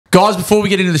Guys, before we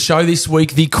get into the show this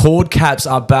week, the cord caps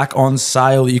are back on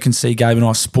sale. You can see Gabe and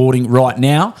I sporting right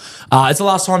now. It's the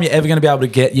last time you're ever going to be able to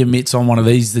get your mitts on one of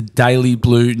these, the Daily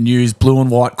Blue News blue and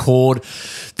white cord.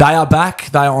 They are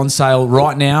back. They are on sale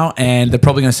right now, and they're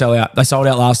probably going to sell out. They sold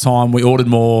out last time. We ordered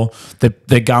more.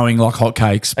 They're going like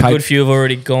hotcakes. A good few have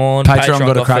already gone. Patreon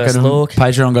got a crack at them.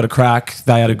 Patreon got a crack.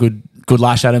 They had a good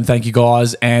lash at them. Thank you,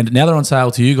 guys. And now they're on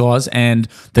sale to you guys, and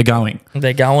they're going.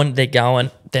 They're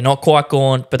going. They're not quite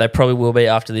gone, but they probably will be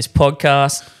after this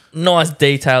podcast. Nice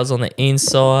details on the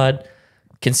inside.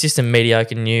 Consistent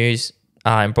mediocre news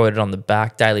embroidered on the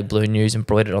back. Daily Blue News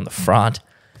embroidered on the front.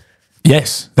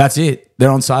 Yes, that's it.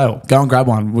 They're on sale. Go and grab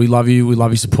one. We love you. We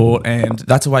love your support. And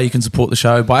that's a way you can support the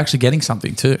show by actually getting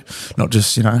something too. Not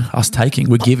just, us taking.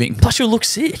 We're giving. Plus you look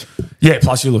sick. Yeah,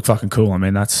 plus you look fucking cool. I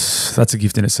mean, that's a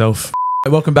gift in itself.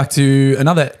 Welcome back to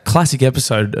another classic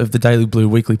episode of the Daily Blue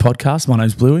Weekly Podcast. My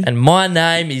name's Bluey. And my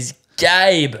name is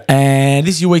Gabe. And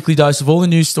this is your weekly dose of all the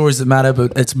news stories that matter,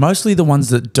 but it's mostly the ones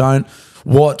that don't.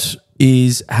 What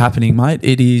is happening, mate?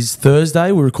 It is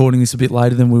Thursday. We're recording this a bit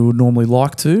later than we would normally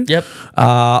like to. Yep.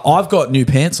 I've got new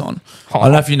pants on. I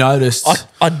don't know if you noticed.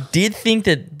 I did think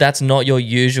that's not your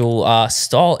usual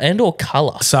style and or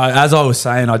colour. So as I was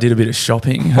saying, I did a bit of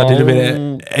shopping. I did a bit of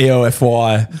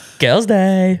EOFY. Girls'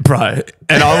 Day. Bro.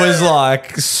 And I was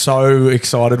like so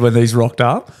excited when these rocked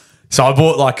up. So I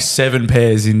bought like 7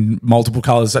 pairs in multiple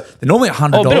colours. They're normally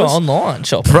 $100. Oh, a bit of online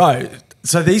shopping. Bro.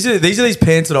 So these are these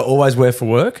pants that I always wear for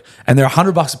work, and they're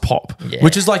 $100 a pop,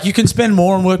 which is like you can spend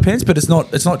more on work pants, but it's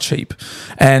not cheap.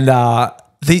 And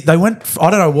they went.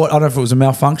 I don't know if it was a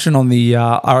malfunction on the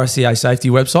RSCA safety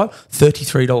website.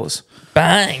 $33.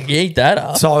 Bang, you eat that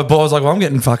up. So I was like, well, I'm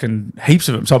getting fucking heaps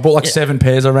of them. So I bought like 7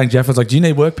 pairs. I rang Jeff. I was like, do you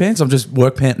need work pants? I'm just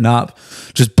work panting up,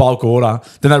 just bulk order.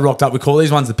 Then they rocked up. We call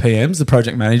these ones the PMs, the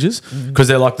project managers, because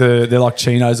they're like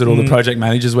chinos that all the project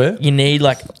managers wear. You need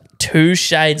like 2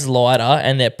 shades lighter,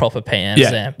 and they're proper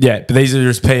PMs. Yeah. But these are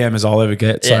as PM as I'll ever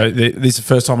get. So this is the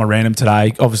first time I ran them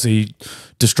today. Obviously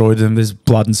destroyed them. There's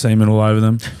blood and semen all over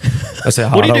them. That's how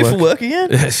hard What do you I do for work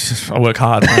again? I work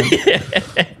hard,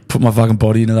 man. Put my fucking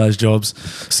body into those jobs.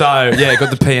 So yeah, got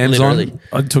the PMs on.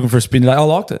 I took them for a spin today. I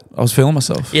liked it. I was feeling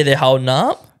myself. Yeah, they're holding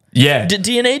up. Yeah.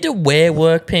 Do you need to wear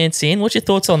work pants in? What's your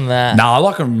thoughts on that? No, I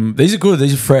like them. These are good.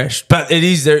 These are fresh. But it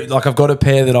is, like I've got a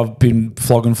pair that I've been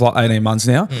flogging for like 18 months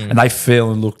now, and they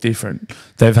feel and look different.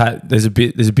 There's a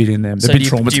bit in them. They've been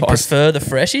traumatized. Do you prefer the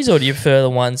freshies, or do you prefer the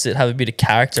ones that have a bit of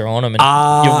character on them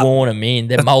and you've worn them in?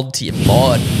 They're molded to your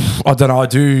bod. I don't know.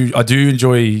 I do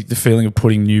enjoy the feeling of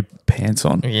putting new pants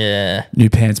on. Yeah. New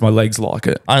pants. My legs like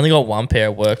it. I only got 1 pair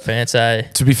of work pants, eh?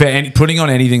 To be fair, putting on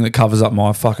anything that covers up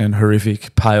my fucking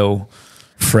horrific, pale,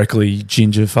 freckly,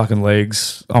 ginger fucking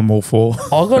legs, I'm all for.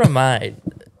 I got a mate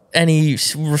and he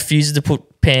refuses to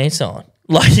put pants on.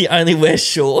 Like he only wears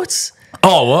shorts.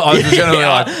 Oh, well, I was just going to be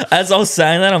like... As I was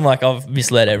saying that, I'm like, I've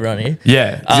misled everyone here.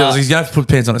 Yeah. He's going to have to put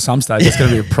pants on at some stage. That's going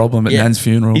to be a problem at Nan's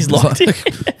funeral. He's locked in.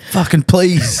 Fucking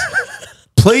please.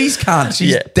 Please, cunt.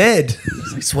 She's dead.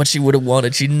 It's what she would have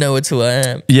wanted. She'd know it's who I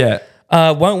am. Yeah.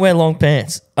 Won't wear long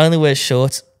pants. Only wears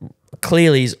shorts.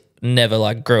 Clearly he's never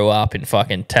like grew up in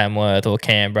fucking Tamworth or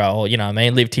Canberra or,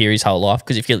 lived here his whole life.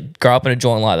 Because if you grow up in a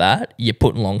joint like that, you're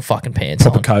putting long fucking pants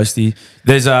on. Proper coasty.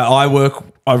 There's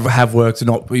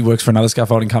he works for another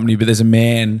scaffolding company, but there's a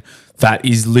man that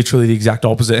is literally the exact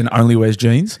opposite and only wears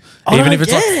jeans. Even if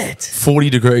it's like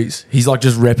 40 degrees, he's like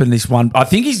just repping this one. I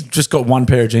think he's just got 1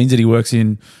 pair of jeans that he works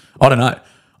in. I don't know.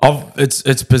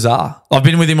 It's bizarre. I've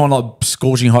been with him on like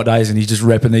scorching hot days, and he's just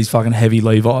repping these fucking heavy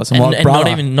Levi's. I'm like, and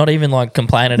brother, not even like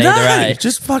complaining either, eh?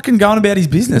 Just fucking going about his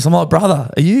business. I'm like, brother,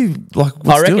 are you like? What's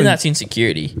I reckon doing? that's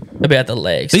insecurity about the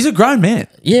legs. He's a grown man.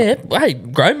 Yeah, hey,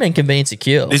 grown men can be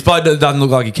insecure. This bloke doesn't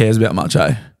look like he cares about much,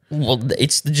 eh? Well,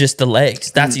 it's just the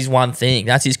legs. That's his one thing.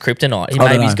 That's his kryptonite.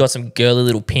 Maybe he's got some girly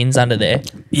little pins under there.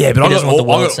 Yeah, but I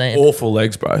got awful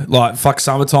legs, bro. Like, fuck,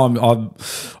 summertime, I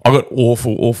got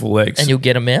awful legs. And you'll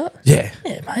get them out? Yeah.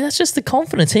 Yeah, mate, that's just the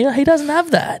confidence. He doesn't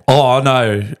have that. Oh,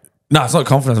 no. No, it's not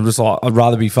confidence. I'm just like, I'd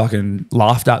rather be fucking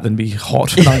laughed at than be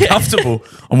hot and uncomfortable.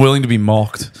 I'm willing to be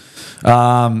mocked.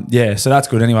 Yeah, so that's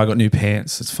good. Anyway, I got new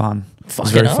pants. It's fun.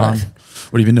 It's very fun.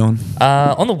 What have you been doing?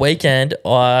 On the weekend,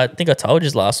 I think I told you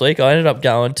last week, I ended up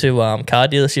going to car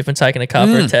dealership and taking a car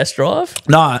for a test drive.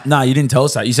 No, you didn't tell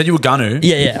us that. You said you were going to.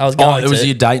 Yeah, I was going to. It was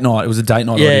your date night. It was a date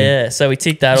night. Yeah. So we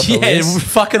ticked that off the list. Yeah,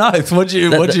 fucking oath. What'd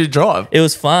you drive? It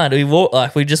was fun.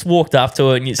 We just walked up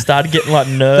to it and you started getting like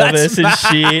nervous and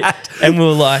shit. And we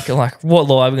were like, what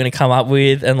lie are we going to come up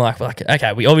with? And like,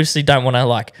 okay, we obviously don't want to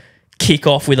like kick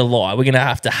off with a lie. We're going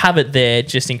to have it there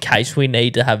just in case we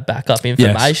need to have backup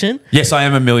information. Yes, I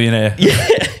am a millionaire. Yeah.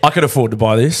 I could afford to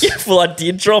buy this. Well, I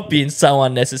did drop in so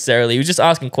unnecessarily. He was just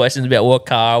asking questions about what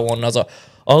car I want. And I was like,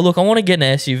 oh, look, I want to get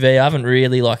an SUV. I haven't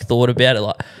really like thought about it.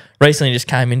 Like recently just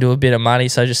came into a bit of money.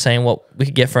 So just seeing what we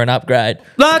could get for an upgrade.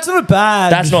 No, it's not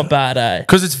bad. That's not bad, eh?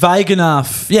 Because it's vague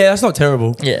enough. Yeah, that's not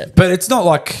terrible. Yeah. But it's not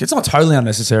like, it's not totally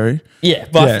unnecessary. Yeah,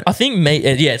 but Yeah. I think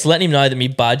it's letting him know that me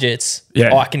budgets,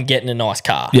 Yeah. I can get in a nice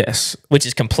car. Yes. Which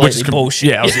is completely bullshit.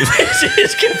 Yeah. Which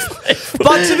is complete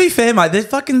But to be fair, mate,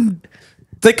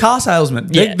 they're car salesmen.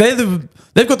 Yeah.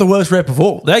 They've got the worst rep of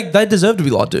all. They deserve to be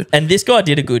lied to. And this guy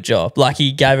did a good job. Like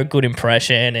he gave a good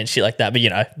impression and shit like that. But you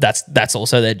know, that's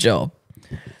also their job.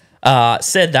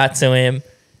 Said that to him.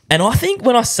 And I think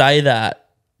when I say that,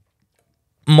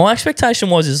 my expectation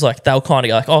is like they'll kind of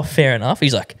go like, oh, fair enough.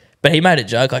 He's like, but he made a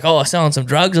joke like, oh, selling some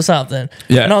drugs or something.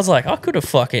 Yeah. And I was like, I could have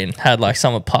fucking had like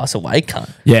someone pass away,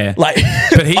 cunt. Yeah. Like,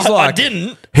 But he's I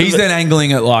didn't. He's then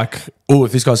angling it like, oh,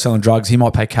 if this guy's selling drugs, he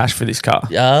might pay cash for this car.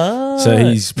 So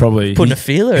he's probably Putting a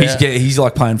feeler out. He's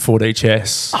like playing 4D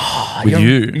chess with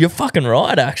you. You're fucking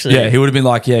right, actually. Yeah, he would have been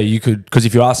like, yeah, you could, because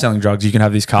if you are selling drugs, you can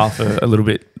have this car for a little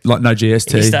bit, like no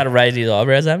GST. He started raising his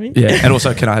eyebrows at me. Yeah, and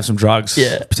also, can I have some drugs?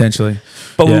 Yeah. Potentially.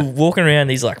 But Yeah. we were walking around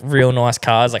these like real nice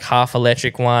cars, like half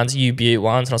electric ones, U-Butte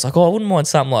ones. And I was like, oh, I wouldn't mind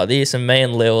something like this. And me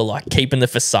and Lil were like keeping the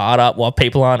facade up while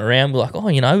people aren't around. We're like, oh,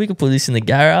 you know, we could put this in the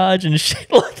garage and shit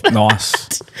like that.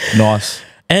 Nice.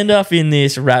 End up in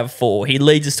this RAV4. He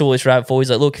leads us to all this RAV4. He's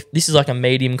like, look, this is like a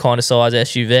medium kind of size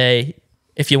SUV.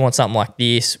 If you want something like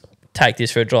this, take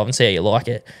this for a drive and see how you like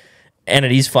it. And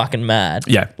it is fucking mad.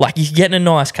 Yeah. Like you get in a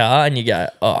nice car and you go,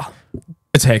 oh,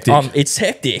 It's hectic. it's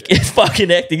hectic. It's fucking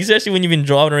hectic, especially when you've been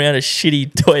driving around a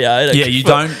shitty Toyota. Yeah,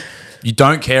 you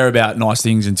don't care about nice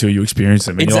things until you experience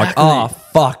them. And Exactly. you're like, oh,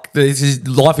 fuck.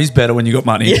 Life is better when you got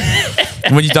money.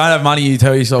 And when you don't have money, you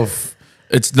tell yourself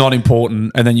it's not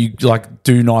important. And then you like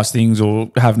do nice things or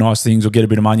have nice things or get a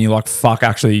bit of money. You're like, fuck,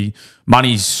 actually,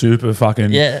 money's super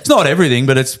fucking. Yeah. It's not everything,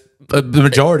 but it's the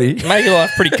majority. Make your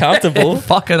life pretty comfortable.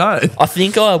 Fucking oath. I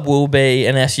think I will be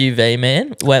an SUV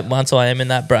man once I am in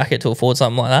that bracket to afford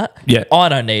something like that. Yeah. I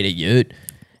don't need a ute.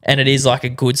 And it is like a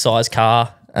good size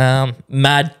car.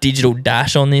 Mad digital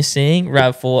dash on this thing,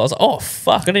 RAV4. I was like, oh,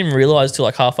 fuck. I didn't even realise till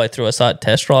like halfway through I started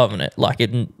test driving it. Like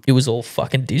it was all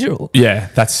fucking digital. Yeah,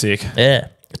 that's sick. Yeah.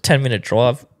 A 10-minute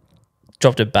drive.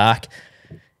 Dropped it back.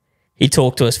 He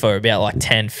talked to us for about like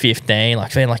 10, 15.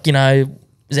 Like being like, you know,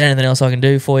 is there anything else I can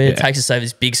do for you? Yeah. It takes us over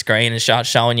this big screen and starts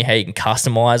showing you how you can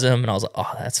customise them. And I was like,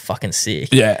 oh, that's fucking sick.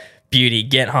 Yeah. Beauty,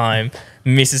 get home.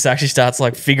 Mrs. actually starts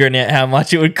like figuring out how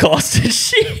much it would cost and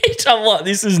shit. I'm like,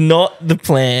 this is not the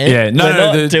plan. Yeah, We're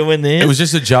not doing this. It was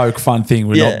just a joke, fun thing.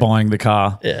 We're Yeah. not buying the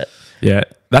car. Yeah. Yeah,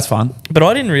 that's fun. But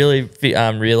I didn't really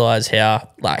realise how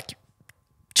like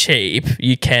cheap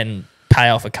you can pay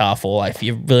off a car for, like if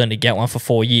you're willing to get one for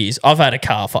 4 years. I've had a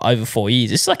car for over 4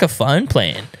 years. It's like a phone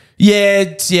plan.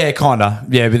 Yeah, kind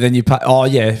of. Yeah, but then you pay. Oh,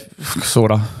 yeah,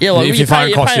 sort of. Yeah, well, if you're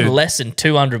phone costs paying you, less than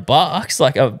 $200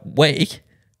 like a week.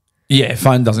 yeah,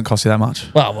 phone doesn't cost you that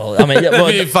much. Well, I mean, yeah,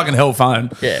 If you fucking hell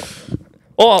phone yeah.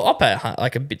 Or I'll pay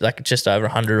like a bit, like just over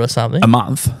 100 or something. a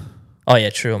month. Oh yeah,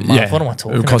 true. A month. Yeah, What am I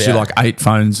talking about? It would cost you like 8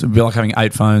 phones. It'd be like having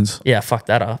 8 phones. Yeah, fuck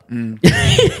that up.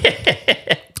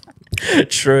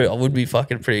 True. I would be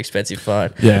fucking pretty expensive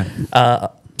phone. Yeah,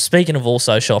 Speaking of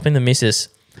also shopping, the missus,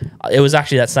 it was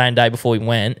actually that same day before we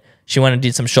went. She went and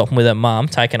did some shopping with her mum,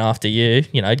 taken after you,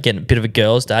 getting a bit of a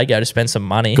girls' day, go to spend some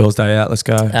money. girls' day out. Let's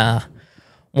go.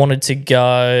 Wanted to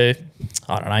go,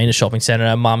 I don't know, in a shopping centre.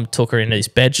 Her mum took her into this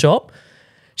bed shop.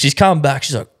 She's come back.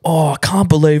 She's like, oh, I can't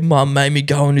believe mum made me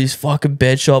go into this fucking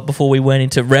bed shop before we went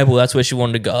into Rebel. That's where she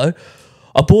wanted to go.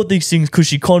 I bought these things because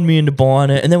she conned me into buying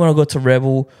it. And then when I got to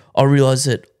Rebel, I realised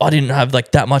that I didn't have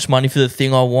like that much money for the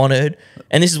thing I wanted.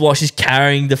 And this is why she's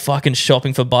carrying the fucking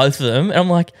shopping for both of them. And I'm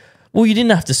like, well, you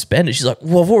didn't have to spend it. She's like,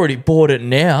 well, I've already bought it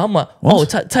now. I'm like, oh,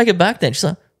 take it back then. She's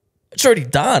like, it's already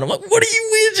done. I'm like, what are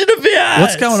you whinging about?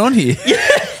 What's going on here?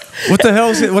 What the hell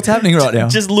is it? What's happening right now?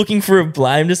 Just looking for a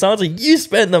blame to someone. It's like, you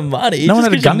spent the money. No one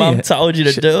just had a because your gun to mum your- told you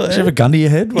to do Did you have a it. gun to your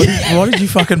head? Why did you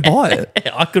fucking buy it?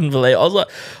 I couldn't believe it. I was like,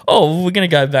 oh, we're going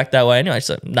to go back that way anyway.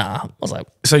 She's like, nah. I was like,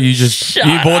 So you Shut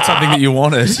bought something that you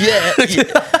wanted.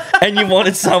 yeah. And you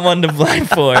wanted someone to blame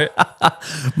for it.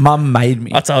 Mum made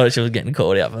me. I told her she was getting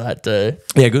called out for that too.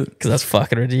 Yeah, good. Because that's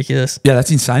fucking ridiculous. Yeah,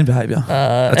 that's insane behaviour.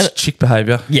 That's and- chick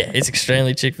behaviour. Yeah, it's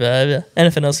extremely chick behaviour.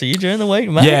 Anything else for you during the week,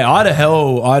 mate? Yeah,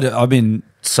 I've been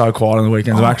so quiet on the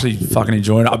weekends. I'm actually fucking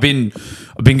enjoying it. I've been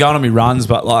going on my runs,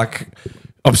 but like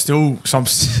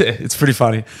it's pretty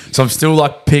funny. So I'm still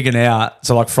like pigging out.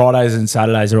 So like Fridays and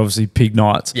Saturdays are obviously pig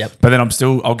nights. Yep. But then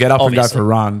I'll get up and go Obviously. for a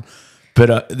run. But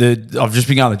I've just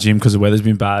been going to the gym because the weather's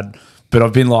been bad. but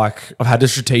I've been like, I've had to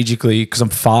strategically, because I'm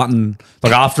farting.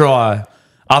 Like after I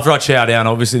chow down,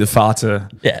 obviously the farts are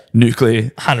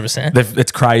nuclear. 100%.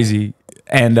 It's crazy.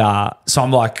 And so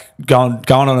I'm like going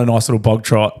on a nice little bog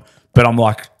trot, but I'm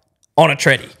like, On a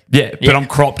treadie. yeah, but I'm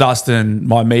crop dusting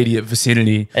my immediate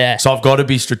vicinity. Yeah. So I've got to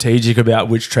be strategic about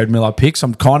which treadmill I pick. So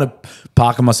I'm kind of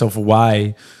parking myself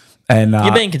away. And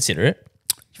You're being considerate.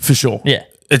 for sure. Yeah.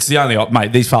 It's the only,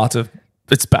 mate, these farts are,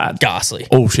 it's bad. Ghastly.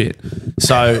 All shit.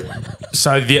 So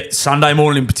the Sunday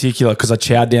morning in particular, because I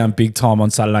chowed down big time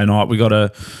on Saturday night, we got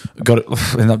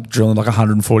ended up drilling like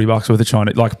 $140 worth of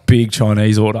Chinese, like big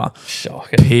Chinese order.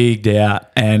 Shocking. Pigged out.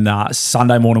 And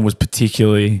Sunday morning was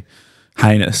particularly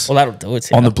heinous. Well, that'll do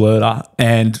it. On the blurter.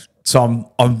 And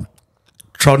so I'm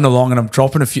trotting along and I'm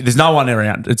dropping a few. There's no one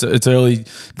around. It's early.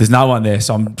 There's no one there.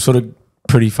 So I'm sort of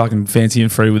pretty fucking fancy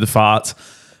and free with the farts.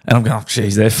 And I'm going, oh,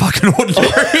 geez, they're fucking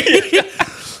ordinary.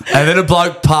 And then a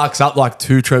bloke parks up like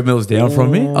 2 treadmills down from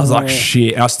me. I was like,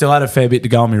 shit. And I still had a fair bit to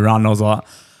go on my run. And I was like,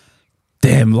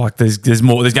 damn, like there's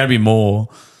more. There's going to be more.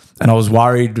 And I was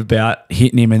worried about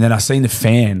hitting him. And then I seen the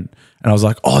fan. And I was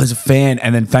like, oh, there's a fan.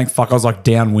 And then thank fuck, I was like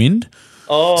downwind.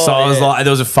 Oh, so I was like,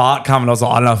 there was a fart coming. I was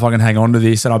like, I don't know if I can hang on to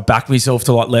this. And I backed myself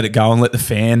to like let it go and let the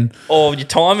fan. Oh, you're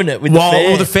timing it with the fan.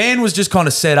 Well, the fan was just kind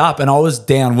of set up and I was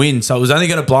downwind. So it was only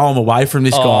going to blow him away from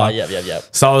this guy. Yep.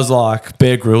 So I was like,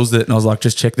 Bear Grylls it. And I was like,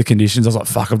 just check the conditions. I was like,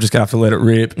 fuck, I'm just going to have to let it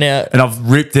rip. Now, and I've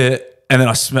ripped it. And then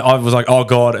I was like, oh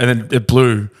God. And then it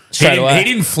blew. Straight away. He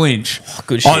didn't flinch. Oh,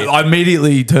 good shit. I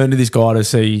immediately turned to this guy to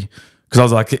see, because I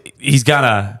was like,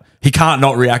 he can't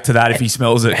not react to that if he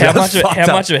smells it. How much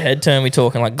of a head turn we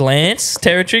talking? Like glance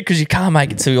territory? Because you can't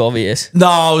make it too obvious.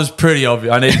 No, it was pretty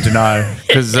obvious. I needed to know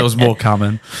because there was more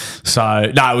coming.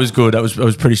 So, no, it was good. It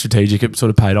was pretty strategic. It sort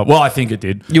of paid off. Well, I think it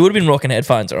did. You would have been rocking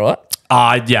headphones, all right?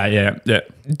 Yeah.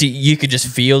 You could just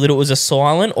feel that it was a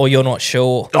silent, or you're not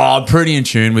sure? Oh, I'm pretty in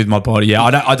tune with my body. Yeah,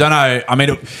 I don't know. I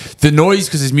mean, the noise,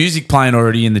 because there's music playing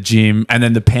already in the gym, and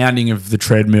then the pounding of the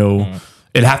treadmill,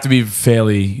 it'd have to be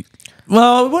fairly...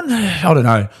 Well, I don't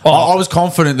know. I was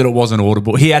confident that it wasn't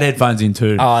audible. He had headphones in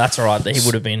too. Oh, that's all right. He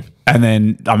would have been. And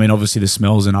then, I mean, obviously the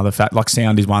smell's another fact. Like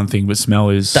sound is one thing, but smell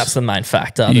is... That's the main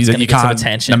factor. That's going to get some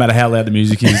attention. No matter how loud the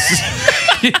music is.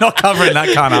 You're not covering that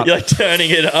cunt up. You're like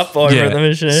turning it up over the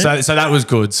machine. So that was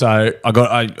good. So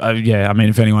I mean,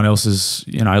 if anyone else is,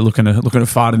 looking to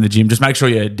fart in the gym, just make sure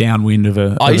you're downwind of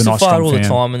a I used to nice fart all fan. the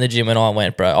time in the gym when I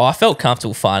went, bro. I felt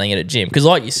comfortable farting at a gym because,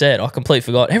 like you said, I completely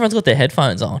forgot. Everyone's got their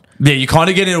headphones on. Yeah, you kind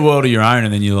of get in a world of your own,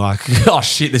 and then you're like, oh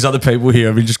shit, there's other people here.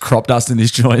 I've been just crop dusting this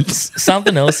joint.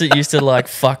 Something else that used to like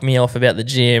fuck me off about the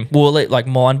gym, well, like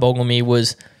mind boggle me,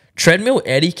 was treadmill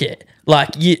etiquette. Like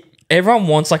everyone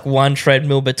wants like one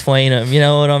treadmill between them. You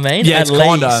know what I mean? Yeah, it's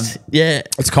kind of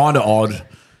It's kind of odd,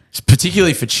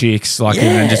 particularly for chicks. Like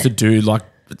even just a dude. Like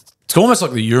it's almost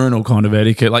like the urinal kind of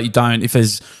etiquette. Like you don't if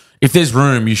there's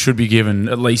room, you should be given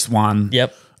at least one.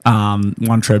 Yep.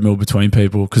 One treadmill between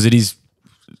people because it is.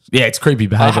 Yeah, it's creepy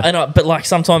behavior. But like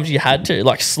sometimes you had to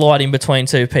like slide in between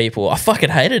 2 people. I fucking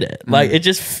hated it. Like it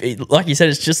just, like you said,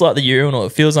 it's just like the urinal.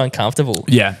 It feels uncomfortable.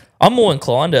 Yeah. I'm more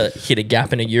inclined to hit a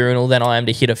gap in a urinal than I am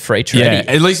to hit a free treadie.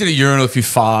 Yeah, at least in a urinal, if you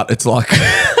fart, it's like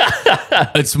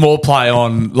it's more play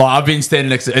on. Like I've been standing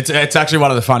next to it's actually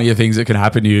one of the funnier things that can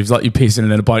happen to you. It's like you're pissing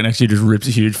and then a bloke next to you just rips a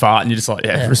huge fart and you're just like,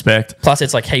 respect. Plus,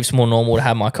 it's like heaps more normal to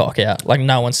have my cock out. Like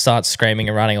no one starts screaming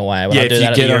and running away when I do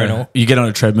that at the urinal. You get on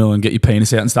a treadmill and get your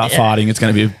penis out and start farting, it's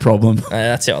going to be a problem.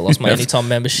 That's how I lost my Anytime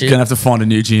membership. You're going to have to find a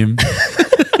new gym.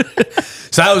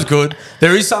 So that was good.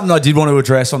 There is something I did want to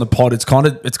address on the pod. It's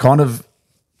kind of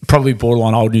probably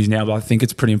borderline old news now, but I think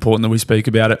it's pretty important that we speak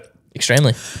about it.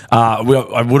 Extremely. I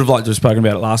would have liked to have spoken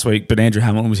about it last week, but Andrew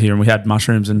Hamilton was here and we had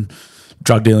mushrooms and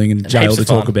drug dealing and jail to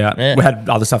talk about. Yeah. We had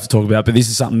other stuff to talk about, but this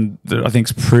is something that I think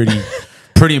is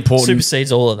pretty important.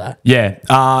 Supersedes all of that.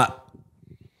 Yeah.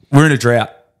 We're in a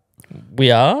drought.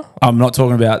 We are? I'm not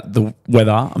talking about the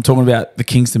weather. I'm talking about the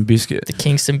Kingston biscuit. The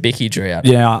Kingston Bicky drought.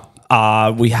 Yeah.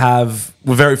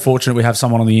 We're very fortunate we have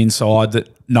someone on the inside that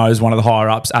knows one of the higher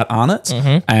ups at Arnott's,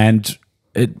 and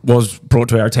it was brought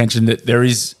to our attention that there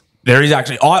is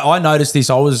actually, I noticed this.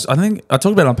 I think I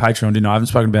talked about it on Patreon, didn't I? I haven't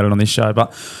spoken about it on this show,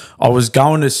 but I was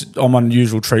going on my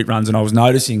usual treat runs and I was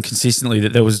noticing consistently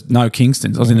that there was no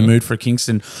Kingstons. I was in the mood for a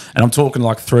Kingston, and I'm talking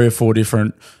like 3 or 4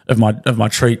 different of my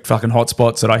treat fucking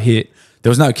hotspots that I hit. There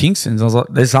was no Kingstons. I was like,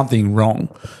 there's something wrong,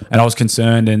 and I was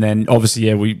concerned. And then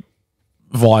obviously,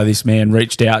 via this man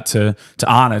reached out to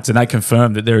Arnott's, and they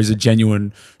confirmed that there is a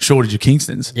genuine shortage of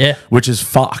Kingstons. Yeah. Which is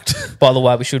fucked. By the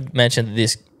way, we should mention that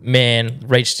this man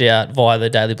reached out via the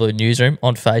Daily Blue newsroom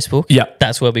on Facebook. Yeah.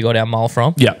 That's where we got our mole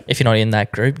from. Yeah. If you're not in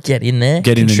that group, get in there.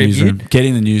 Get in the contribute. newsroom. Get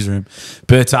in the newsroom.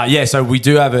 But yeah, so we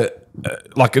do have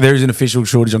like there is an official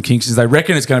shortage on Kingstons. They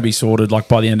reckon it's going to be sorted like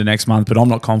by the end of next month, but I'm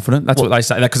not confident. That's what they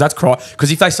say. Because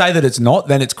because if they say that it's not,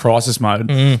 then it's crisis mode.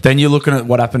 Then you're looking at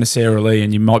what happened to Sarah Lee,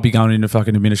 and you might be going into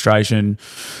fucking administration.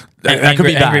 That could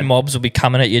be bad. Angry mobs will be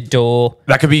coming at your door.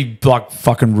 That could be like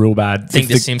fucking real bad. Think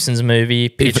the Simpsons movie,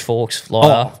 pitchforks fly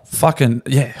up. Oh, fucking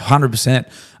yeah, 100%.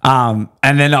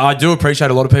 And then I do appreciate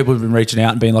a lot of people have been reaching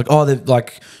out and being like, oh,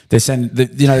 they're sending,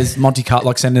 there's Monte Carlo,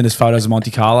 like sending us photos of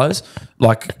Monte Carlos,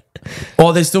 like,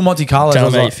 oh, there's still Monte Carlos. Tell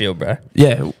me how you feel, bro.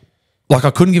 Yeah, like I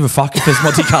couldn't give a fuck if there's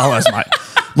Monte Carlos, mate.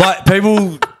 Like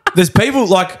there's people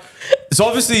like. It's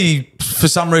obviously, for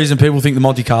some reason, people think the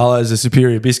Monte Carlo is a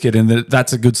superior biscuit and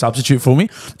that's a good substitute for me.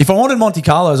 If I wanted Monte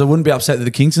Carlos, I wouldn't be upset that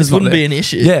the Kingstons This wouldn't be an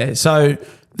issue. Yeah, so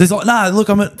there's like, nah, look,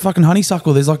 I'm at fucking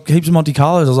Honeysuckle. There's like heaps of Monte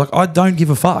Carlos. I was like, I don't give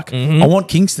a fuck. I want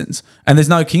Kingstons. And there's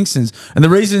no Kingstons. And the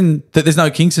reason that there's no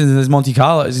Kingstons and there's Monte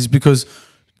Carlos is because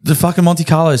the fucking Monte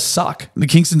Carlos suck. The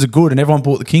Kingstons are good and everyone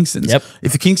bought the Kingstons. Yep.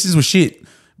 If the Kingstons were shit,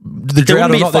 the There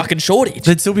drought wouldn't or be a not, fucking shortage.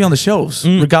 they'd still be on the shelves,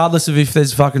 regardless of if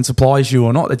there's fucking supply issue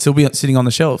or not. They'd still be sitting on the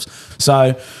shelves.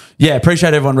 So, yeah,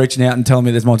 appreciate everyone reaching out and telling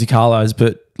me there's Monte Carlos,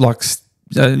 but like,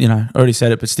 I already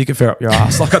said it, but stick it fair up your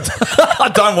ass. Like, I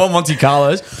don't want Monte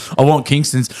Carlos. I want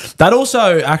Kingstons. That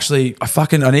also, actually,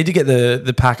 I need to get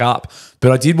the pack up,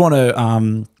 but I did want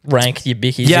to rank your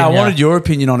bickies. Yeah, I wanted your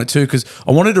opinion on it too, because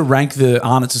I wanted to rank the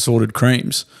Arnott's assorted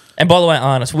creams. And by the way,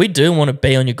 Arnott's, we do want to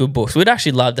be on your good books. We'd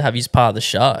actually love to have you as part of the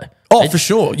show. Oh, for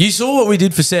sure. You saw what we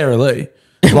did for Sarah Lee.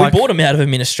 We bought him out of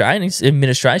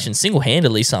administration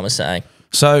single-handedly, some are saying.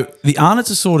 So the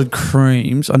Arnott's assorted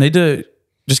creams, I need to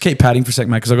just keep padding for a second,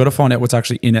 mate, because I've got to find out what's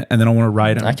actually in it, and then I want to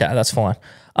rate them. Okay, that's fine.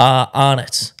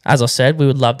 Arnott's, as I said, we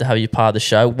would love to have you part of the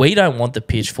show. We don't want the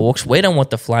pitchforks. We don't want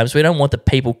the flames. We don't want the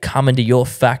people coming to your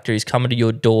factories, coming to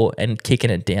your door and kicking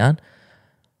it down.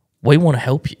 We want to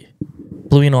help you.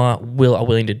 Bluey and I are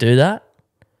willing to do that,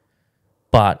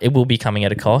 but it will be coming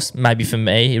at a cost. Maybe for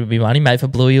me, it would be money. Maybe for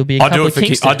Bluey, it'll be a couple of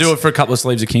Kingstons. I do it for a couple of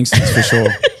sleeves of Kingstons for sure.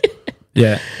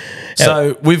 Yeah.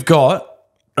 So we've got,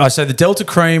 so the Delta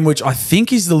Cream, which I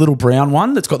think is the little brown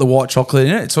one that's got the white chocolate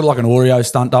in it. It's sort of like an Oreo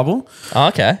stunt double. Oh,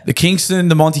 okay. The Kingston,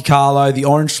 the Monte Carlo, the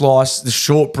orange slice, the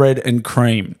shortbread and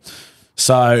cream.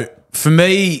 So for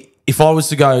me, if I was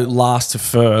to go last to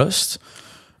first,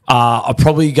 I'd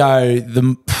probably go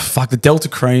the Delta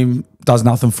Cream does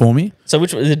nothing for me. So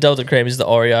which the Delta Cream is the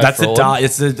Oreo? That's fraud? the dark.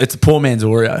 It's a poor man's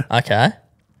Oreo. Okay.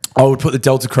 I would put the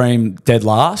Delta Cream dead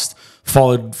last,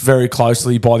 followed very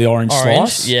closely by the orange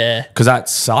slice. Yeah. Because that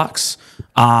sucks.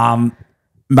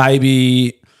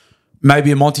 Maybe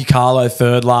a Monte Carlo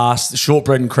third last.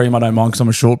 Shortbread and cream I don't mind because I'm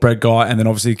a shortbread guy. And then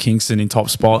obviously Kingston in top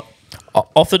spot.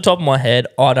 Off the top of my head,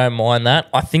 I don't mind that.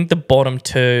 I think the bottom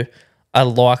two are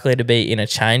likely to be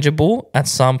interchangeable at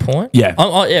some point. Yeah.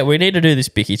 Yeah, we need to do this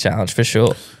Bicky challenge for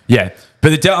sure. Yeah.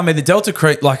 But the Delta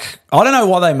Cream, like, I don't know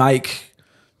why they make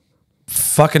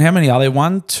fucking, how many are there?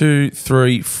 1, 2,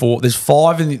 3, 4. There's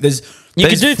 5. And You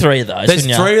could do 3 of those.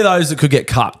 There's 3 of those that could get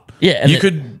cut. Yeah. And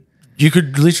you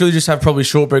could literally just have probably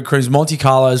shortbread creams, Monte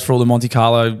Carlos for all the Monte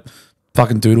Carlo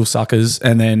fucking doodle suckers,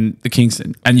 and then the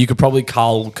Kingston. And you could probably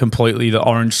cull completely the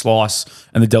orange slice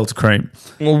and the Delta Cream.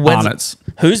 Well, Arnott's.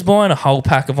 Who's buying a whole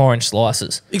pack of orange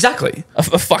slices? Exactly. A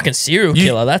fucking serial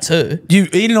killer, that's who. You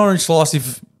eat an orange slice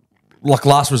if, like,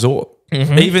 last resort.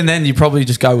 Mm-hmm. Even then, you probably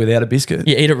just go without a biscuit.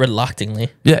 You eat it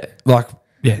reluctantly. Yeah,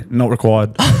 not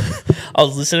required. I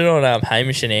was listening on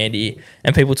Hamish and Andy,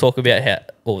 and people talk about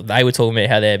they were talking about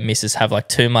how their missus have like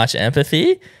too much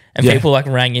empathy, and people like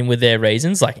rang in with their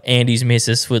reasons. Like Andy's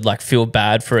missus would like feel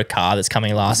bad for a car that's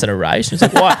coming last at a race. She's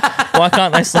like, why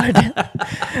can't they slow down?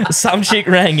 Some chick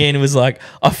rang in and was like,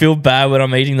 I feel bad when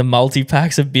I'm eating the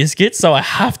multi-packs of biscuits, so I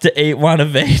have to eat one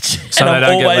of each. So they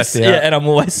don't get left out. Yeah, and I'm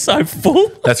always so full.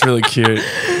 That's really cute.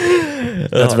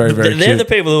 That's very, very cute. They're the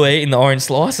people who are eating the orange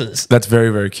slices. That's very,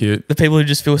 very cute. The people who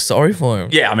just feel sorry for him.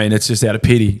 Yeah, I mean, it's just out of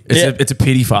pity. It's a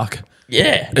pity fuck.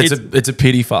 Yeah. It's a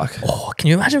pity fuck. Oh, can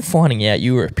you imagine finding out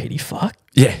you were a pity fuck?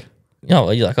 Yeah.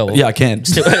 Oh, you're like, oh, well, yeah, I can.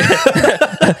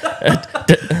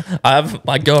 I have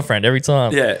my girlfriend every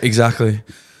time. Yeah, exactly.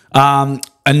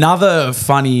 Another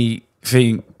funny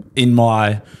thing in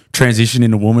my transition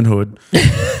into womanhood.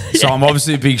 So I'm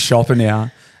obviously a big shopper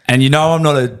now. And you know I'm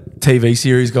not a TV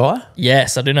series guy.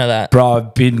 Yes, I do know that. Bro,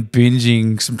 I've been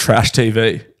binging some trash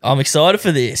TV. I'm excited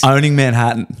for this. Owning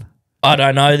Manhattan. I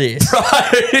don't know this. Bro,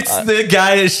 it's the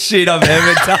gayest shit I've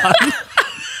ever done.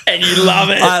 And you love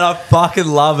it. And I fucking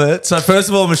love it. So first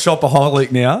of all, I'm a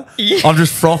shopaholic now. Yeah. I'm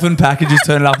just frothing packages,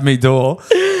 turning up at my door.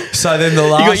 So then the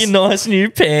last... You got your nice new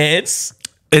pants.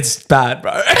 It's bad,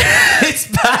 bro. It's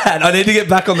bad. I need to get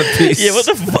back on the piss. Yeah, what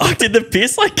the fuck? Did the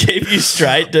piss like keep you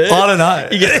straight, dude? I don't know.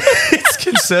 Get, It's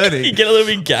concerning. you get a little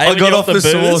bit gay. I got off the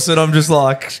sauce and I'm just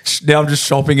like, now I'm just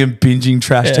shopping and binging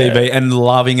trash TV and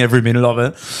loving every minute of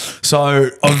it. So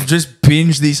I've just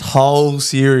binged this whole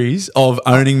series of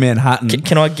Owning Manhattan.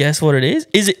 Can I guess what it is?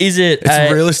 Is it?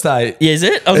 It's real estate. Yeah, is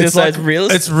it? I was going to say like- it's real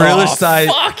estate. it's real estate.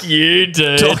 Fuck you,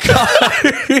 dude.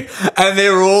 And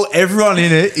everyone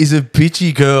in it is a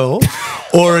bitchy girl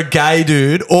or a gay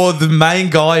dude or the main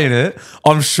guy in it.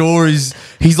 I'm sure he's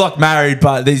like married,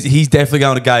 but he's definitely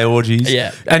going to gay orgies.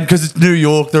 Yeah. And because it's New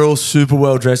York, they're all super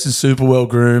well dressed and super well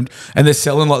groomed, and they're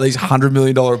selling like these $100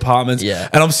 million apartments. Yeah.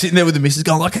 And I'm sitting there with the missus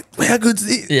going like, how good's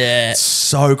this? Yeah. It's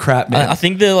so crap, man. I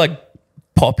think the like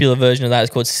popular version of that is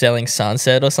called Selling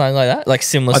Sunset or something like that. Like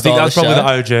similar I think style that's probably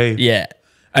show. the OG. Yeah.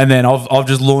 And then I've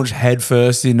just launched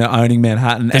headfirst into Owning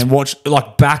Manhattan and watched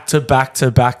like back to back,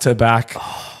 like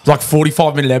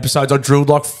 45-minute episodes. I drilled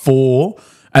like 4,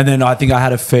 and then I think I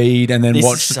had a feed and then This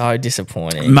watched. is so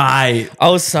disappointing. Mate, I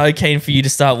was so keen for you to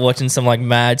start watching some like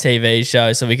mad TV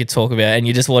shows so we could talk about it, and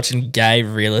you're just watching gay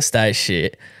real estate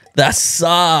shit. That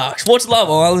sucks. Watch Love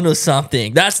Island or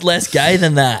something. That's less gay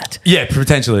than that. yeah,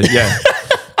 potentially, yeah.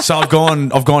 So I've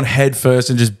gone head first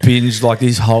and just binged like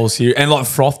this whole series and like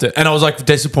frothed it, and I was like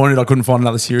disappointed I couldn't find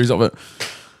another series of it.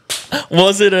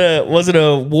 Was it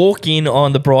a walk in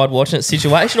on the bride watching it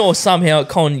situation, or somehow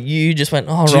Con you just went,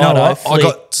 oh Do you know right, what? I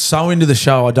got so into the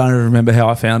show I don't even remember how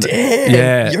I found it. Damn,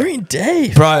 Yeah, you're in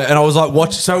deep. bro. And I was like,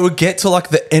 watch. So it would get to like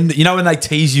the end. You know when they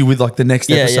tease you with like the next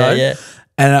episode. Yeah.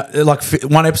 And like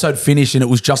one episode finished and it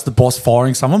was just the boss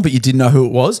firing someone, but you didn't know who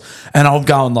it was. And I'm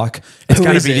going like, it's Who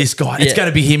going is to be it? this guy. Yeah. It's going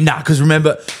to be him. Nah, because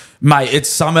remember, mate, it's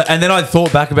summer. And then I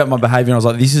thought back about my behavior and I was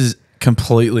like, this is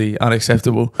completely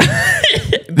unacceptable.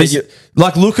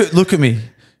 Like, look at me.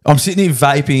 I'm sitting here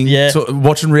vaping, Yeah.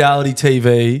 watching reality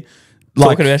TV,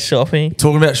 like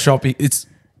Talking about shopping.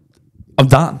 I'm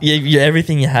done. Yeah, you're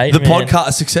everything you hate. The man.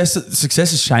 podcast success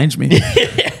has changed me.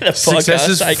 The Success podcast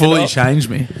has taken fully off. changed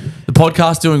me. The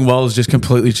podcast doing well has just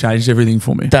completely changed everything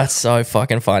for me. That's so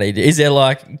fucking funny. Is there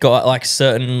like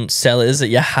certain sellers that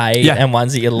you hate Yeah. and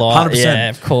ones that you like? 100%. Yeah,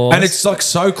 of course. And it's like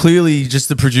so clearly just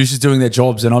the producers doing their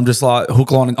jobs, and I'm just like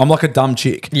hook, line. I'm like a dumb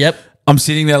chick. Yep. I'm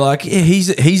sitting there like, yeah, he's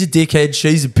a dickhead.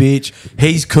 She's a bitch.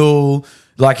 He's cool.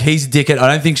 Like he's a dickhead. I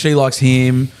don't think she likes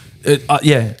him.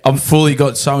 Yeah, I'm fully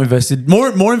got so invested.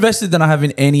 More invested than I have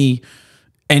in any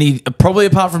probably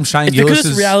apart from Shane It's Gillis. because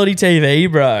it's reality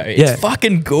TV, bro. It's Yeah.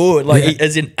 fucking good. Like Yeah.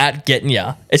 as in at getting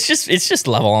ya. It's just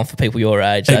Love Island for people your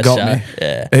age. It that got show. me.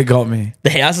 Yeah. It got me. The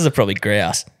houses are probably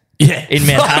grouse. Yeah, In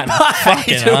Manhattan.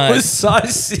 Fucking it oath. was so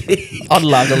sick. I'd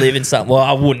love to live in something. Well,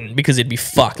 I wouldn't because it'd be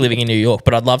fucked living in New York,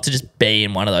 but I'd love to just be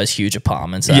in one of those huge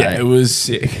apartments. Eh? Yeah, it was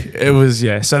sick. It was,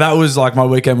 yeah. So that was like my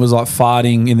weekend was like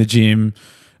farting in the gym,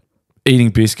 eating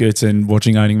biscuits and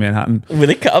watching Owning Manhattan. With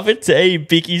a cup of tea,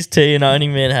 Bicky's tea and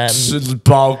Owning Manhattan. Just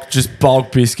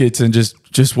bulk biscuits and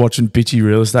just watching bitchy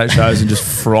real estate shows and just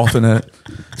frothing it.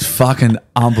 It's fucking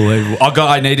unbelievable.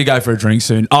 I need to go for a drink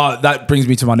soon. Oh, that brings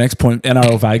me to my next point.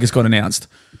 NRL Vegas got announced.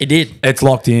 It did. It's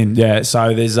locked in. Yeah.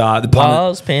 So there's the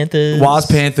Wales,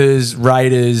 Panthers,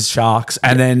 Raiders, Sharks,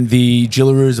 and then the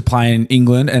Gillaroos are playing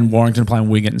England and Warrington are playing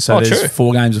Wigan. So there's true.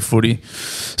 4 games of footy.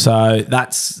 So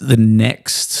that's the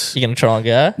next. You're going to try and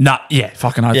go? Nah, yeah,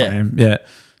 fucking hope I am. Yeah.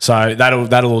 So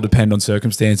that'll all depend on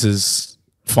circumstances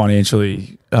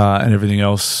financially and everything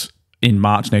else in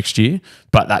March next year.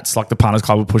 But that's like the Punters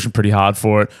Club are pushing pretty hard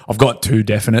for it. I've got 2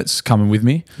 definites coming with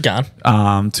me. Gone.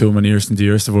 2 of my nearest and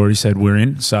dearest have already said we're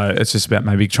in. So it's just about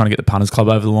maybe trying to get the Punters Club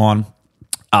over the line.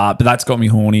 But that's got me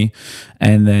horny.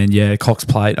 And then, yeah, Cox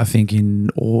Plate, I think in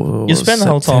You'll spend the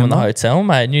whole time in the hotel,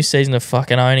 mate. New season of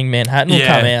fucking Owning Manhattan will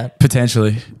come out.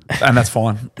 Potentially. And that's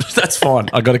fine. That's fine.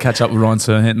 I got to catch up with Ryan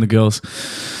Serhant and the girls.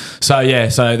 So, yeah,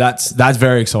 so that's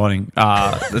very exciting.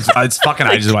 It's fucking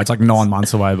ages away. It's like 9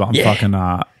 months away, but I'm fucking,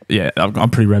 I'm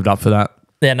pretty revved up for that.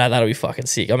 Yeah, no, that'll be fucking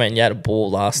sick. I mean, you had a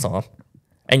ball last time.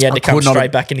 And you had to come could not straight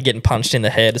have- back into getting punched in the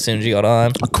head as soon as you got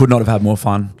home. I could not have had more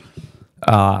fun.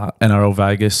 NRL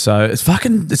Vegas. So it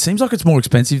seems like it's more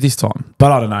expensive this time,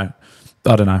 but I don't know.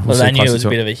 Well, see they knew it closer was to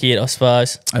a bit of a hit, I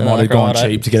suppose. It might have gone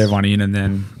cheap to get everyone in, and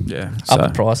then Up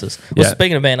the prices. Well, Yeah.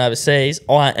 speaking of being overseas,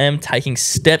 I am taking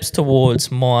steps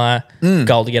towards my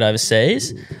goal to get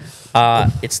overseas.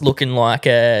 It's looking like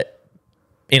in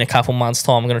a couple months'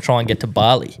 time, I'm going to try and get to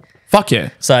Bali. Fuck yeah.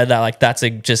 So that like that's a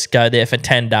just go there for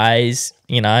 10 days,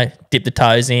 you know, dip the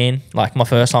toes in. Like my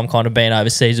first time kind of being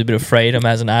overseas with a bit of freedom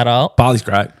as an adult. Bali's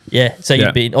great. Yeah. So Yeah.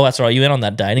 you've been, oh, that's right. You went on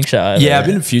that dating show. over Yeah, there. I've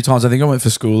been a few times. I think I went for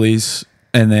schoolies,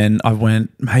 and then I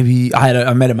went. Maybe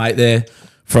I met a mate there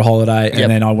for a holiday, Yep.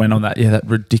 and then I went on that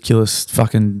ridiculous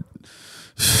fucking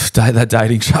that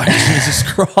dating show. Jesus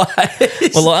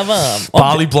Christ! Well, I've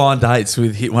Bali blind dates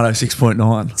with Hit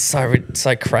 106.9.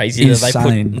 so crazy that they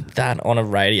Insane. put that on a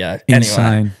radio. Insane.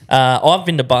 Anyway, I've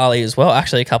been to Bali as well,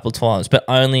 actually a couple of times, but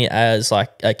only as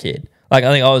like a kid. Like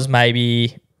I think I was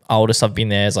maybe oldest I've been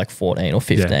there is like 14 or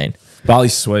 15. Yeah.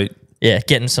 Bali's sweet. Yeah,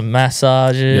 getting some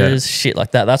massages, shit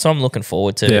like that. That's what I'm looking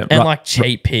forward to. Yeah, And like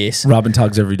cheap piss. Rub and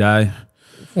tugs every day.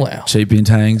 Wow. Cheap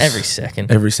bintangs.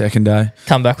 Every second day.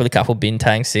 Come back with a couple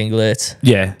bintang singlets.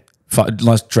 Yeah.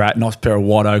 Nice pair of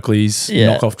white Oakleys.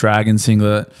 Yeah. Knock off dragon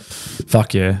singlet.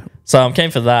 Fuck yeah. So I'm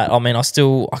keen for that. I mean, I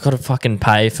got to fucking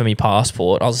pay for my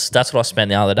passport. That's what I spent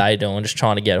the other day doing, just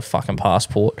trying to get a fucking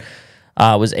passport.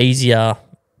 It was easier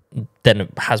than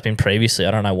it has been previously.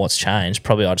 I don't know what's changed.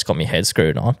 Probably I just got my head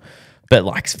screwed on. But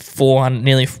like 400,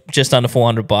 nearly just under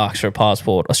 $400 for a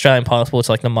passport. Australian passport's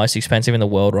like the most expensive in the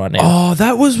world right now. Oh,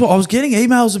 that was what I was getting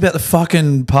emails about the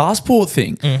fucking passport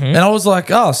thing. And I was like,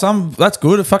 oh, that's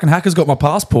good. A fucking hacker's got my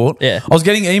passport. Yeah. I was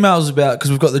getting emails about,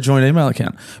 because we've got the joint email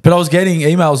account, but I was getting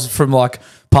emails from like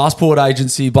passport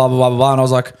agency, blah, blah, blah, blah, blah. And I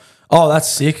was like, oh, that's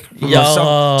sick.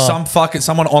 Yo.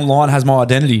 Someone online has my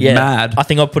identity. Yeah. Mad. I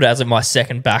think I put it as my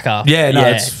second backup. Yeah, no,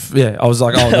 I was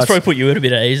like, oh, That's probably put you at a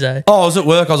bit of ease. Oh, I was at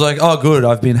work. I was like, oh, good.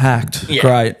 I've been hacked. Yeah.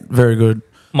 Great. Very good.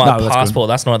 My No, that's passport,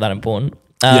 that's not that important.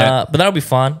 Yeah. But that'll be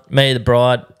fun. Me, the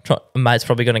bride, mate's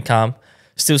probably going to come.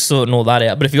 Still sorting all that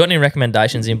out. But if you got any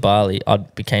recommendations in Bali,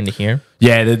 I'd be keen to hear 'em.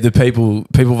 Yeah, the people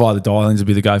via the dial-ins would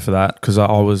be the go for that, because I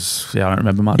don't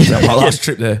remember much about my last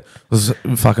trip there. I was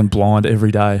fucking blind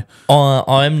every day.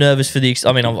 I am nervous for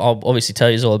I'll obviously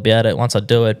tell you all about it once I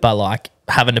do it, but like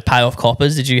having to pay off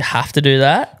coppers, did you have to do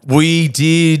that? We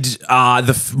did when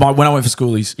I went for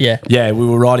schoolies. Yeah. We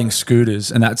were riding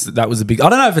scooters, and that was the big. I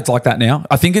don't know if it's like that now.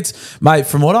 I think it's, mate.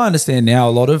 From what I understand now,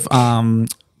 a lot of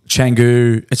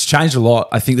Canggu, it's changed a lot.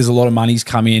 I think there's a lot of money's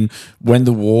come in when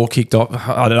the war kicked off.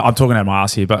 I don't know, I'm talking out of my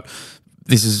ass here, but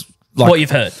this is like What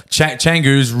you've heard.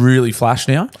 Canggu's really flashed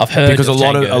now. I've heard because of a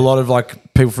lot Canggu. of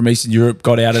like people from Eastern Europe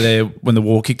got out of there when the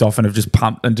war kicked off and have just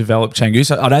pumped and developed Canggu.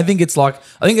 So I don't think it's like,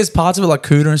 I think there's parts of it like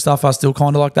Kuta and stuff are still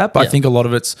kind of like that, but I think a lot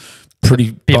of it's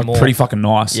pretty fucking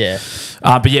nice. Yeah.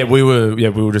 But yeah, we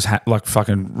were just like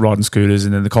fucking riding scooters,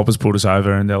 and then the coppers pulled us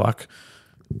over, and they're like,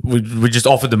 we just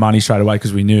offered the money straight away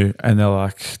because we knew, and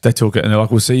they took it, and they're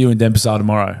like, we'll see you in Denpasar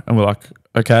tomorrow, and we're like,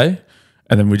 okay.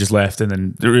 And then we just left, and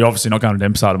then they're obviously not going to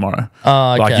Denpasar tomorrow.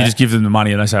 Oh, okay. Like, you just give them the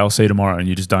money and they say, I'll see you tomorrow, and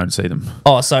you just don't see them.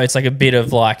 Oh, so it's like a bit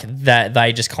of like that.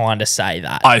 They just kind of say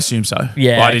that. I assume so.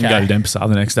 Yeah, But I didn't okay. go to Denpasar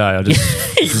the next day. I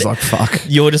just was like, fuck.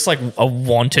 You're just like a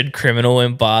wanted criminal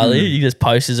in Bali. You There's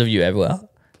posters of you everywhere.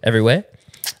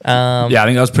 Yeah, I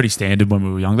think that was pretty standard when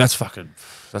we were young. That's like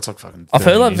fucking I've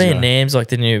heard 30 like years ago. Vietnam's like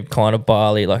the new kind of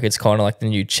Bali, like it's kind of like the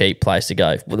new cheap place to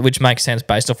go, which makes sense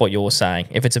based off what you're saying.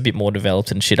 If it's a bit more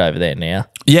developed and shit over there now,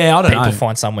 Yeah, I don't people know.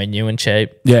 find somewhere new and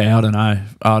cheap. Yeah, I don't know.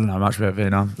 I don't know much about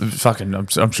Vietnam. Fucking,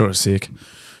 I'm sure it's sick.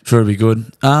 Sure it'll be good.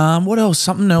 What else?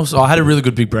 Something else. I had a really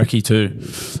good big brekkie too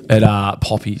at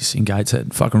Poppy's in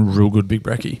Gateshead. Fucking real good big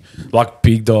brekkie. Like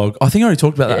big dog. I think I already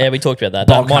talked about that. Yeah, we talked about that.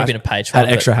 That might have been a page for Had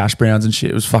it, extra hash browns and shit.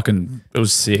 It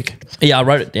was sick. Yeah, I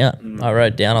wrote it down. I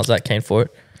was that keen for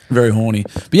it. Very horny.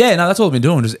 But yeah, no, that's all I've been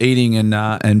doing. Just eating and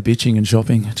bitching and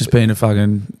shopping. Just being a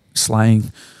fucking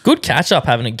slaying. Good catch up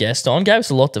having a guest on. Gave us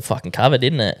a lot to fucking cover,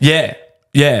 didn't it? Yeah.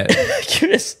 Yeah.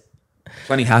 Curious.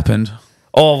 Plenty happened.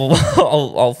 Oh,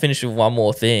 I'll finish with one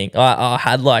more thing. I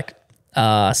had like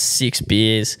 6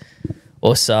 beers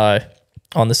or so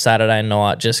on the Saturday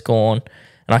night just gone,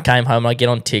 and I came home and I get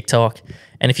on TikTok,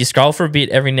 and if you scroll for a bit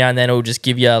every now and then it'll just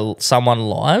give you someone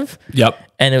live. Yep.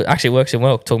 And it actually works in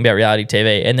well, talking about reality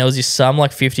TV. And there was some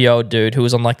like 50-year-old dude who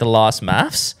was on like The Last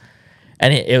Maths,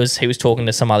 and he was talking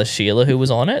to some other Sheila who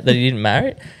was on it that he didn't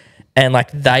marry. And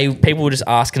like people were just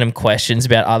asking him questions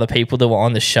about other people that were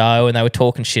on the show, and they were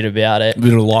talking shit about it. A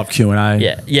bit of live Q&A.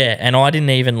 Yeah. And I didn't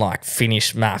even like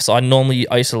finish maths. I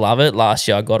used to love it. Last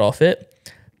year I got off it,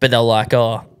 but they're like,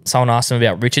 oh, someone asked them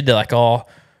about Richard. They're like, oh,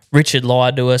 Richard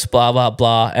lied to us, blah, blah,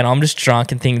 blah. And I'm just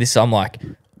drunk and thinking this. I'm like,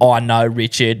 oh, I know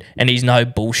Richard, and he's no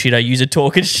bullshitter. You're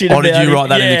talking shit about did you him. write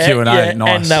that in the Q&A? Yeah. Nice.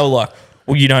 And they were like,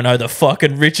 well, you don't know the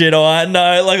fucking Richard I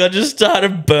know. Like, I just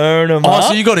started burning him up. Oh,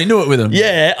 so you got into it with him?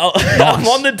 Yeah. I'm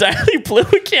on the Daily Blue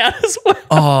account as well.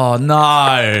 Oh,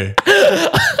 no.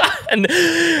 And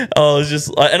I was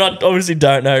just like, and I obviously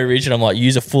don't know Richard. I'm like,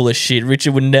 you're full of shit.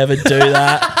 Richard would never do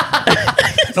that.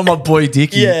 Not my boy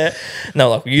Dickie. Yeah. No,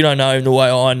 like, you don't know him the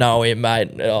way I know him,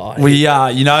 mate. Oh, We,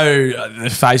 the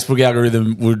Facebook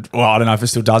algorithm would, well, I don't know if it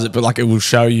still does it, but like it will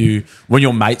show you when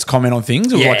your mates comment on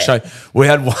things. It will like show, we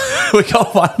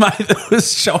got one mate that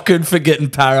was shocking for getting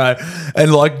paro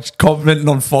and like commenting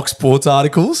on Fox Sports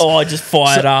articles. Oh, I just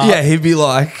fired up. Yeah, he'd be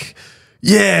like,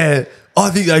 yeah, I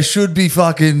think they should be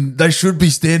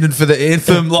standing for the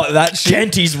anthem, like that shit.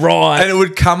 Genty's right. And it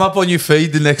would come up on your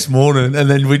feed the next morning, and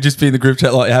then we'd just be in the group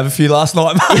chat like, have a few last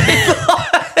night,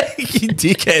 mate. You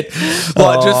dickhead.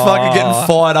 Like, just fucking getting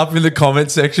fired up in the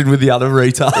comment section with the other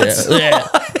retards. Yeah.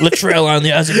 Latrell only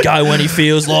has a go when he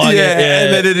feels like it. Yeah.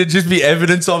 And then it'd just be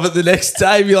evidence of it the next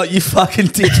day. Be like, you fucking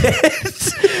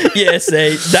dickhead. Yeah,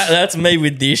 see, that's me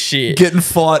with this shit. Getting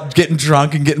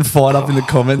drunk and getting fired up in the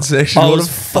comment section. I was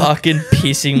fucking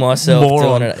pissing myself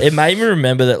doing it. It made me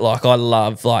remember that, like, I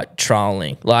love, like,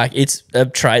 trolling. Like, it's a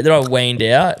trait that I weaned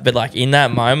out, but, like, in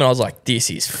that moment, I was like, this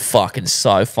is fucking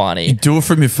so funny. You do it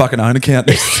from your fucking own account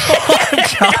next time.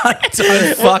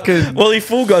 Don't fucking... Well, he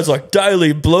full goes, like,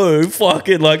 Daily Blue,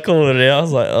 fucking, like, calling it out. I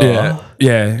was like, oh.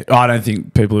 Yeah. I don't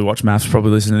think people who watch maths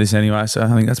probably listen to this anyway, so I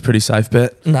think that's a pretty safe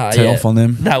bet. Tee off on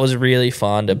them. That was really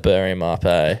fun to burr him up,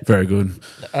 eh? Very good.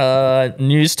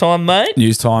 News time, mate?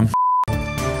 News time.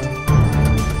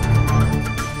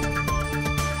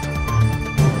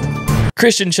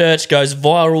 Christian church goes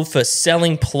viral for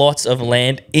selling plots of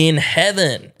land in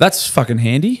heaven. That's fucking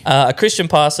handy. A Christian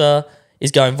pastor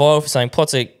is going viral for selling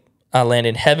plots of land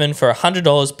in heaven for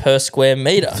 $100 per square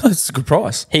meter. That's a good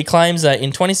price. He claims that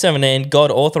in 2017,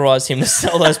 God authorized him to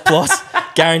sell those plots,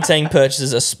 guaranteeing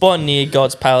purchasers a spot near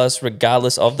God's palace,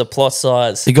 regardless of the plot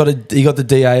size. He got the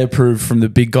DA approved from the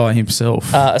big guy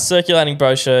himself. A circulating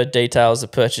brochure details the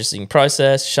purchasing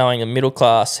process, showing a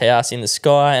middle-class house in the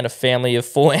sky and a family of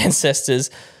four ancestors.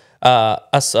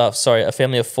 A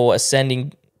family of four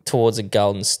ascending towards the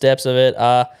golden steps of it.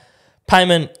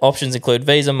 Payment options include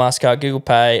Visa, MasterCard, Google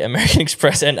Pay, American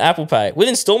Express, and Apple Pay, with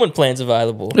installment plans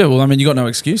available. Yeah, well, I mean, you got no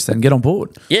excuse then. Get on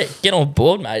board. Yeah, get on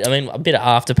board, mate. I mean, a bit of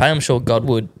afterpay. I'm sure God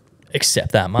would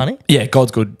accept that money. Yeah,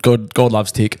 God's good. God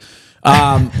loves tick.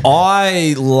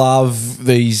 I love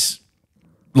these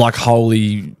like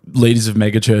holy leaders of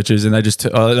mega churches, and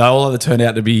they all either turn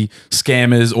out to be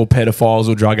scammers or pedophiles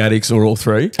or drug addicts or all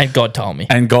three. And God told me.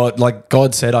 And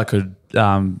God said I could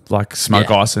like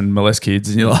smoke ice and molest kids,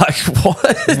 and you're like,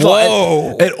 what?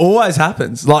 Whoa! It always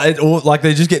happens. Like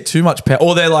they just get too much power,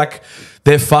 or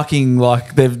they're fucking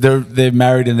like they're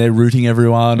married and they're rooting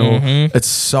everyone, or it's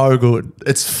so good.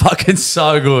 It's fucking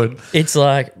so good. It's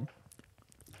like,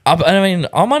 I mean,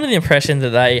 I'm under the impression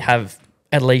that they have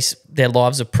at least their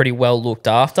lives are pretty well looked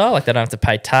after. Like, they don't have to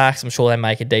pay tax. I'm sure they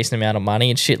make a decent amount of money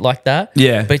and shit like that.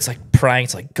 Yeah. But it's like praying.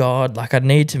 It's like, God, like, I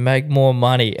need to make more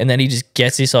money. And then he just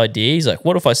gets this idea. He's like,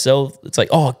 what if I sell? It's like,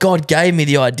 oh, God gave me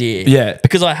the idea. Yeah.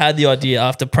 Because I had the idea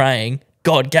after praying.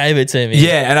 God gave it to me.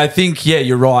 Yeah. And I think,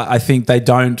 you're right. I think they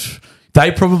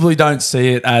probably don't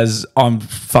see it as I'm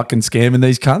fucking scamming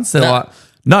these cunts. They're like,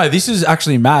 no, this is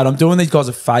actually mad. I'm doing these guys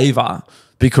a favor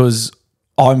because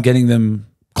I'm getting them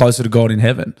closer to God in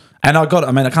heaven. And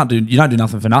you don't do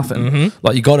nothing for nothing.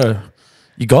 Like, you gotta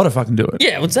fucking do it.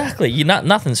 Yeah, exactly.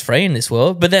 Nothing's free in this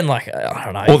world. But then, like, I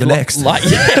don't know. Or the next. Like,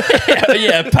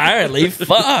 yeah, apparently.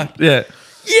 Fuck. Yeah.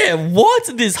 Yeah,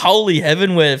 what? This holy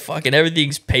heaven where fucking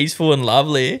everything's peaceful and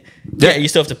lovely. Yeah, you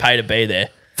still have to pay to be there.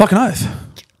 Fucking oath.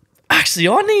 Actually,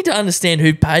 I need to understand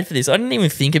who paid for this. I didn't even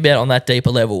think about it on that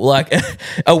deeper level. Like,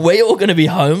 are we all going to be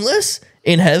homeless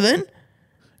in heaven?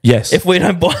 Yes. If we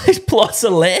don't buy these plots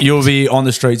of land? You'll be on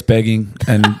the streets begging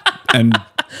and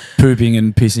pooping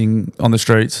and pissing on the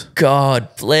streets.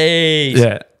 God, please.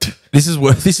 Yeah. This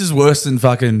is worse than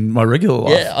fucking my regular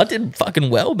life. Yeah, I did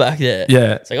fucking well back there.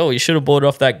 Yeah. It's like, oh, you should have bought it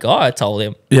off that guy, I told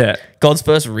him. Yeah. God's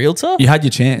first realtor? You had your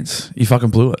chance. You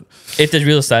fucking blew it. If there's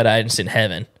real estate agents in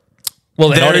heaven. Well,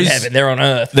 they're not in heaven. They're on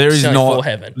earth. There is not for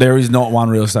heaven. There is not one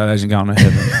real estate agent going to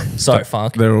heaven. So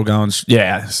funk. They're all going.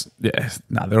 Yeah.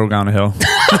 No, they're all going to hell.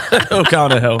 They're all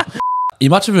going to hell. You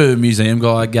much of a museum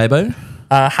guy, Gabo?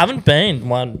 Haven't been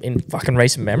one in fucking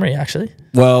recent memory, actually.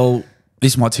 Well,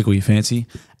 this might tickle your fancy.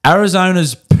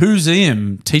 Arizona's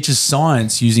Poozeum teaches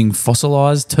science using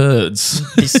fossilized turds.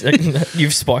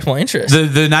 You've spiked my interest.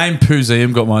 The name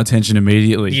Poozeum got my attention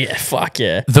immediately. Yeah, fuck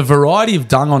yeah. The variety of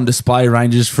dung on display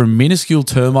ranges from minuscule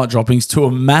termite droppings to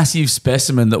a massive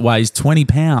specimen that weighs 20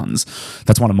 pounds.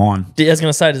 That's one of mine. I was going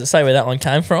to say, does it say where that one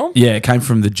came from? Yeah, it came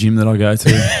from the gym that I go to.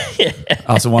 Yeah.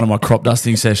 After one of my crop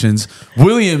dusting sessions.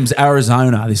 Williams,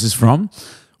 Arizona, this is from.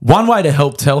 One way to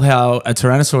help tell how a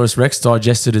Tyrannosaurus Rex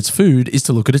digested its food is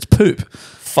to look at its poop.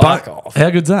 Fuck off. How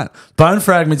good's that? Bone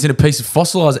fragments in a piece of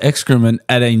fossilized excrement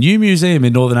at a new museum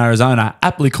in northern Arizona,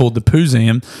 aptly called the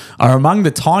Poozeum, are among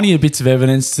the tinier bits of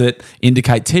evidence that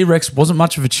indicate T-Rex wasn't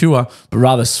much of a chewer, but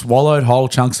rather swallowed whole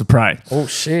chunks of prey. Oh,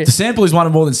 shit. The sample is one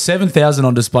of more than 7,000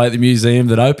 on display at the museum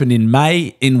that opened in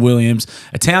May in Williams,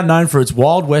 a town known for its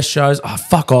Wild West shows. Oh,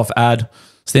 fuck off, ad.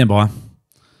 Stand by.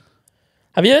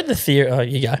 Have you heard the theory? Oh,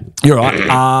 you go. You're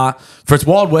right. For its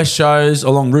Wild West shows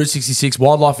along Route 66,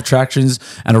 wildlife attractions,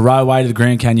 and a railway to the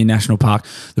Grand Canyon National Park.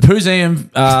 The Poozeum,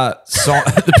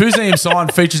 the Poozeum sign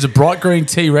features a bright green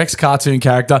T-Rex cartoon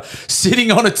character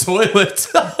sitting on a toilet.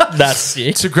 That's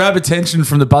sick. To grab attention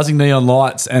from the buzzing neon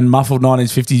lights and muffled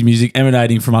 1950s music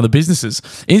emanating from other businesses.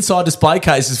 Inside display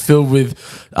cases filled with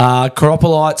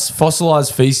chiropolites,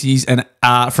 fossilized feces, and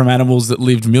from animals that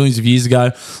lived millions of years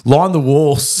ago line the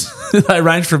walls. They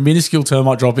range from minuscule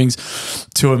termite droppings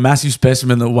to a massive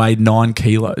specimen that weighed 9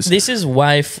 kilos. This is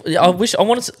way... I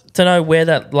wanted to know where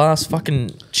that last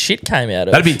fucking shit came out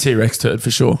of. That'd be a T-Rex turd for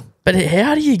sure. But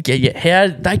how do you get it? How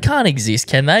they can't exist,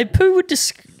 can they? Poo would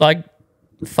just like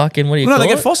fucking what do you call No, it?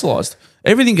 they get fossilized.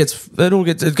 Everything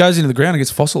it goes into the ground and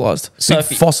gets fossilized. So Big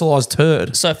fossilized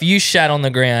turd. So if you shat on the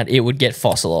ground, it would get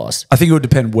fossilized. I think it would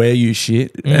depend where you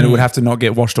shit, and it would have to not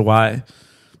get washed away.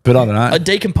 But I don't know. It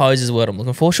decomposes is what I'm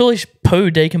looking for. Surely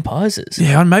poo decomposes.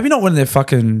 Yeah, maybe not when they're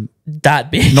fucking That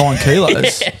big. 9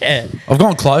 kilos. Yeah. I've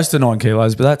gone close to 9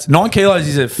 kilos, but that's 9 kilos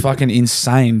is a fucking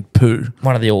insane poo.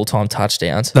 One of the all-time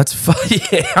touchdowns. That's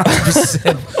yeah,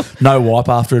 100%. No wipe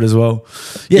after it as well.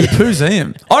 Yeah, the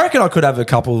Poozeum. I reckon I could have a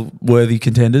couple worthy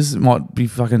contenders that might be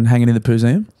fucking hanging in the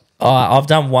Poozeum. I've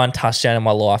done one touchdown in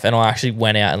my life, and I actually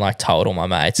went out and like told all my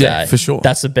mates. Yeah, for sure.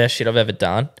 That's the best shit I've ever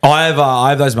done. I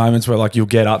have those moments where like you'll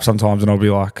get up sometimes and I'll be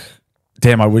like,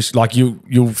 damn, I wish like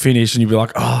you'll finish and you'll be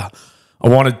like, oh, I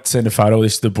want to send a photo of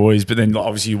this to the boys, but then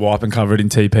obviously you wipe and cover it in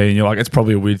TP and you're like, it's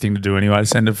probably a weird thing to do anyway to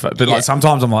send a photo. But like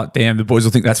sometimes I'm like, damn, the boys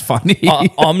will think that's funny.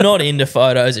 I'm not into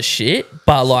photos of shit,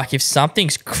 but like if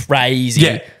something's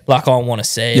crazy, like I want to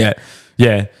see it.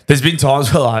 Yeah, there's been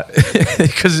times where like,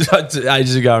 because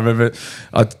ages ago, I remember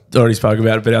I already spoke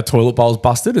about it, but our toilet bowl's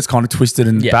busted. It's kind of twisted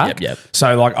in the back.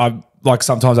 So like I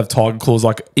sometimes have tiger claws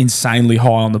like insanely high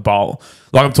on the bowl.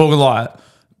 Like I'm talking like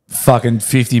fucking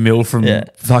 50 mil from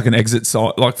fucking exit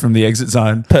side, like from the exit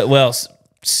zone. But well,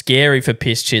 scary for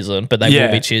piss chiseling, but they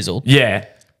will be chiseled. Yeah,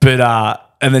 but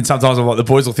and then sometimes I'm like, the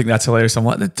boys will think that's hilarious. I'm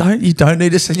like, you don't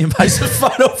need to send your mates a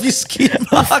photo of your skin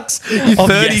marks. You're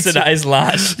 32. Yesterday's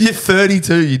lunch. You're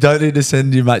 32. You don't need to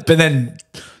send your mates. But then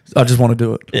I just want to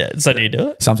do it. Yeah, so do you do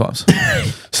it? Sometimes.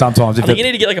 Sometimes. I think you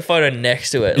need to get like a photo next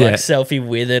to it, like selfie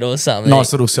with it or something.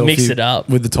 Nice little selfie. Mix it up.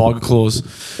 With the tiger claws.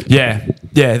 Yeah.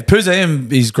 Yeah. The Poozeum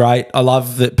is great. I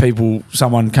love that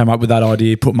someone came up with that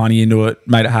idea, put money into it,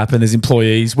 made it happen as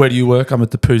employees. Where do you work? I'm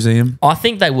at the Poozeum. I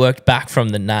think they worked back from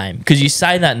the name because you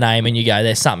say that name and you go,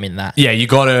 there's something in that. Yeah, you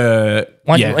got to...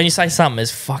 When you say something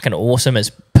as fucking awesome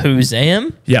as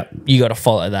Poozeum, you got to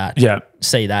follow that. Yeah.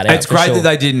 See that out. It's great that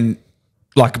they didn't...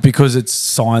 Like, because it's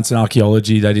science and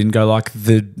archaeology, they didn't go like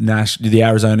the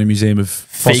Arizona Museum of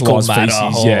Fossilized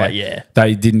Feces. Yeah.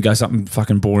 They didn't go something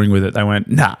fucking boring with it. They went,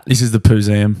 nah, this is the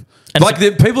Poozeum. And like,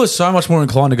 people are so much more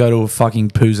inclined to go to a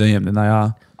fucking Poozeum than they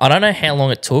are. I don't know how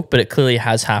long it took, but it clearly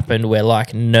has happened where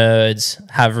like nerds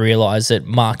have realised that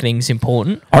marketing's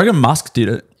important. I reckon Musk did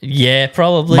it. Yeah,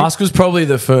 probably. Musk was probably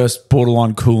the first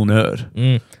borderline cool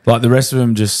nerd. Like the rest of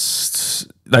them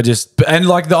and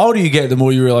like the older you get, the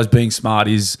more you realise being smart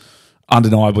is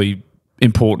undeniably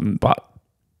important. But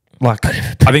like,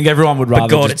 I think everyone would rather.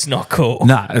 But God, it's not cool.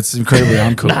 Nah, it's incredibly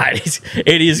uncool. Nah,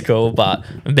 it is cool, but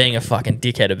being a fucking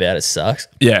dickhead about it sucks.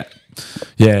 Yeah.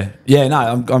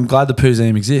 No, I'm glad the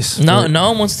Poozeum exists. No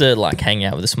one wants to like hang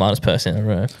out with the smartest person in the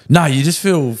room. No, you just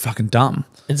feel fucking dumb.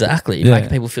 Exactly, making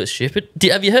people feel stupid.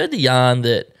 Have you heard the yarn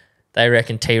that they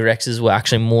reckon T-Rexes were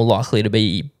actually more likely to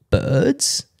be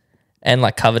birds and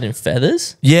like covered in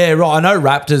feathers? Yeah, right. I know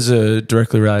raptors are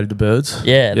directly related to birds.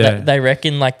 Yeah. They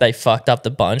reckon like they fucked up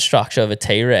the bone structure of a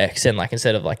T-Rex and like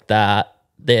instead of like that,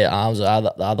 their arms are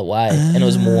the other way, and it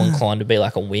was more inclined to be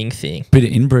like a wing thing. Bit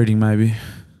of inbreeding, maybe.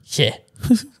 Yeah.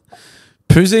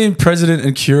 Poozeum president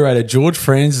and curator George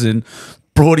Franzen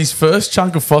brought his first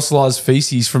chunk of fossilized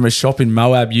feces from a shop in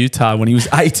Moab, Utah when he was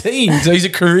 18. So he's a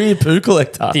career poo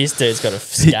collector. This dude's got a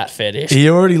scat fetish. He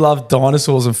already loved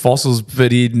dinosaurs and fossils,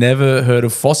 but he'd never heard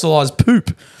of fossilized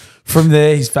poop. From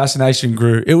there, his fascination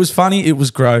grew. It was funny, it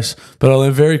was gross, but I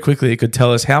learned very quickly it could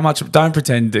tell us how much. Don't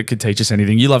pretend it could teach us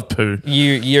anything. You love poo.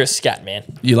 You're a scat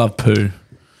man. You love poo.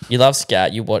 You love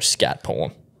scat. You watch scat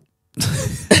porn.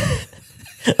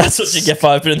 That's what you get for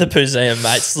opening the Poozeum,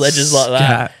 mate. Sledges like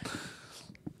that.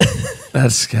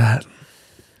 That's scat.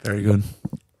 Very good.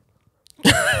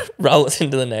 Roll us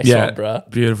into the next one, bro.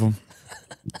 Beautiful.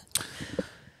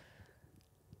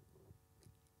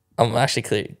 I'm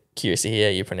actually curious to hear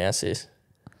how you pronounce this.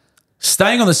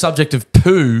 Staying on the subject of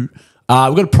poo, we've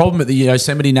got a problem at the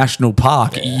Yosemite National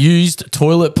Park. Yeah. Used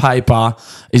toilet paper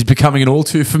is becoming an all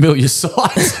too familiar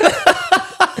sight.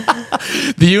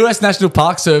 The US National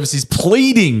Park Service is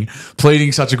pleading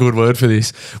such a good word for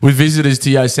this, with visitors to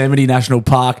Yosemite National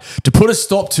Park to put a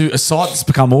stop to a sight that's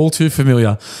become all too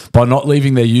familiar by not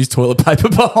leaving their used toilet paper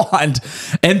behind.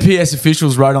 NPS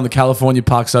officials wrote on the California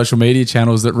Park social media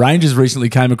channels that rangers recently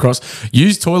came across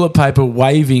used toilet paper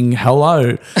waving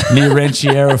hello near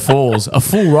Rancheria Falls, a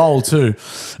full roll too.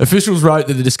 Officials wrote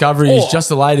that the discovery is just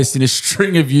the latest in a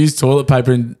string of used toilet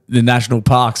paper in the national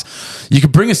parks. You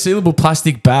could bring a sealable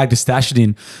plastic bag to stash it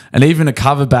in, and even a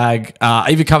cover bag,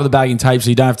 even cover the bag in tape so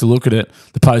you don't have to look at it,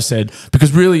 the post said,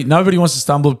 because really nobody wants to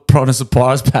stumble upon a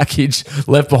surprise package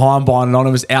left behind by an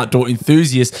anonymous outdoor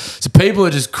enthusiast. So people are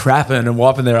just crapping and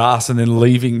wiping their ass and then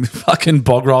leaving the fucking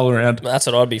bog roll around. That's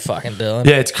what I'd be fucking doing.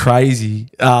 Yeah, it's crazy.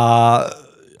 I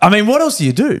mean, what else do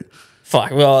you do?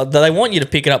 Fuck, well, they want you to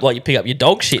pick it up like you pick up your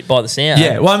dog shit by the sound.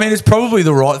 Yeah, well, I mean, it's probably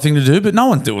the right thing to do, but no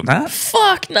one's doing that.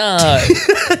 Fuck no.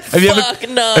 Have you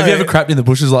ever crapped in the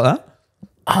bushes like that?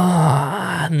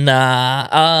 Nah.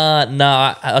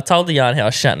 I told the yarn how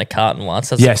I shat in a carton once.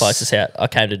 That's the closest how I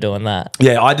came to doing that.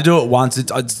 Yeah, I had to do it once.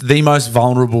 It's the most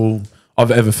vulnerable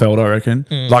I've ever felt, I reckon.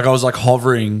 Like, I was like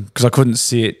hovering because I couldn't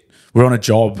sit. We're on a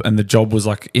job and the job was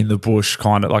like in the bush,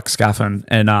 kind of like scaffing.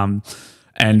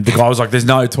 And the guy was like, there's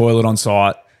no toilet on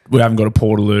site. We haven't got a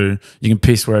portaloo. You can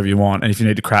piss wherever you want. And if you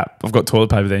need to crap, I've got toilet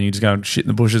paper there and you just go and shit in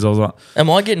the bushes. I was like, am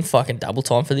I getting fucking double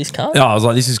time for this cunt? Yeah, I was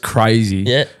like, this is crazy.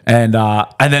 Yeah. And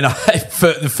then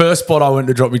for the first spot I went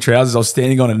to drop my trousers, I was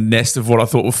standing on a nest of what I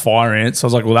thought were fire ants. So I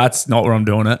was like, well, that's not where I'm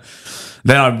doing it.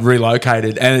 Then I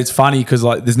relocated. And it's funny because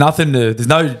like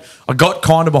I got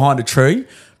kind of behind a tree.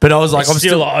 But I was like, I'm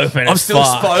still open. I'm still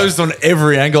exposed on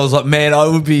every angle. I was like, man,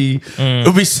 it would be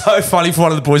so funny for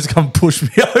one of the boys to come push me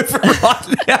over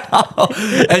right now.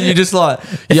 And you're just like,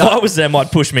 if I was them,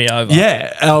 I'd push me over.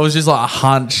 Yeah. And I was just like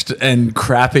hunched and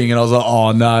crapping, and I was like,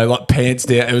 oh no, like pants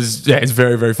down. It's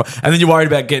very, very fun. And then you're worried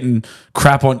about getting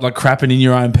crap on, like crapping in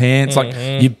your own pants, like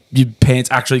your pants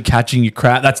actually catching your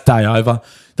crap. That's day over.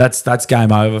 That's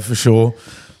game over for sure.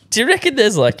 Do you reckon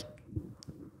there's like,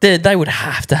 they would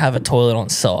have to have a toilet on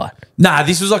site? Nah,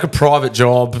 this was like a private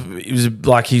job. It was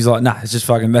like, he's like, nah, it's just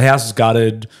fucking, the house is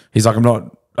gutted. He's like,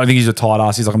 I think he's a tight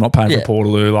ass. He's like, I'm not paying for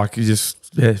Portaloo. Like, you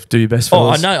just, do your best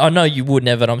for us. I know you would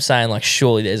never, but I'm saying like,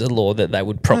 surely there's a law that they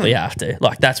would probably have to.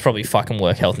 Like, that's probably fucking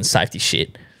work health and safety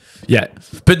shit. Yeah.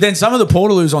 But then some of the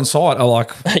Portaloos on site are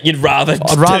like, I'd rather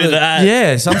do that.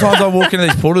 Yeah. Sometimes I walk into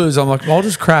these Portaloos, I'm like, I'll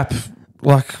just crap.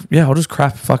 Like, yeah, I'll just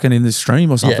crap fucking in this stream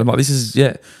or something. Like, this is,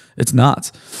 it's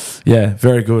nuts. Yeah,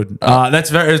 very good. It's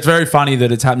very funny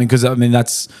that it's happening because, I mean,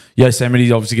 that's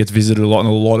Yosemite obviously gets visited a lot and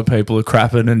a lot of people are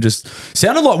crapping and just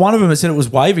sounded like one of them that said it was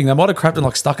waving. They might have crapped and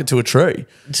like stuck it to a tree.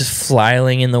 Just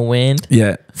flailing in the wind.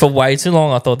 Yeah. For way too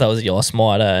long, I thought that was a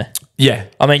Yosemite. Yeah.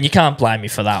 I mean, you can't blame me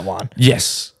for that one.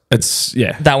 Yes. It's,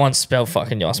 yeah. That one's spelled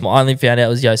fucking Yosemite. I only found out it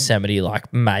was Yosemite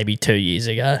like maybe 2 years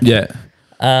ago. Yeah.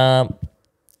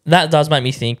 That does make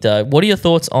me think though. What are your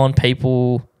thoughts on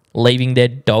people leaving their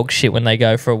dog shit when they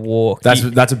go for a walk? That's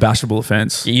a bashable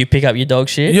offence. You pick up your dog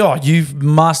shit? Yeah, you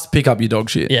must pick up your dog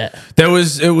shit. Yeah.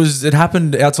 It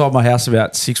happened outside my house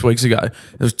about 6 weeks ago. There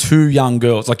was two young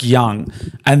girls, like young,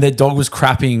 and their dog was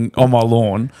crapping on my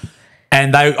lawn,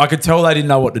 and I could tell they didn't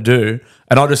know what to do,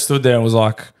 and I just stood there and was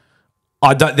like,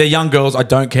 they're young girls, I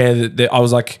don't care that I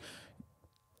was like,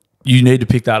 you need to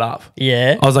pick that up.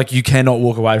 Yeah. I was like, you cannot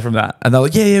walk away from that. And they're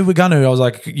like, yeah, we're going to. I was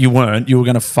like, you weren't. You were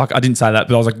going to fuck. I didn't say that,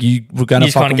 but I was like, you were going to fuck. You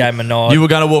just kind of gave them a nod. You were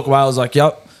going to walk away. I was like,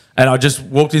 yep. And I just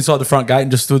walked inside the front gate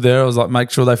and just stood there. I was like, make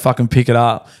sure they fucking pick it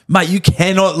up. Mate, you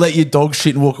cannot let your dog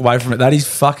shit and walk away from it. That is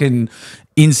fucking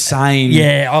insane.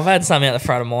 Yeah, I've had some out the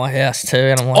front of my house too.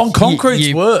 And I'm like, on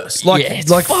concrete's worse. Like, yeah, it's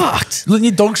like fucked. Letting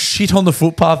your dog shit on the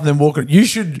footpath and then walking. You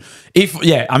should,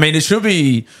 it should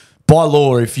be, by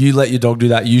law, if you let your dog do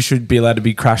that, you should be allowed to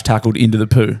be crash tackled into the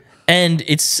poo. And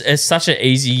it's such an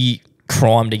easy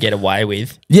crime to get away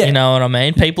with. Yeah. You know what I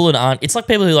mean? People that aren't, it's like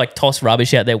people who like toss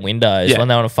rubbish out their windows when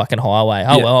they're on a fucking highway.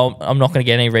 Oh, well, I'm not going to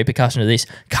get any repercussion to this.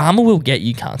 Karma will get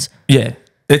you, cunts. Yeah.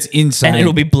 It's insane. And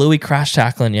it'll be Bluey crash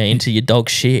tackling you into your dog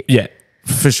shit. Yeah,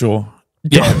 for sure.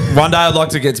 Yeah, one day I'd like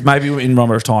to get, maybe in my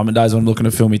retirement days when I'm looking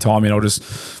to fill me time in, I'll just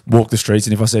walk the streets,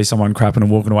 and if I see someone crapping and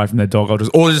walking away from their dog,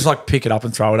 or just like pick it up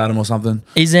and throw it at them or something.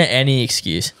 Is there any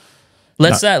excuse?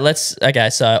 Okay,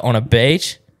 so on a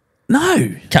beach, No.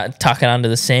 tuck it under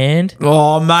the sand.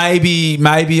 Oh,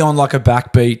 maybe on like a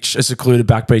back beach, a secluded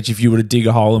back beach, if you were to dig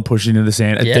a hole and push it into the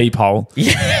sand, a deep hole.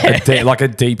 Yeah. Like a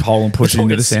deep hole and push it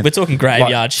into the sand. We're talking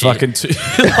graveyard shit. Fucking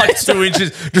 2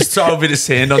 inches, just throw a bit of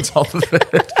sand on top of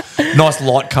it. Nice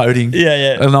light coating.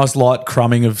 Yeah. A nice light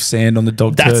crumbing of sand on the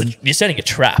dog turd. You're setting a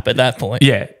trap at that point.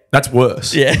 Yeah, that's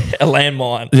worse. Yeah, a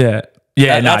landmine. Yeah.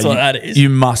 Yeah, that's what that is. You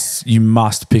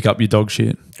must pick up your dog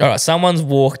shit. All right, someone's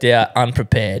walked out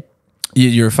unprepared.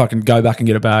 You're a fucking go back and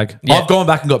get a bag. Yeah. I've gone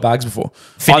back and got bags before.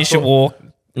 Finish your walk.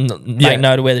 Make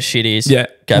note of where the shit is. Yeah,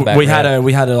 go back. We had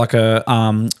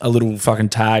a little fucking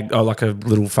tag or like a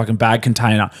little fucking bag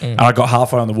container, and I got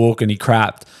halfway on the walk and he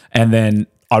crapped, and then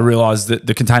I realized that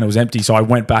the container was empty, so I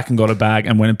went back and got a bag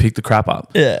and went and picked the crap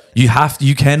up. Yeah,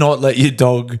 you cannot let your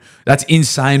dog. That's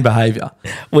insane behavior.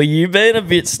 Were you being a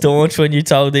bit staunch when you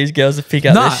told these girls to pick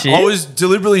up their shit? I was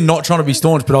deliberately not trying to be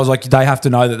staunch, but I was like, they have to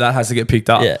know that has to get picked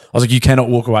up. Yeah. I was like, you cannot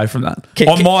walk away from that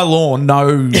on my lawn. No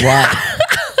way.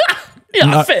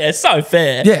 Yeah, fair, so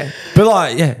fair. Yeah, but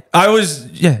like, I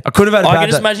could have had. I can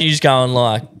just imagine you just going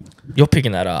like, "You're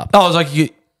picking that up." I was like,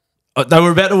 they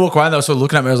were about to walk away and they were sort of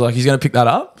looking at me. I was like, he's going to pick that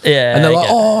up? Yeah. And they're like,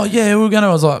 oh, yeah, we're going to.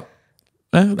 I was like,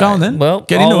 go on then. Well,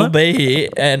 get into I'll it. be here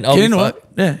and I'll get be into fine. it.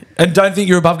 Yeah. And don't think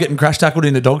you're above getting crash tackled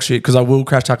into dog shit, because I will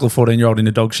crash tackle a 14-year-old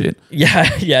into dog shit.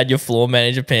 Yeah, you had your floor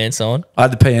manager pants on. I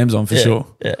had the PMs on for sure.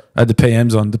 Yeah. I had the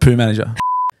PMs on, the poo manager.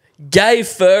 Gay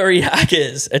furry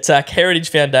hackers attack Heritage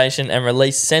Foundation and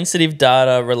release sensitive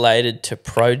data related to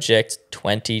Project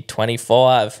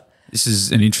 2025. This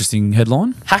is an interesting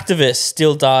headline. Hacktivists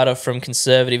steal data from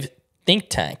conservative think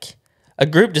tank. A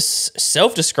group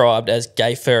self-described as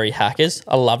gay furry hackers.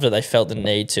 I loved that they felt the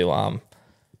need to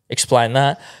explain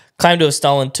that. Claim to have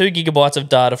stolen 2 gigabytes of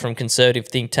data from conservative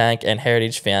think tank and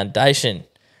Heritage Foundation.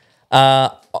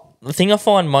 The thing I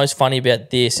find most funny about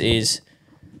this is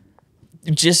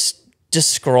just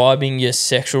describing your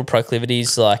sexual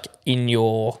proclivities like in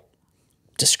your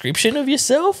description of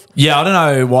yourself. Yeah, I don't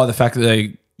know why the fact that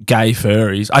they're gay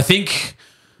furries. I think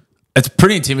it's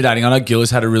pretty intimidating. I know Gillis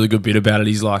had a really good bit about it.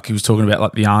 He was talking about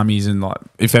like the armies and like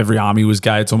if every army was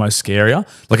gay, it's almost scarier.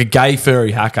 Like a gay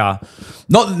furry hacker,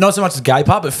 not so much the gay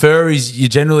part, but furries, you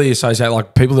generally associate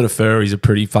like people that are furries are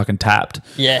pretty fucking tapped.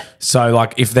 Yeah. So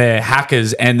like if they're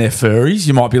hackers and they're furries,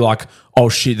 you might be like, oh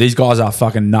shit, these guys are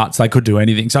fucking nuts. They could do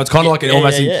anything. So it's kind of like an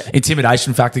almost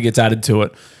intimidation factor gets added to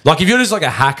it. Like if you're just like a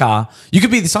hacker, you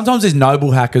could be, sometimes there's noble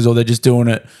hackers or they're just doing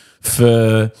it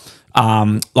for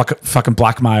like a fucking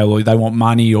blackmail or they want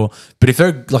money but if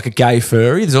they're like a gay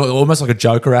furry, there's almost like a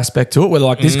Joker aspect to it where they're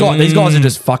like these guys are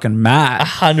just fucking mad.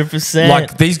 100%.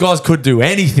 Like these guys could do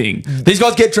anything. These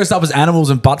guys get dressed up as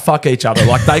animals and butt fuck each other.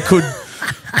 Like they could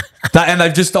and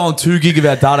they've just stolen 2 gig of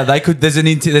our data. They could. There's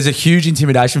a huge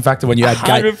intimidation factor when you add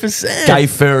 100%. gay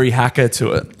furry hacker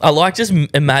to it. I like just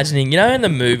imagining, in the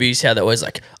movies how they're always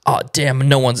like, oh damn,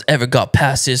 no one's ever got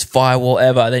past this firewall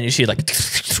ever. Then you see like,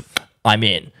 I'm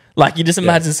in. Like you just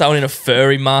imagine someone in a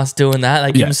furry mask doing that.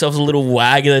 They give themselves a little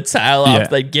wag of the tail after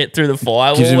they get through the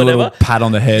firewall Gives or you whatever. A little pat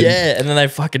on the head. Yeah, and then they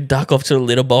fucking duck off to the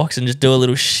litter box and just do a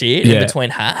little shit in between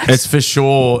hacks. It's for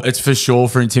sure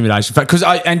for intimidation. Because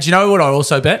and do you know what I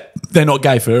also bet? They're not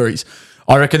gay furries.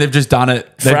 I reckon they've just done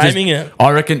it. Framing it.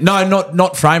 I reckon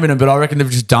not framing them, but I reckon they've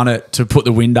just done it to put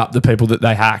the wind up the people that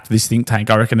they hacked. This think tank.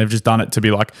 I reckon they've just done it to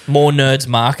be like more nerds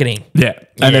marketing. Yeah,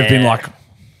 and they've been like.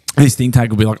 This think tank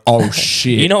will be like, oh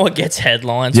shit. You know what gets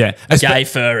headlines? Yeah. Gay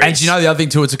furries. And you know the other thing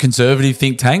too, it's a conservative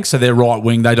think tank, so they're right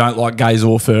wing. They don't like gays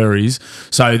or furries.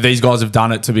 So these guys have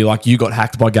done it to be like, you got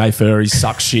hacked by gay furries,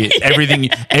 suck shit.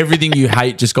 Everything you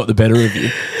hate just got the better of you.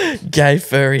 Gay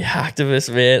furry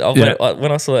hacktivist, man.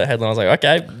 When I saw that headline, I was like,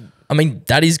 okay, I mean,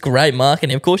 that is great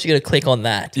marketing. Of course you're going to click on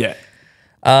that. Yeah.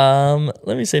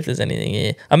 Let me see if there's anything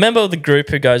here. A member of the group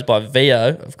who goes by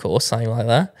VO, of course, something like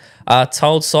that,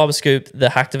 told Cyberscoop the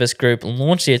hacktivist group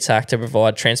launched the attack to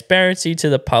provide transparency to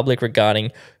the public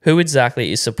regarding who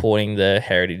exactly is supporting the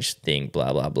heritage thing,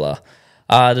 blah, blah, blah.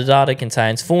 The data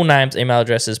contains full names, email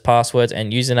addresses, passwords,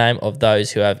 and username of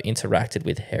those who have interacted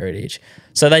with heritage.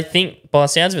 So they think, by the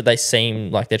sounds of it, they seem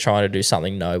like they're trying to do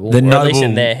something noble, at least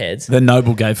in their heads. They're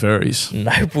noble gay furries.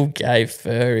 Noble gay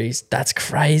furries. That's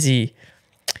crazy.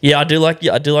 Yeah, I do like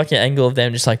your angle of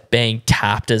them just like being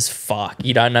tapped as fuck.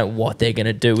 You don't know what they're going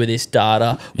to do with this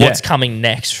data. What's coming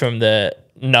next from the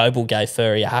noble gay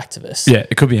furry activists. Yeah,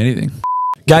 it could be anything.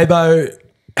 Gabo,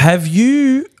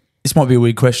 this might be a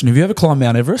weird question, have you ever climbed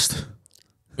Mount Everest?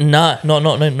 No,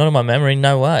 not in my memory,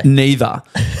 no way. Neither.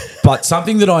 But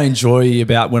something that I enjoy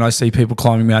about when I see people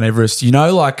climbing Mount Everest,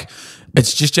 like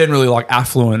it's just generally like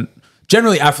affluent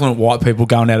generally affluent white people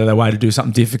going out of their way to do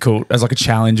something difficult as like a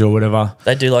challenge or whatever.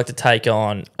 They do like to take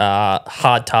on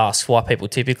hard tasks, white people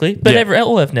typically, but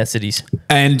all ethnicities.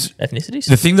 And ethnicities.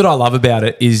 The thing that I love about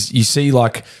it is you see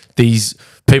like these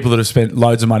people that have spent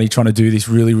loads of money trying to do this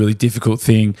really, really difficult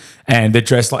thing, and they're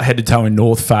dressed like head to toe in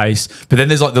North Face. But then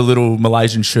there's like the little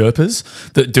Malaysian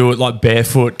Sherpas that do it like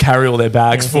barefoot, carry all their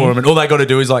bags for them, and all they got to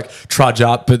do is like trudge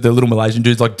up. But the little Malaysian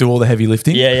dudes like do all the heavy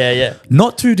lifting. Yeah.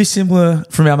 Not too dissimilar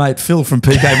from our mate Phil from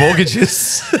PK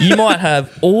Mortgages. You might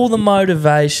have all the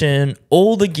motivation,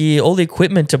 all the gear, all the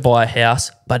equipment to buy a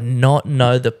house, but not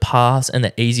know the paths and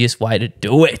the easiest way to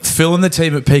do it. Phil and the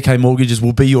team at PK Mortgages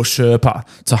will be your Sherpa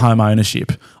to home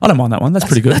ownership. I don't mind that one. That's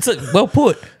pretty good. That's well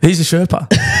put. He's a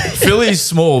Sherpa. Phil is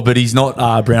small, but he's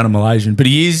not brown and Malaysian. But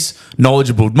he is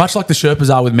knowledgeable. Much like the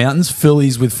Sherpas are with mountains, Phil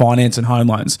is with finance and home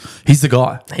loans. He's the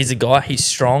guy. He's a guy. He's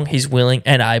strong. He's willing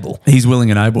and able. He's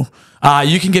willing and able.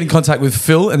 You can get in contact with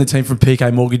Phil and the team from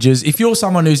PK Mortgages. If you're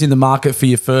someone who's in the market for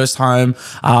your first home,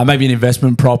 maybe an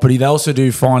investment property, they also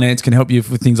do finance, can help you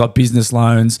with things like business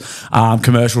loans,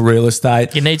 commercial real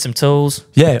estate. You need some tools.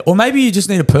 Yeah, or maybe you just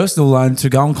need a personal loan to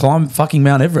go and climb fucking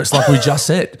Mount Everest like we just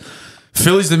said.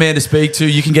 Phil is the man to speak to.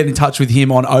 You can get in touch with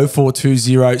him on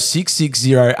 0420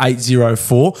 660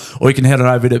 804, or you can head on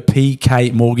over to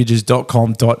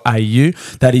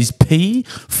pkmortgages.com.au. That is P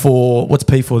for, what's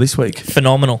P for this week?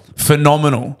 Phenomenal.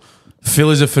 Phil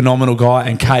is a phenomenal guy,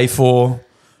 and K for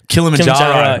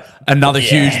Kilimanjaro. Another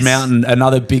huge mountain,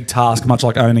 another big task, much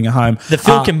like owning a home. The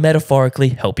Phil can metaphorically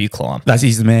help you climb.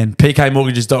 He's the man.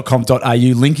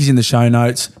 pkmortgages.com.au. Link is in the show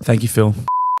notes. Thank you, Phil.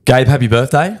 Gabe, happy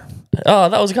birthday. Oh,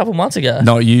 that was a couple months ago.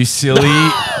 Not you, silly.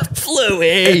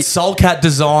 Fluey. It's Soulcat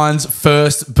Designs'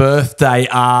 first birthday. They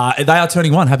are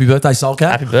turning 1. Happy birthday,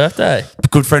 Soulcat. Happy birthday.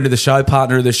 Good friend of the show,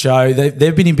 partner of the show.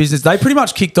 They've been in business. They pretty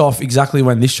much kicked off exactly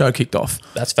when this show kicked off.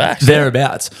 That's facts.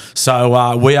 Thereabouts.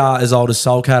 So we are as old as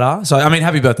Soulcat are. So, I mean,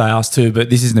 happy birthday us too, but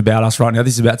this isn't about us right now.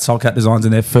 This is about Soulcat Designs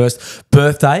and their first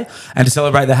birthday. And to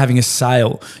celebrate, they're having a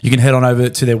sale. You can head on over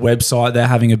to their website. They're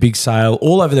having a big sale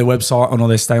all over their website on all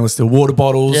their stainless steel water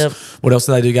bottles. Yep. What else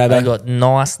do they do, Gabe? They got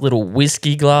nice little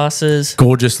whiskey glasses.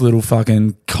 Gorgeous little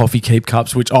fucking coffee keep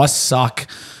cups, which I suck.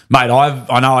 Mate,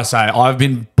 I've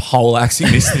been poleaxing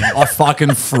this thing. I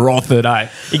fucking froth it, eh?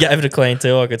 You gave it a clean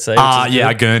too, I could say. Yeah,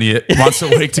 I gurney it once a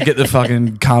week to get the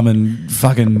fucking cum and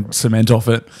fucking cement off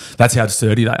it. That's how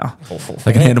sturdy they are.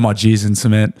 They can handle my jizz and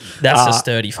cement. That's a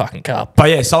sturdy fucking cup. But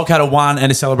yeah, Soulcat are 1, and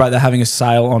to celebrate, they're having a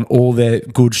sale on all their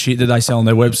good shit that they sell on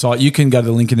their website. You can go to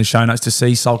the link in the show notes to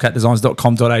see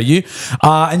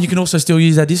soulcatdesigns.com.au. And you can also still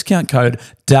use our discount code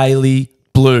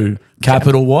DailyBlue.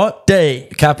 Capital what? D.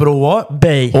 Capital what?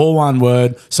 B. All one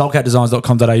word.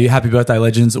 Soulcatdesigns.com.au. Happy birthday,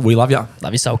 legends. We love you.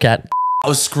 Love you, Soulcat. I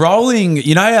was scrolling.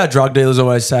 You know how drug dealers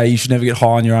always say you should never get high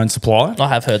on your own supply? I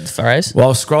have heard the phrase. Well, I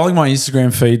was scrolling my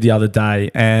Instagram feed the other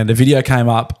day, and a video came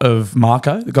up of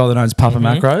Marco, the guy that owns Papa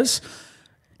Macros.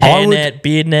 Hairnet,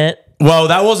 beard net. Well,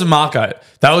 that wasn't Marco.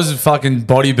 That was a fucking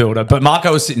bodybuilder. But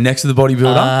Marco was sitting next to the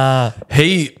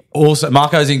bodybuilder.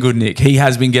 Marco's in good nick. He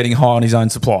has been getting high on his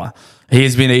own supply. He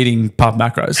has been eating Papa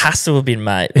Macros. Has to have been,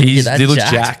 mate. He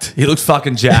looks jacked. He looks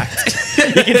fucking jacked.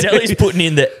 You can tell he's putting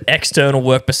in the external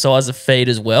work besides the feed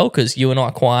as well, because you and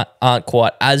I aren't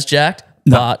quite as jacked,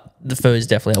 but the food is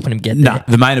definitely helping him get there.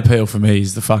 The main appeal for me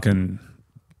is the fucking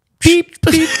beep,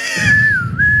 beep.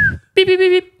 Beep, beep,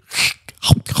 beep, beep.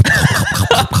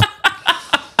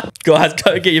 Guys,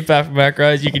 go get your Papa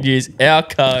Macros. You can use our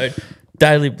code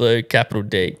Daily Blue, capital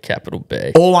D, capital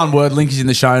B. All one word. Link is in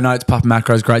the show notes. Papa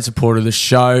Macros, great supporter of the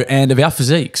show and of our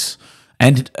physiques.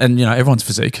 And you know, everyone's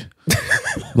physique.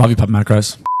 Love you, Papa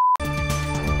Macros.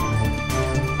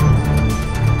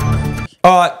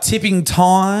 All right, tipping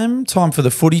time. Time for the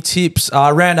footy tips.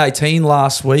 Round 18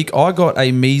 last week, I got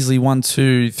a measly 1,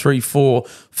 2, 3, 4,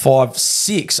 5,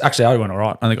 6. Actually, I went all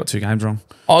right. I only got 2 games wrong.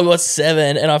 I got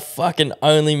 7, and I fucking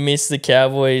only missed the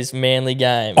Cowboys Manly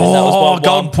game. And that was by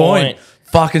golden 1 point.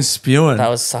 Fucking spewing. That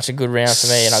was such a good round for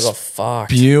me, and I got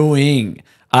fucked. Spewing.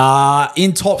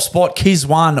 In top spot, Kiz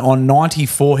won on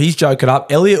 94. He's joking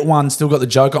up. Elliot won, still got the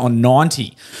joker on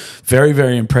 90. Very,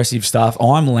 very impressive stuff.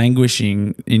 I'm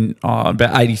languishing in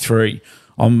about 83.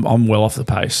 I'm well off the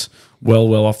pace.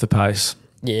 Well off the pace.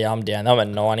 Yeah, I'm down. I'm at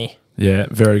 90. Yeah,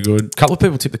 very good. A couple of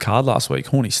people tipped the card last week.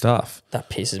 Horny stuff. That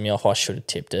pisses me off. I should have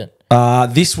tipped it.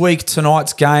 This week,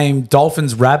 tonight's game,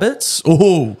 Dolphins Rabbits.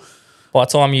 Ooh. By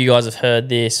the time you guys have heard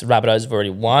this, Rabbitohs have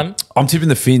already won. I'm tipping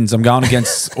the Finns. I'm going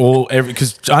against only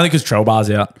because Trellbar's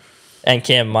out. And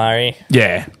Cam Murray.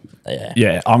 Yeah.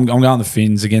 I'm going the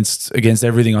Finns against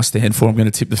everything I stand for. I'm going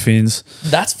to tip the Finns.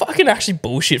 That's fucking actually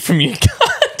bullshit from you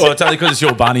guys. Well, it's only because it's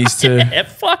your bunnies too. Yeah,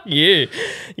 fuck you.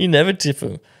 You never tip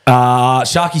them.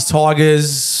 Sharkies,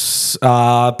 Tigers,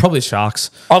 probably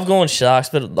Sharks. I've gone Sharks,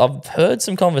 but I've heard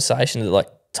some conversation that like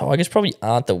Tigers probably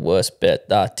aren't the worst bet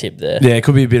tip there. Yeah, it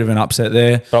could be a bit of an upset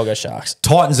there. But I'll go Sharks.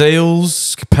 Titans,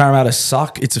 Eels, Parramatta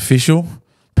suck. It's official.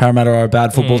 Parramatta are a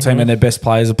bad football team and their best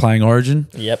players are playing Origin.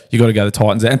 Yep. You got to go the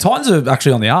Titans there. And Titans are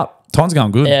actually on the up. Titans are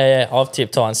going good. Yeah. I've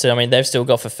tipped Titans too. I mean, they've still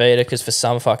got Fafita because for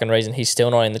some fucking reason he's still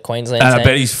not in the Queensland And team. I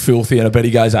bet he's filthy and I bet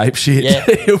he goes ape shit. Yeah.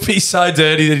 He'll be so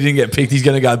dirty that he didn't get picked. He's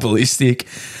going to go ballistic.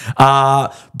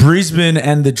 Brisbane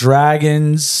and the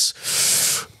Dragons.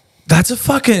 That's a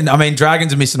fucking... I mean,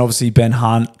 Dragons are missing obviously Ben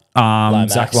Hunt,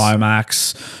 Zach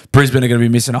Lomax. Brisbane are going to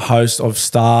be missing a host of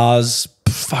stars.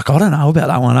 Fuck, I don't know about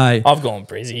that one, eh? I've gone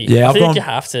Brizzy. Yeah, I think you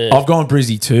have to. I've gone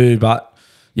Brizzy too, but...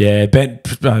 Yeah, Ben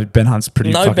Hunt's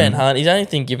pretty No fucking... Ben Hunt. He's only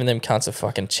think giving them cunts a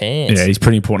fucking chance. Yeah, he's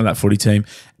pretty important in that footy team.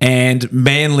 And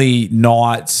Manly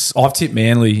Knights, I've tipped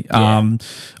Manly. Yeah.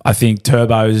 I think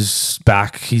Turbo's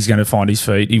back. He's going to find his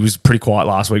feet. He was pretty quiet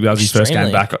last week. That was his first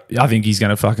game back. I think he's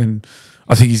going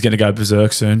to go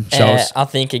berserk soon. Show us. I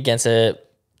think against a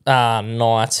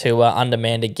Knights who are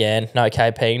undermanned again. No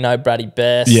KP, no Brady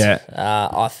Best. Yeah.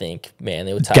 I think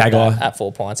Manly will take Gagai. that at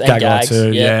 4 points. And Gagai Gags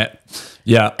too,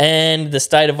 yeah. And the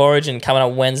State of Origin coming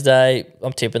up Wednesday.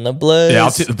 I'm tipping the Blues. Yeah, I'll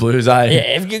tip the Blues, eh? Yeah,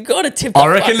 if you got to tip the I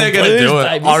reckon they're going to do it.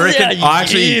 Baby. I reckon.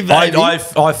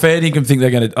 I fair dinkum think they're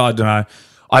going to. I don't know.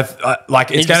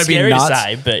 It's going to be nuts. To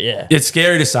say, but yeah, it's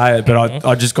scary to say it, but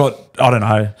I just got. I don't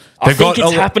know. I think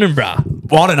it's happening,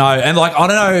 bruh. I don't know, and I don't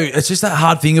know. It's just that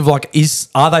hard thing of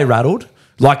are they rattled?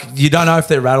 Like, you don't know if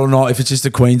they're rattled or not, if it's just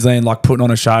a Queensland, putting on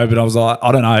a show. But I was like,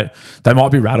 I don't know. They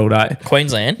might be rattled, eh?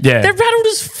 Queensland? Yeah. They're rattled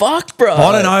as fuck, bro.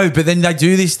 I don't know, but then they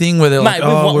do this thing where they're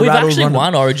we've actually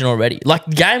won Origin already. Like,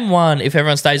 game one, if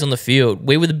everyone stays on the field,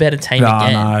 we were the better team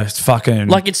again. No, it's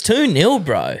fucking... it's 2-0,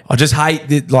 bro. I just hate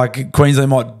that, Queensland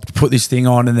might put this thing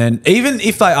on and then even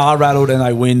if they are rattled and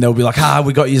they win, they'll be like,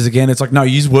 we got yous again. It's like, no,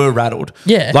 yous were rattled.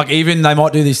 Yeah. Even they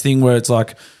might do this thing where it's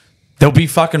like, they'll be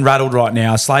fucking rattled right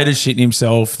now. Slater's shitting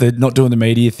himself. They're not doing the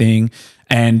media thing.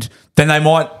 And then they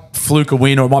might fluke a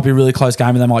win or it might be a really close game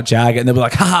and they might jag it and they'll be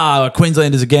like,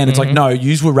 Queenslanders again. It's like, no,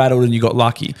 yous were rattled and you got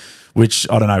lucky, which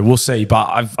I don't know. We'll see.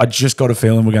 But I just got a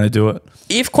feeling we're going to do it.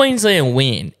 If Queensland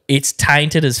win, it's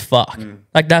tainted as fuck.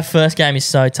 That first game is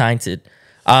so tainted.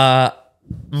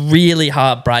 Really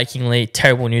heartbreakingly,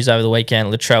 terrible news over the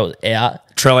weekend. Latrell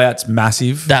out. Trell out's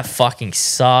massive. That fucking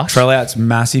sucks. Trell out's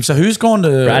massive. So who's gone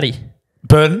to... Brady.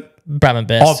 Burton? Bradman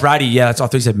Best. Oh, Brady. Yeah, I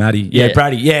thought you said Maddie. Yeah,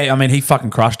 Brady. Yeah, I mean, he fucking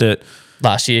crushed it.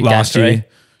 Last year.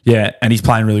 Yeah, and he's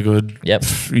playing really good. Yep.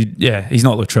 Yeah, he's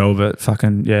not Latrell, but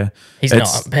fucking, yeah. He's not.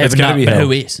 It's going to be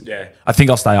who is. Yeah. I think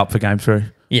I'll stay up for game 3.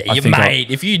 Yeah,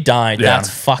 mate. If you don't, that's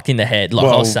fucked in the head.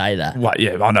 I'll say that.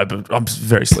 Yeah, I know, but I'm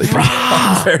very sleepy.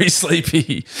 I'm very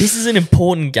sleepy. This is an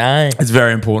important game. It's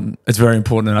very important. It's very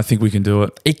important, and I think we can do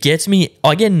it. It gets me...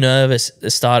 I get nervous at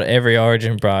the start of every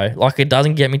Origin, bro. It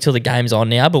doesn't get me till the game's on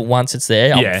now, but once it's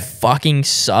there, I'm fucking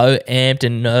so amped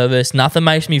and nervous. Nothing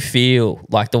makes me feel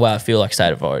like the way I feel like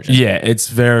State of Origin. Yeah, it's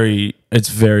very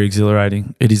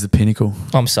exhilarating. It is the pinnacle.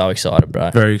 I'm so excited,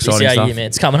 bro. Very exciting stuff. Man.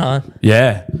 It's coming home.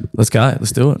 Yeah, let's go.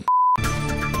 Let's do it.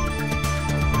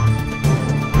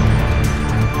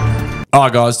 All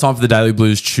right, guys, time for the Daily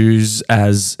Blues Choose,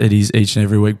 as it is each and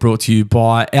every week, brought to you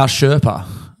by our Sherpa,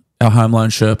 our home loan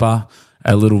Sherpa,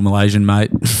 our little Malaysian mate,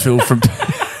 Phil from...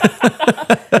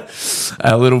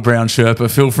 our little brown Sherpa,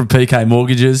 Phil from PK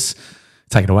Mortgages.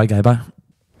 Take it away, Gabo.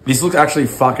 This looks actually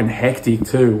fucking hectic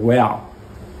too. Wow.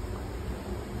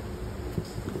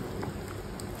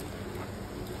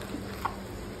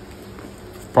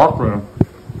 Proper.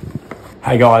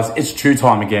 Hey guys, it's chew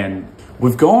time again.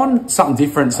 We've gone something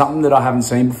different, something that I haven't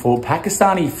seen before.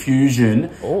 Pakistani fusion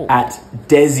at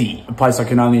Desi, a place I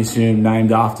can only assume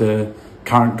named after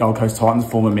current Gold Coast Titans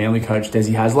former Manly coach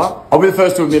Desi Hasler. I'll be the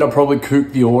first to admit I probably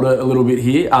cooked the order a little bit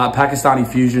here. Pakistani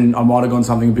fusion, I might have gone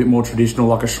something a bit more traditional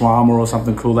like a shawarma or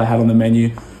something cool they had on the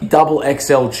menu. Double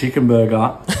XL chicken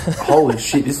burger. Holy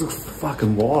shit, this looks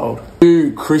fucking wild.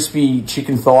 2 crispy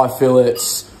chicken thigh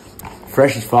fillets.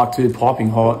 Fresh as fuck too, piping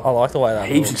hot. I like the way that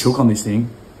Heaps of chook on this thing.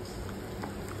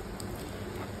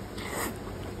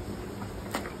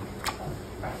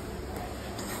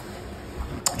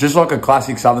 Just like a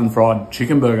classic southern fried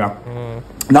chicken burger.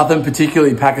 Nothing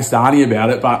particularly Pakistani about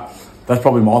it, but that's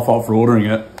probably my fault for ordering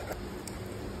it.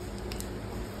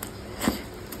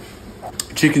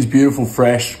 Chicken's beautiful,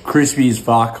 fresh, crispy as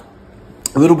fuck.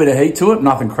 A little bit of heat to it,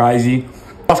 nothing crazy.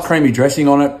 Nice creamy dressing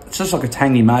on it. It's just like a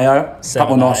tangy mayo. A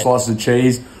couple of nice slices of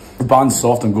cheese. The bun's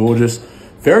soft and gorgeous.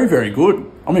 Very, very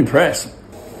good. I'm impressed.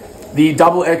 The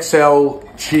double XL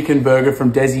chicken burger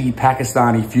from Desi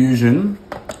Pakistani Fusion.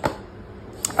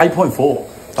 8.4.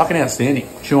 Fucking outstanding.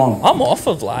 Chew on. I'm off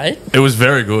of late. It was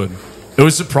very good. It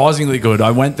was surprisingly good.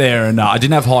 I went there and I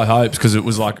didn't have high hopes because it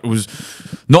was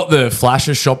not the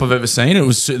flashiest shop I've ever seen. It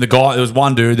was the guy. There was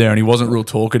one dude there and he wasn't real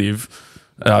talkative.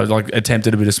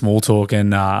 Attempted a bit of small talk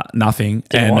and nothing.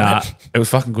 It was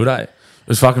fucking good, eh? It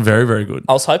was fucking very, very good.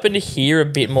 I was hoping to hear a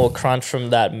bit more crunch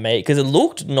from that meat because it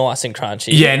looked nice and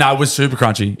crunchy. Yeah, no, it was super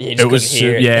crunchy. Yeah, it was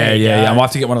yeah. I might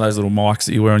have to get one of those little mics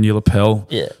that you wear on your lapel.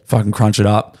 Yeah. Fucking crunch it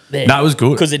up. Yeah. No, it was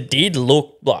good. Because it did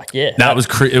look like,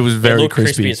 it was very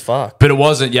crispy as fuck. But it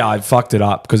wasn't, I fucked it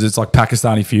up because it's like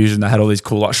Pakistani fusion. They had all these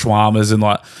cool like shawarmas and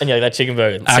that chicken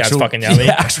burger sounds fucking yummy.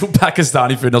 Yeah, actual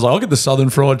Pakistani food. And I was like, I'll get the southern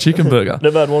fried chicken burger.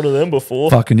 Never had one of them before.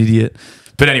 Fucking idiot.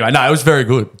 But anyway, no, it was very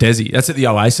good. Desi. That's at the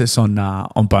Oasis on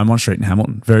Beaumont Street in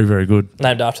Hamilton. Very, very good.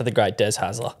 Named after the great Des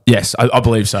Hasler. Yes, I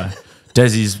believe so.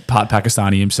 Desi's part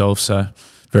Pakistani himself, so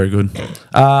very good.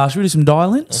 Should we do some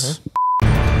dial-ins?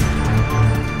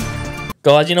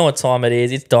 Guys, you know what time it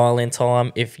is. It's dial-in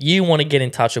time. If you want to get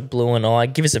in touch with Blue and I,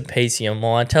 give us a piece of your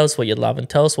mind. Tell us what you're loving.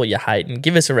 Tell us what you're hating.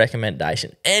 Give us a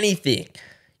recommendation. Anything.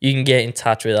 You can get in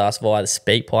touch with us via the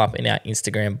speak pipe in our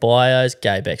Instagram bios,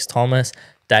 Gabex Thomas,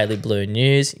 Daily Blue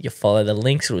News. You follow the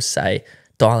links. It will say,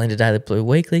 dial into Daily Blue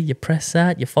Weekly. You press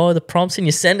that. You follow the prompts and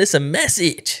you send us a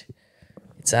message.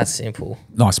 It's that simple.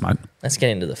 Nice, mate. Let's get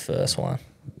into the first one.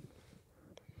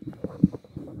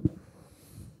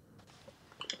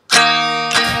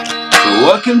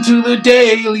 Welcome to the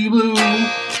Daily Blue.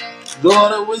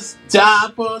 Thought it was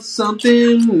time for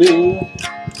something new.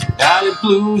 Daily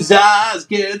Blue's eyes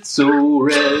get so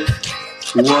red.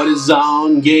 What is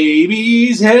on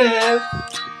Gaby's head?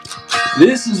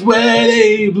 This is where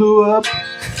they blew up.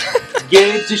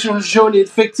 Get additional short it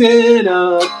fixed it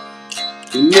up.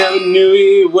 You never knew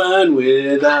he went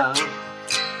without.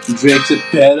 Drake's a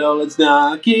pedal, let's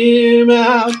knock him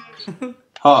out.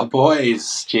 Oh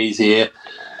boys, G's here.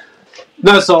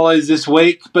 No solos this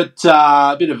week, but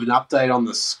a bit of an update on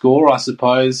the score, I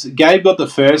suppose. Gabe got the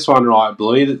first one right,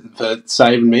 Bluey, for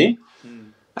saving me.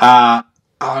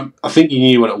 I think you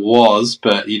knew what it was,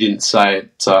 but you didn't say it.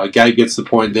 So Gabe gets the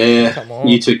point there. Come on.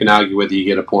 You two can argue whether you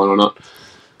get a point or not.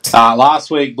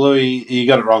 Last week, Bluey, you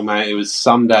got it wrong, mate. It was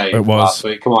Sunday last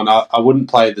week. Come on, I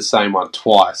wouldn't play the same one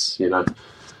twice, you know.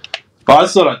 But I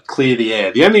just thought I'd clear the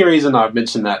air. The only reason I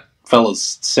mentioned that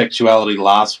fella's sexuality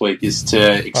last week is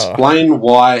to explain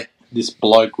why this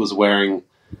bloke was wearing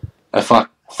a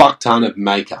fuck ton of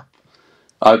makeup.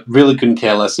 I really couldn't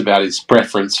care less about his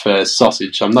preference for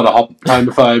sausage. I'm not a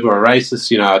homophobe or a racist,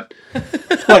 you know.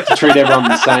 I'd like to treat everyone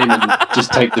the same and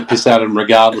just take the piss out of them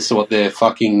regardless of what their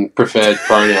fucking preferred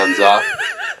pronouns are.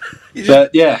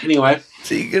 But yeah, anyway.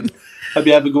 Hope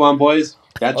you have a good one, boys.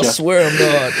 Gotcha. I swear I'm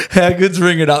not. How good's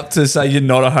ring it up to say you're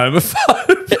not a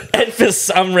homophobe? And for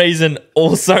some reason,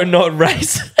 also not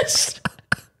racist.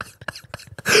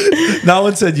 No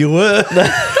one said you were.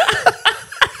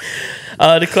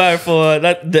 To clarify,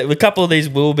 a couple of these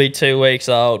will be 2 weeks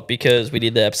old because we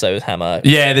did the episode with Hamo.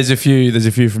 Yeah, there's a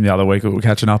few from the other week that we're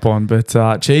catching up on.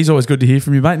 But Cheese, always good to hear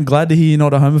from you, mate, and glad to hear you're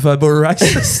not a homophobe or a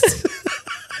racist.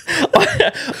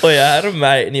 I had a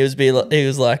mate, and he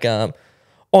was like,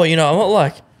 oh, you know, I'm not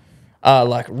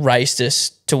like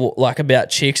racist to like about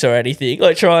chicks or anything,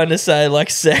 like trying to say like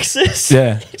sexist.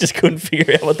 Yeah, he just couldn't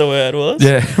figure out what the word was.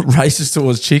 Yeah, racist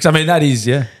towards chicks. I mean, that is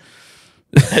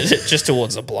just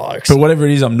towards the blokes. But whatever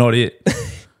it is, I'm not it.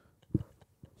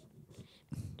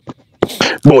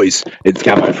 Boys, it's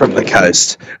Gabo from the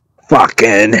coast.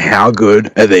 Fucking how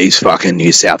good are these fucking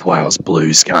New South Wales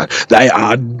Blues, cunt? They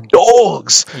are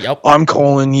dogs. Yep. I'm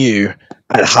calling you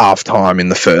at halftime in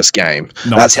the first game.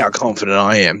 Nice. That's how confident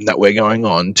I am that we're going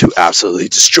on to absolutely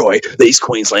destroy these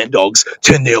Queensland dogs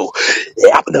 2-0.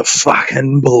 Out the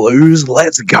fucking Blues.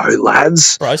 Let's go,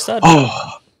 lads. Bro, start.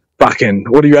 Oh, fucking,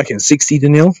 what do you reckon?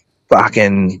 60-0?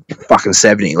 Fucking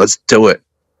 70. Let's do it.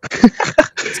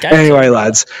 Anyway,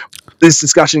 lads, this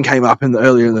discussion came up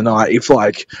earlier in the night. If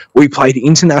like we played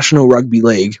international rugby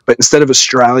league, but instead of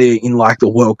Australia in like the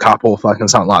World Cup or fucking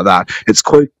something like that, it's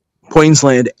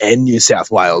Queensland and New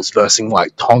South Wales versus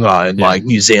like Tonga and like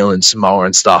New Zealand, Samoa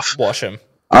and stuff. Wash them.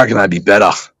 I reckon that'd be better.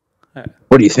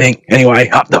 What do you think? Anyway,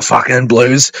 up the fucking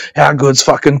Blues. How good's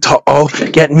fucking Toto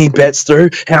getting me bets through?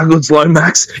 How good's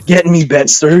Lomax getting me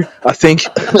bets through? I think.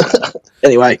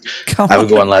 Anyway, have a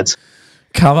good one, lads.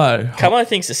 Camo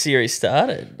thinks the series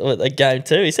started. Like game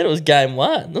 2. He said it was game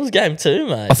 1. It was game 2,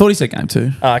 mate. I thought he said game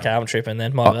 2. Oh, okay, I'm tripping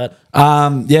then. My bad.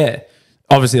 Yeah.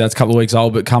 Obviously, that's a couple of weeks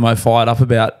old, but Camo fired up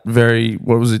about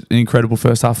an incredible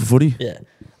first half of footy. Yeah.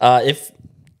 If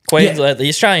Queensland, the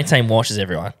Australian team washes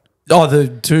everyone. Oh,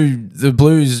 the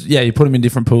Blues, yeah, you put them in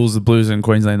different pools, the Blues and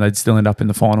Queensland, they'd still end up in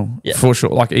the final. Yeah. For sure,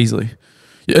 like easily.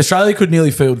 Yeah, Australia could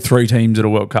nearly field 3 teams at a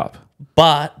World Cup.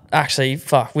 But actually,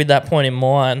 fuck, with that point in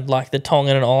mind, like the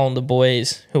Tongan and Islander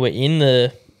boys who were in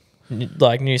the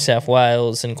like New South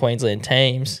Wales and Queensland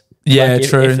teams. Yeah, like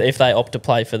true. If they opt to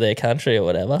play for their country or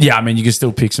whatever. Yeah, I mean, you can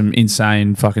still pick some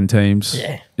insane fucking teams.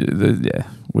 Yeah. Yeah,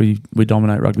 we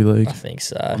dominate rugby league I think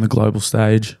so. on the global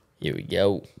stage. Here we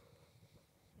go.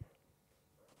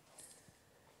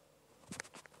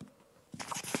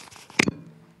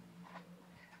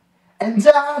 And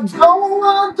I don't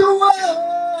want the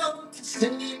world to see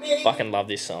me, Fucking love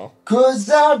this song. 'cause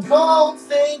I don't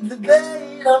think that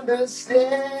they'd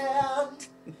understand.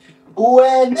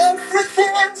 When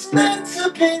everything's meant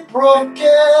to be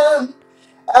broken,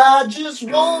 I just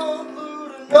want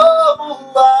you to know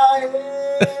who I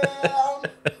am.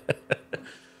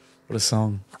 What a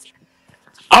song.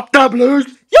 Up the Blues.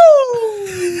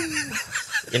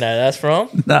 You know that's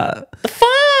from? Nah. The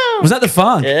Fun! Was that the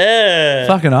fun? Yeah.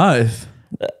 Fucking oath.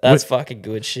 That's fucking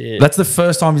good shit. That's the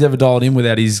first time he's ever dialed in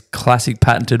without his classic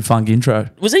patented funk intro.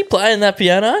 Was he playing that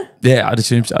piano? Yeah, I'd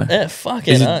assume so. Yeah,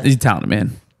 fucking hell. He's a talented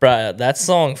man. Bro, that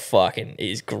song fucking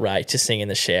is great to sing in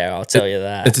the shower, I'll tell you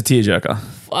that. It's a tearjerker.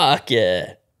 Fuck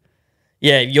yeah.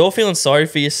 Yeah, if you're feeling sorry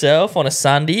for yourself on a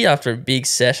Sunday after a big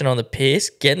session on the piss,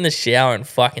 get in the shower and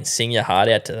fucking sing your heart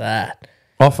out to that.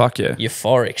 Oh, fuck yeah.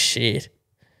 Euphoric shit.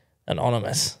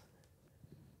 Anonymous.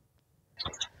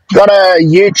 Got a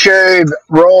YouTube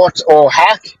rort or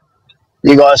hack?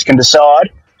 You guys can decide.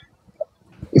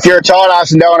 If you're a tight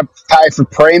ass and don't want to pay for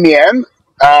premium,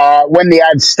 when the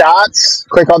ad starts,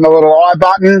 click on the little I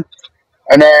button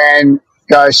and then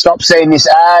go stop seeing this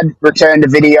ad, return to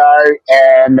video,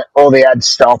 and all the ads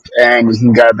stop and you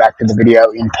can go back to the video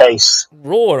in peace.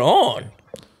 Roar on.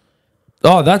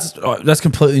 Oh, that's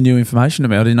completely new information to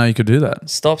me. I didn't know you could do that.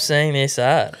 Stop saying this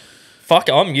ad. Fuck,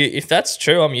 if that's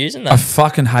true, I'm using I that.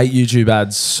 fucking hate YouTube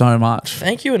ads so much.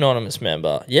 Thank you, anonymous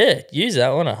member. Yeah, use that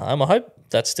one at home. I hope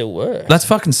that still works. That's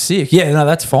fucking sick. Yeah, no,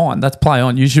 that's fine. That's play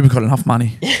on. YouTube have got enough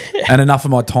money and enough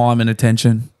of my time and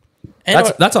attention.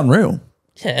 And That's unreal.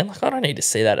 yeah, like I don't need to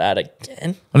see that ad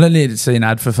again. I don't need to see an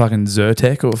ad for fucking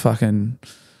Zyrtec or fucking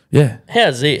yeah.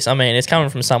 How's this? I mean, it's coming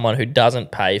from someone who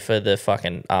doesn't pay for the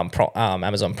fucking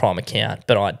Amazon Prime account,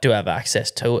 but I do have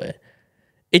access to it.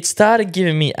 It started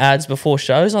giving me ads before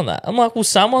shows on that. I'm like, well,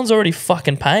 someone's already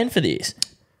fucking paying for this.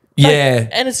 Yeah.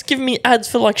 And it's giving me ads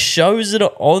for like shows that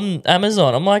are on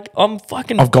Amazon. I'm like, I've got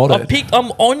it.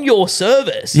 I'm on your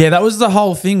service. Yeah, that was the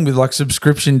whole thing with like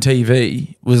subscription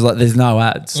TV was like there's no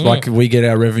ads. Like we get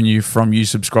our revenue from you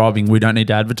subscribing. We don't need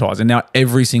to advertise. And now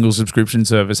every single subscription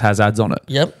service has ads on it.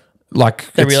 Yep.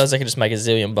 Like They realize they can just make a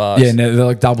zillion bucks. yeah, no, they're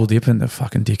like double dipping. They're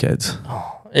fucking dickheads.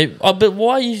 But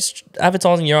why are you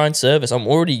advertising your own service? I'm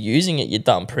already using it, you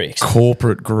dumb pricks.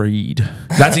 Corporate greed.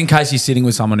 That's in case you're sitting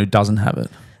with someone who doesn't have it.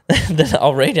 Then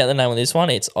I'll read out the name of this one.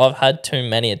 It's I've had too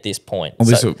many at this point. Well,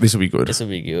 So this will be good. this will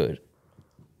be good.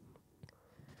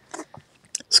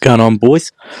 What's going on,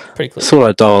 boys? Pretty clear. Thought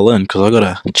I'd dial in because I got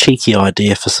a cheeky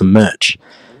idea for some merch.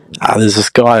 There's this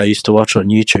guy I used to watch on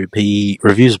YouTube. He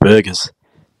reviews burgers,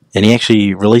 and he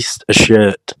actually released a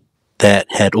shirt that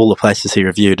had all the places he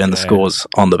reviewed and the scores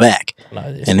on the back,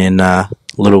 Know this. and then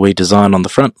little wee design on the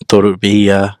front. Thought it would be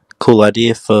a cool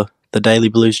idea for the Daily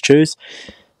Blues Chews.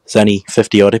 There's only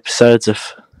 50 odd episodes.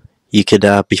 If you could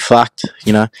be fucked,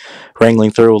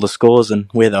 wrangling through all the scores and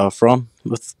where they were from,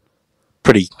 with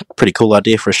pretty cool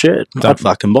idea for a shirt. I'd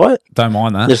fucking buy it. Don't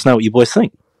mind that. Let us know what you boys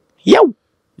think. Yo.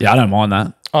 Yeah, I don't mind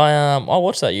that. I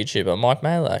watched that YouTuber, Mike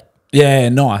Malak. Yeah,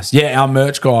 nice. Yeah, our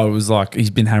merch guy was like, he's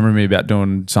been hammering me about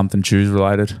doing something shoes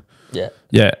related. Yeah.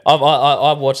 Yeah.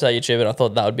 I've watched that YouTuber and I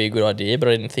thought that would be a good idea, but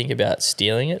I didn't think about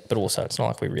stealing it. But also, it's not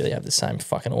like we really have the same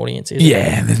fucking audience, is it?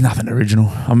 Yeah, there's nothing original.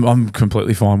 I'm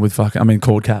completely fine with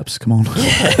cord caps. Come on.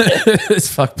 It's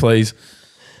fuck, please.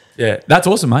 Yeah, that's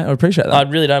awesome, mate. I appreciate that. I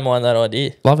really don't mind that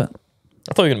idea. Love it.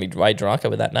 I thought you were going to be way drunker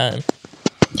with that name.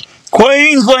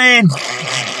 Queensland!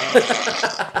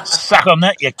 Suck on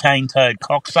that, you cane-toed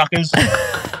cocksuckers.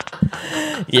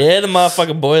 Yeah, the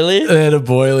motherfucking boilie. Yeah, the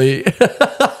boilie.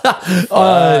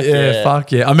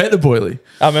 Fuck yeah. I met the boilie.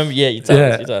 I remember, yeah, you told Yeah,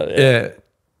 us. You told us, yeah.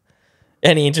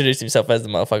 And he introduced himself as the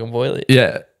motherfucking boilie.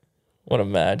 Yeah. What a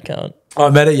mad cunt. I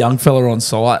met a young fella on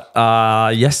site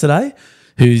yesterday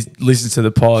who listens to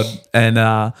the pod,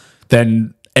 and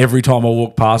then every time I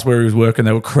walked past where he was working,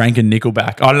 they were cranking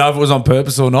Nickelback. I don't know if it was on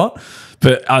purpose or not,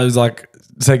 but I was like,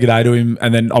 said good day to him,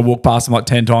 and then I walked past him like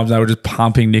 10 times, and they were just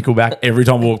pumping Nickelback. Every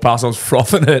time I walked past, I was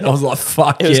frothing it. I was like,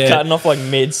 fuck It was yeah. cutting off like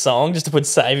mid-song just to put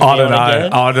Saving Me I don't on know.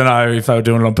 again. I don't know if they were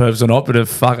doing it on purpose or not, but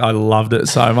I loved it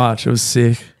so much. It was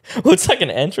sick. Well, it's like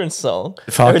an entrance song.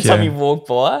 Fuck Every time yeah. you walk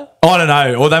by. I don't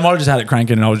know. Or they might have just had it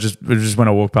cranking, and it was just when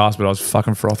I walked past, but I was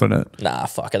fucking frothing it. Nah,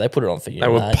 fuck it. They put it on for you, They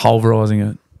were mate. pulverizing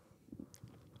it.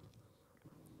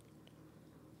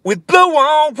 With blue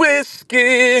on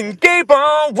whiskey and Gabe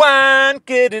on wine,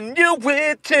 getting you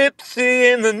with tipsy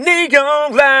in the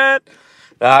neon light.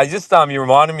 You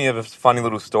reminded me of a funny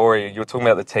little story. You were talking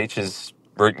about the teachers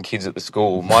rooting kids at the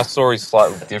school. My story's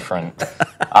slightly different.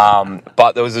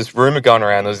 But there was this rumour going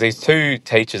around. There was these two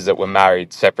teachers that were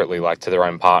married separately, like to their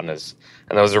own partners.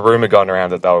 And there was a rumour going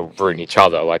around that they were rooting each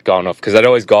other, like going off, because they'd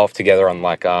always go off together on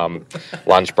like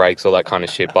lunch breaks, all that kind of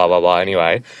shit, blah, blah, blah.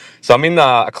 Anyway, so I'm in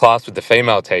a class with the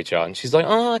female teacher, and she's like,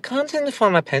 "Oh, I can't seem to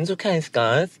find my pencil case,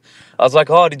 guys." I was like,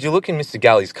 "Oh, did you look in Mr.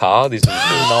 Galley's car?" This is the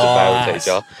male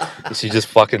teacher. And she just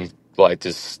fucking, like,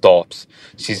 just stops.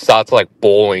 She starts, like,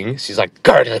 bawling. She's like,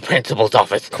 "Go to the principal's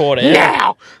office Caught out.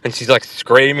 now!" And she's, like,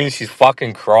 screaming. She's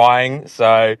fucking crying.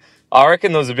 So I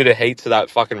reckon there was a bit of heat to that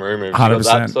fucking rumour. She got 100%.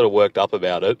 that sort of worked up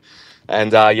about it.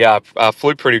 And, I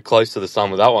flew pretty close to the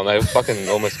sun with that one. They fucking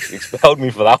almost expelled me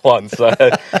for that one. So,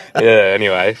 yeah,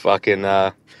 anyway, fucking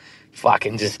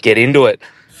just get into it.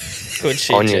 Good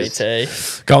shit, Onions.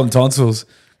 GT. Golden tonsils.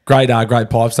 Great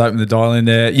pipes to open the dial in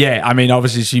there. Yeah, I mean,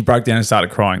 obviously she broke down and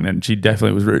started crying. Then she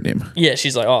definitely was rooting him. Yeah,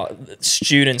 she's like, "Oh,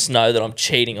 students know that I'm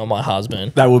cheating on my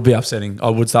husband." That would be upsetting. I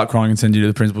would start crying and send you to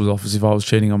the principal's office if I was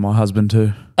cheating on my husband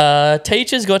too.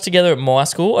 Teachers got together at my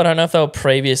school. I don't know if they were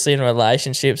previously in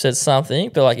relationships or something,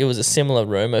 but like it was a similar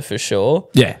rumor for sure.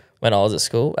 Yeah. When I was at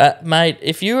school, mate,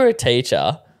 if you were a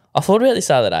teacher, I thought about this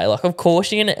the other day. Like, of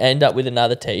course, you're going to end up with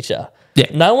another teacher. Yeah.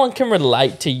 No one can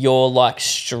relate to your like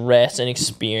stress and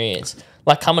experience.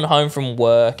 Like coming home from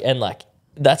work and like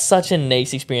that's such a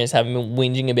nice experience having been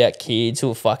whinging about kids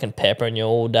who are fucking peppering you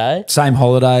all day. Same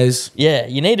holidays. Yeah,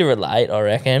 you need to relate, I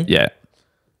reckon. Yeah.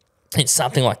 It's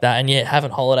something like that. And yeah,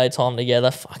 having holiday time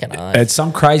together, fucking oath. It's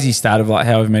some crazy stat of like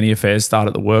however many affairs start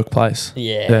at the workplace.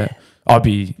 Yeah. I'd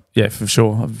be, for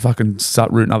sure. I'd fucking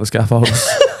start rooting other scaffolders.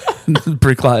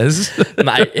 Bricklayers.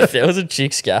 Mate, if there was a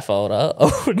chick scaffolder,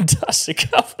 I wouldn't touch the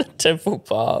cup of the Temple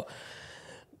Park.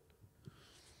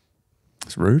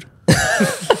 It's rude.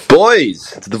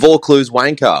 Boys, it's the Vaucluse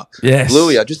wanker. Yes.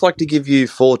 Bluey, I'd just like to give you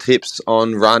 4 tips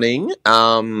on running.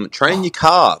 Train your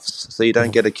calves so you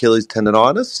don't get Achilles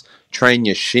tendonitis. Train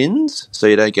your shins so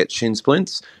you don't get shin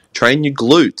splints. Train your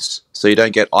glutes so you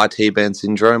don't get IT band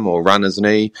syndrome or runner's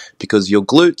knee, because your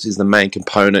glutes is the main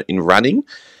component in running.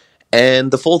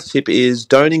 And the 4th tip is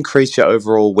don't increase your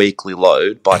overall weekly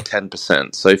load by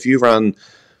 10%. So if you run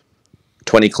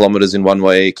 20 kilometers in 1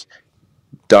 week,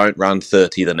 don't run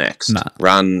 30 the next. Nah.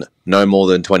 Run no more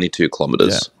than 22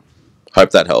 kilometers.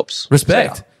 Hope that helps.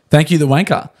 Respect. Thank you, the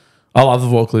wanker. I love the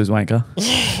Vaucluse wanker.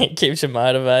 It keeps you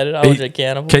motivated, holds you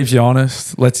accountable. Keeps you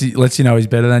honest. Lets you know he's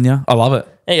better than you. I love it.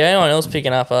 Hey, anyone else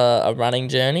picking up a running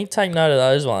journey, take note of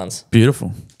those ones.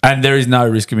 Beautiful. And there is no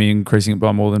risk of me increasing it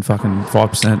by more than fucking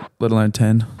 5%, let alone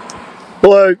 10.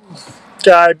 Blue,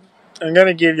 Gabe, I'm going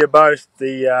to give you both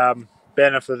the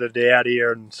benefit of the doubt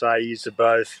here and say you're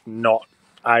both not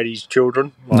 80s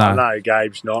children. Well, No. I know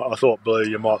Gabe's not. I thought, Blue,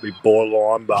 you might be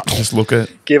borderline, but Just look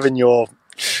at given your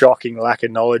shocking lack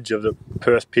of knowledge of the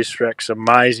Perth Pistrek's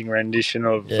amazing rendition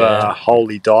of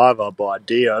Holy Diver by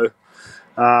Dio,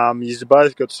 you've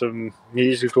both got some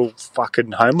musical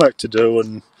fucking homework to do,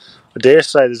 and I dare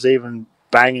say there's even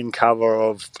banging cover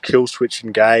of Kill Switch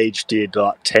Engage did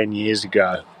like 10 years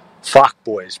ago. Fuck,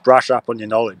 boys, brush up on your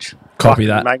knowledge. Copy Fucking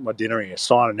that. Make my dinner here.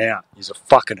 Signing out. You're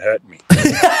fucking hurting me.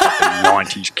 Fucking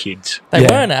 90s kids. They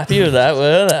weren't happy with that,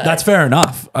 were they? That's fair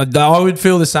enough. I would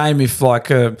feel the same if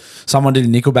like someone did a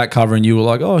Nickelback cover and you were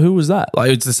like, "Oh, who was that?" Like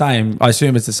it's the same. I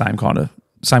assume it's the same kind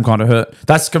of hurt.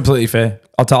 That's completely fair.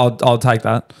 I'll take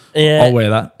that. Yeah. I'll wear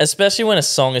that. Especially when a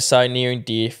song is so near and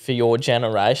dear for your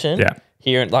generation. Yeah.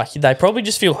 Hearing like they probably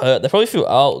just feel hurt. They probably feel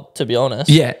old, to be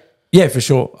honest. Yeah, for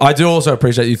sure. I do also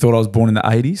appreciate you thought I was born in the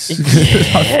 80s.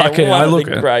 Yeah, I one look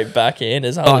of the great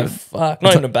backhanders. Holy fuck.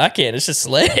 Not even a backhand, it's just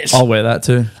sledge. I'll wear that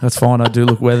too. That's fine. I do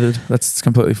look weathered. That's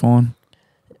completely fine.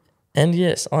 And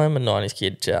yes, I am a 90s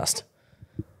kid just.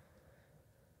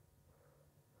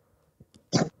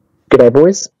 G'day,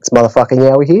 boys. It's motherfucking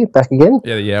Yowie here, back again.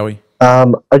 Yeah, the Yowie.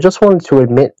 I just wanted to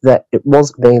admit that it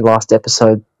was me last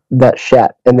episode that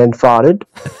shat and then farted.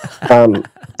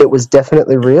 It was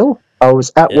definitely real. I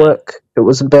was at work. It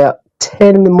was about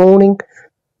 10 in the morning.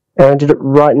 And I did it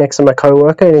right next to my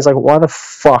coworker, and he's like, "Why the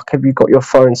fuck have you got your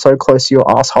phone so close to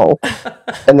your asshole?"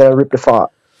 And then I ripped a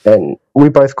fart, and we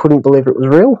both couldn't believe it was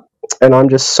real. And I'm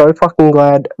just so fucking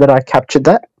glad that I captured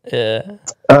that. Yeah.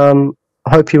 I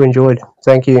hope you enjoyed.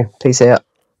 Thank you. Peace out.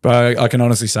 Bro, I can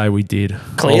honestly say we did.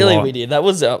 Clearly we did. That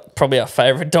was probably our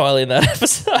favourite dial in that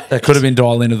episode. That could have been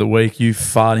dial in of the week, you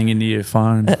farting into your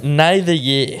phone. Nay the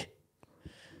year.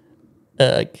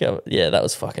 Yeah, that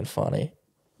was fucking funny.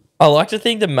 I like to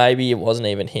think that maybe it wasn't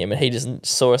even him and he just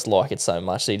saw us like it so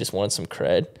much that he just wanted some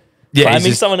cred. Yeah,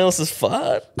 claiming someone else's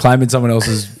fart. Claiming someone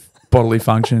else's bodily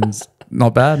functions.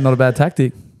 Not bad. Not a bad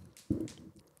tactic.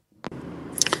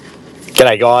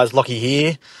 G'day guys, Lockie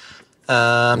here.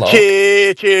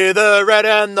 Cheer, cheer the red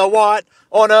and the white.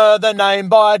 Honour the name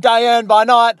by day and by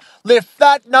night. Lift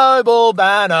that noble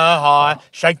banner high.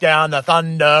 Shake down the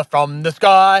thunder from the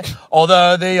sky.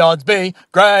 Although the odds be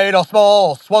great or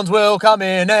small, Swans will come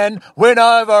in and win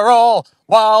overall.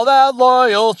 While their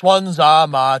loyal Swans are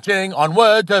marching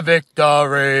onward to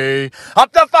victory.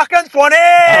 Up the fucking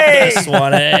Swannies! Up the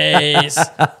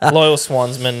Swannies. Loyal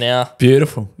Swansmen now.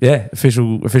 Beautiful. Yeah,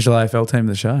 official AFL team of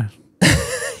the show.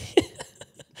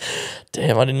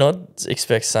 Damn, I did not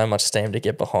expect so much steam to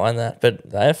get behind that. But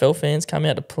the AFL fans come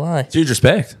out to play. Huge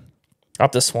respect.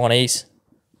 Up the Swannies.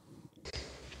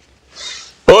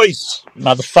 Boys,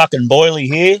 motherfucking Boily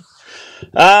here.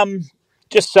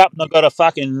 Just something I've got to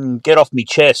fucking get off me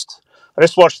chest. I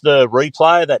just watched the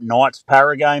replay of that Knights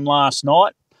Para game last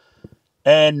night.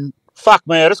 And fuck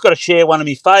me, I just got to share one of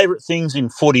my favourite things in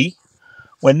footy.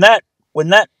 When that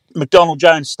McDonald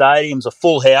Jones Stadium's a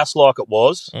full house like it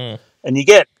was, and you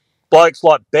get blokes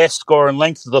like Best scoring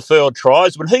length of the field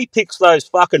tries, when he picks those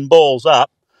fucking balls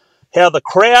up, how the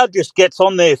crowd just gets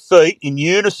on their feet in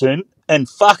unison and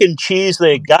fucking cheers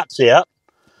their guts out.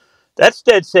 That's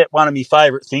dead set one of my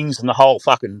favourite things in the whole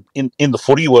fucking, in the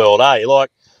footy world, eh? Like,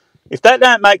 if that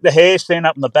don't make the hair stand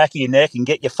up in the back of your neck and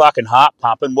get your fucking heart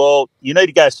pumping, well, you need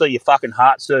to go see your fucking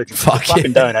heart surgeon.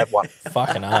 Fucking don't have one.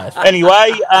 Fucking oath.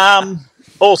 Anyway,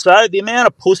 also, the amount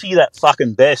of pussy that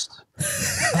fucking Best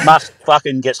must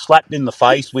fucking get slapped in the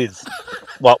face with,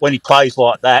 like, when he plays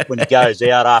like that, when he goes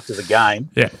out after the game.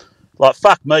 Yeah. Like,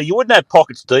 fuck me, you wouldn't have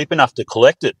pockets deep enough to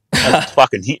collect it as it's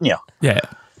fucking hitting you. Yeah.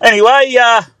 Anyway,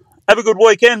 have a good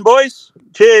weekend, boys.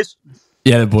 Cheers.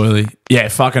 Yeah, the Boily. Yeah,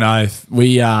 fucking oath.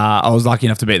 I was lucky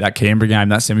enough to beat that Canberra game,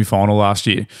 that semi-final last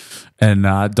year, and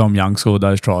Dom Young scored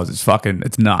those tries.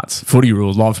 It's nuts. Footy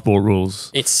rules, live sport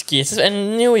rules. It's skits,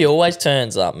 and Newey always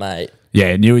turns up, mate.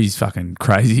 Yeah, Newey's fucking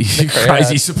crazy,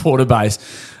 crazy supporter base.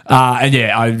 And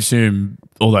yeah, I assume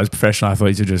all those professional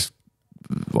athletes are just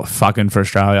fucking for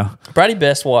Australia. Brady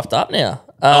Best wifed up now.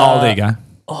 There you go.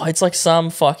 Oh, it's like some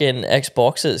fucking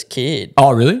Xboxers kid.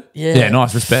 Oh, really? Yeah. Yeah,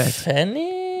 nice respect.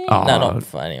 Fanny? Oh, no,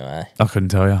 not anyway. I couldn't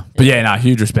tell you. But yeah, no,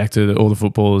 huge respect to all the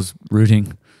footballers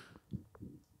rooting.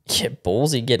 Yeah,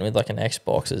 ballsy getting with like an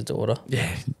Xboxer's daughter.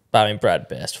 Yeah. But I mean, Brad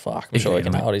Best, fuck. I'm sure he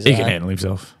can hold his own. own. He can handle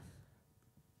himself.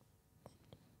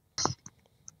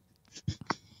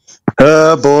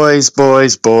 Boys.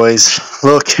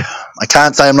 Look, I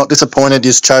can't say I'm not disappointed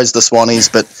you chose the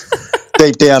Swannies, but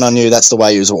deep down I knew that's the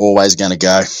way he was always going to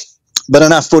go. But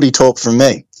enough footy talk from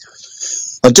me.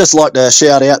 I'd just like to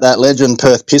shout out that legend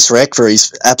Perth Piss Wreck for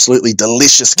his absolutely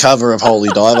delicious cover of Holy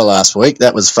Diver last week.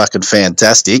 That was fucking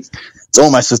fantastic. It's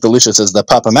almost as delicious as the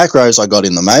Papa Macros I got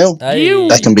in the mail. Hey.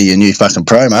 That can be your new fucking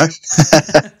promo.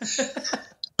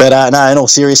 But no, in all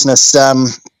seriousness,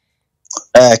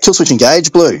 Killswitch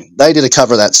Engage Blue, they did a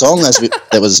cover of that song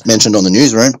that was mentioned on the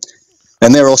newsroom,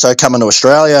 and they're also coming to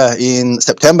Australia in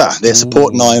September. They're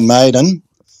supporting Iron Maiden,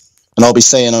 and I'll be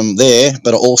seeing them there,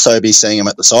 but I'll also be seeing them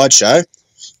at the sideshow.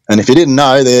 And if you didn't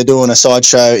know, they're doing a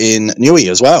sideshow in Newey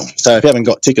as well. So if you haven't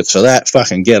got tickets for that,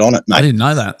 fucking get on it, mate. I didn't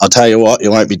know that. I'll tell you what, you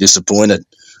won't be disappointed.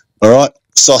 All right,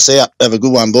 sauce out. Have a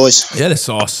good one, boys. Yeah, they're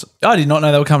sauce. I did not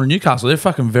know they were coming to Newcastle. They're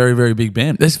fucking very, very big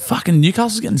band. There's fucking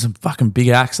Newcastle's getting some fucking big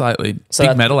acts lately.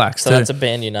 Big metal acts so too. that's a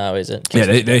band you know, is it?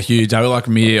 Yeah, they're huge. They were like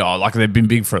me. Like they've been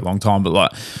big for a long time. But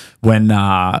like when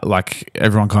like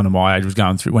everyone kind of my age was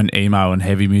going through when emo and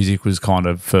heavy music was kind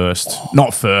of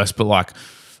not first, but like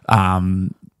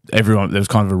everyone, there was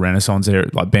kind of a renaissance there,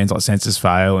 like bands like Census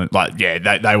Fail and like,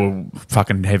 yeah, they were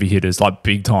fucking heavy hitters, like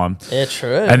big time. Yeah,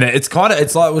 true. And it's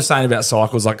like we're saying about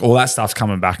Cycles, like all that stuff's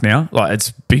coming back now. Like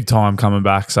it's big time coming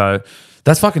back. So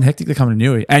that's fucking hectic to come to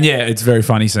Newey. And yeah, it's very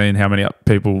funny seeing how many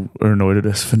people are annoyed at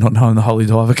us for not knowing the Holy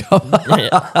Diver cover.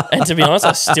 Yeah. And to be honest,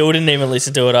 I still didn't even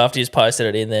listen to it after you posted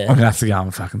it in there. I'm going to have to go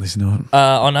and fucking listen to it.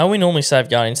 I know we normally save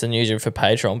going into the newsroom for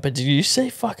Patreon, but did you see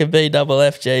fucking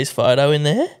BFFG's photo in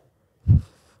there?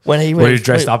 When he was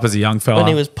dressed up as a young fella. When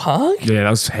he was punk? Yeah,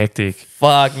 that was hectic.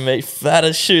 Fuck me.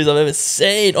 Fattest shoes I've ever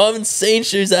seen. I haven't seen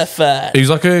shoes that fat. He was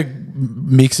like a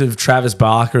mix of Travis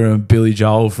Barker and Billy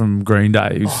Joel from Green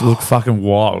Day. He looked fucking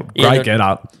wild. Great get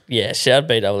up. Yeah, shout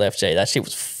BWFG. That shit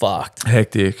was fucked.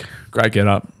 Hectic. Great get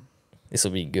up. This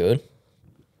will be good.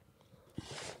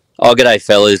 Oh, g'day,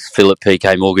 fellas. Philip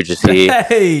PK Mortgages here.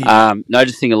 Hey.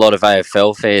 Noticing a lot of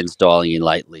AFL fans dialing in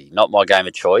lately. Not my game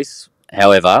of choice.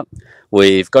 However,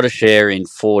 we've got a share in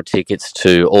 4 tickets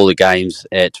to all the games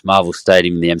at Marvel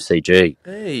Stadium in the MCG.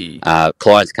 Hey.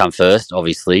 Clients come first,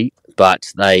 obviously,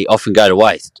 but they often go to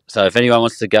waste. So if anyone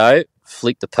wants to go,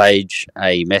 flick the page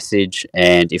a message,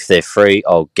 and if they're free,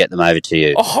 I'll get them over to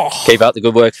you. Keep up the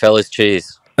good work, fellas.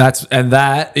 Cheers.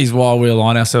 That is why we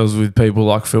align ourselves with people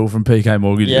like Phil from PK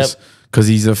Mortgages, because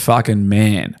he's a fucking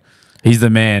man. He's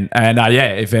the man. And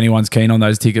if anyone's keen on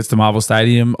those tickets to Marvel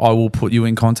Stadium, I will put you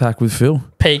in contact with Phil.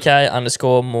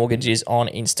 PK_mortgages on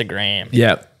Instagram.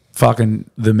 Yeah, fucking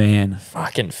the man.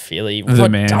 Fucking Philly. The What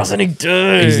man. doesn't he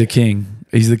do? He's the king.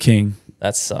 He's the king.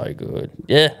 That's so good.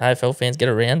 Yeah, AFL fans get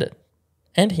around it.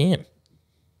 And him.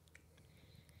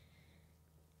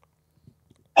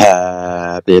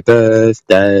 Happy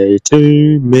birthday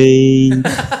to me.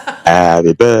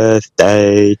 Happy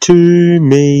birthday to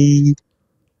me.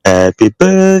 Happy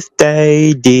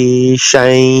birthday, dear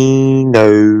Shane.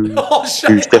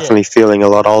 Who's definitely feeling a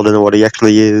lot older than what he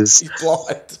actually is. He's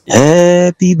blind.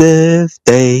 Happy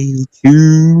birthday to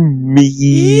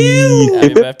me.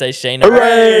 Happy birthday, Shane.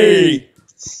 Hooray!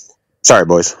 Sorry,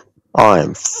 boys. I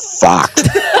am fucked.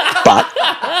 But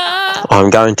I'm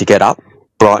going to get up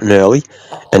bright and early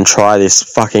and try this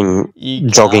fucking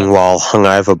jogging while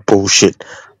hungover bullshit.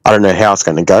 I don't know how it's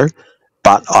going to go,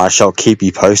 but I shall keep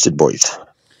you posted, boys.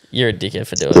 You're a dickhead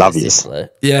for doing Love this.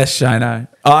 Yeah, Shano.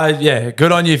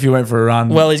 Good on you if you went for a run.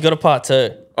 Well, he's got a part 2.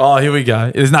 Oh, here we go.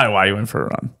 There's no way you went for a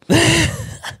run.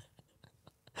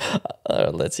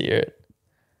 Let's hear it.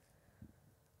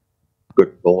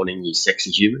 Good morning, you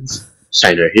sexy humans.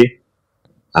 Shano here.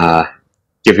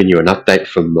 Giving you an update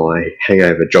from my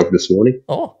hangover jog this morning.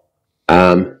 Oh.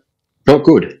 Not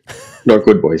good. Not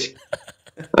good, boys.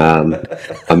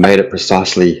 I made it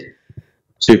precisely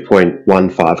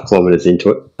 2.15 kilometres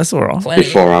into it. That's all right.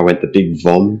 Before I went the big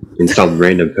vom in some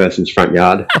random person's front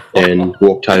yard and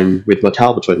walked home with my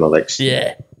tail between my legs.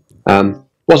 Yeah.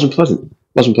 Wasn't pleasant.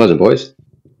 Wasn't pleasant, boys.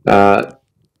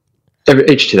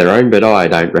 Each to their own, but I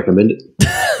don't recommend it.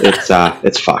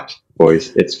 It's fucked,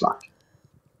 boys. It's fucked.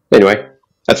 Anyway,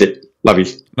 that's it. Love you.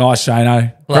 Nice,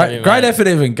 Shano. Love you, Great mate. effort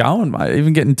even going, mate.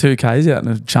 Even getting 2Ks out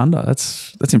in a chunder.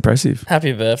 That's impressive.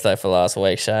 Happy birthday for last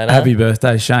week, Shane. Happy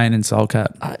birthday, Shane and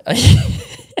Soulcat.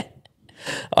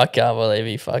 I can't believe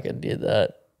he fucking did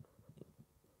that.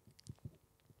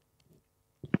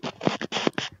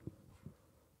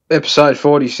 Episode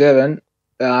 47.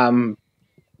 Toad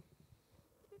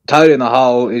in the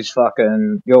hole is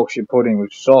fucking Yorkshire pudding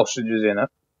with sausages in it.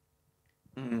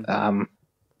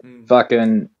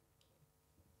 Fucking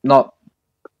not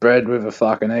bread with a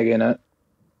fucking egg in it.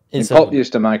 And Pop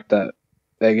used to make that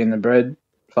egg in the bread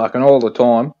fucking all the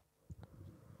time.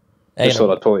 Just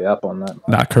thought I'd pull you up on that.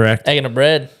 Nah, correct. Egg in a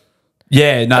bread.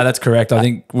 Yeah, no, that's correct. I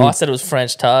think I said it was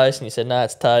French toast, and you said no,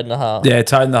 it's toad in the hole. Yeah,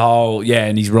 toad in the hole. Yeah,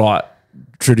 and he's right.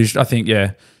 Tradition. I think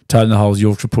toad in the hole is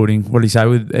Yorkshire pudding. What did he say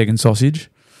with egg and sausage?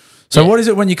 So what is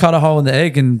it when you cut a hole in the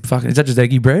egg and fucking is that just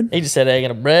eggy bread? He just said egg in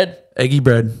a bread. Eggy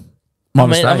bread. I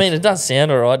mean, it does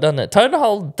sound alright, doesn't it? Toad in the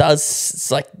hole does.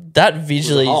 It's like that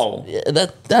visually.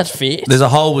 That fits. There's a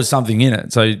hole with something in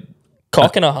it, so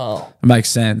cock in a hole. It makes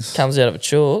sense. Comes out of a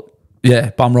chalk. Yeah,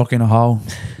 bum rock in a hole.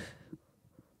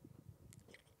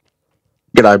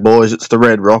 G'day, boys. It's the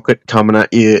Red Rocket coming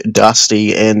at you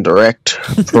dusty and direct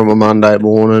from a Monday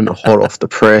morning, hot off the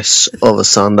press of a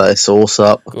Sunday sauce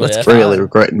up. Really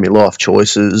regretting my life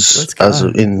choices as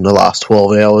in the last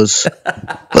 12 hours,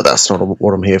 but that's not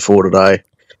what I'm here for today.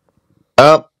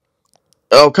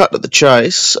 I'll cut to the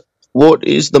chase. What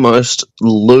is the most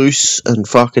loose and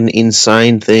fucking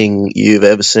insane thing you've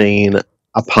ever seen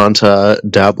a punter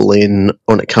dabble in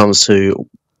when it comes to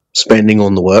spending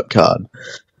on the work card?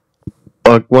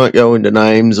 I won't go into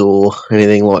names or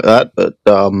anything like that, but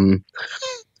the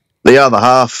other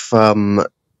half, the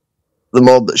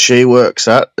mob that she works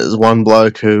at, is one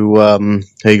bloke who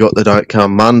he got the Don't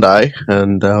Come Monday,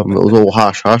 and it was all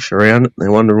hush-hush around it, and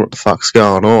they're wondering what the fuck's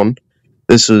going on.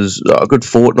 This was a good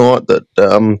fortnight that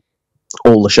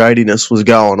all the shadiness was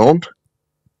going on.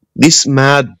 This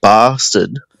mad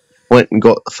bastard went and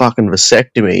got the fucking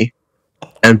vasectomy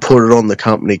and put it on the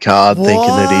company card thinking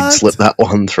that he'd slip that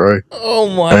one through. Oh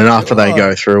my And then after God. they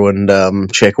go through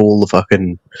and check all the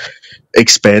fucking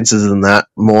expenses than that,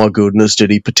 my goodness,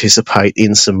 did he participate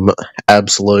in some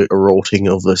absolute rorting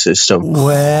of the system.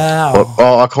 Wow.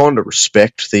 But, I kind of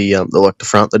respect the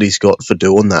front that he's got for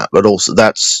doing that, but also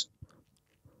that's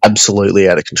absolutely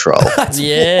out of control.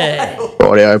 Yeah.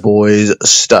 Rightio, boys,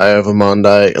 stay over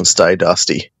Monday and stay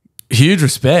dusty. Huge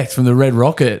respect from the Red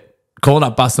Rocket. Calling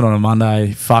up busting on a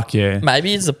Monday. Fuck yeah.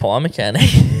 Maybe it's the pie mechanic.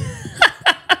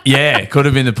 Yeah, could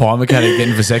have been the pie mechanic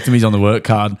getting vasectomies on the work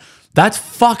card. That's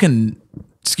fucking,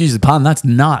 excuse the pun, that's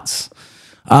nuts.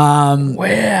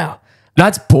 Wow.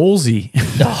 That's ballsy.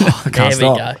 Oh, I can't there we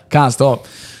stop. go. Can't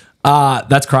stop.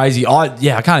 That's crazy.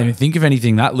 I can't even think of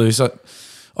anything that loose.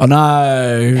 I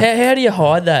know. How do you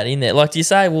hide that in there? Like, do you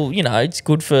say, well, you know, it's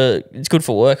good for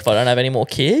work if I don't have any more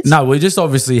kids? No, we just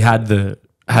obviously had the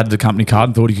company card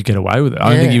and thought he could get away with it. I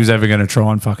don't think he was ever going to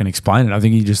try and fucking explain it. I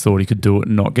think he just thought he could do it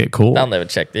and not get caught. They'll never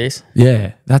check this.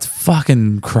 Yeah, that's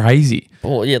fucking crazy.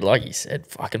 Well, yeah, like you said,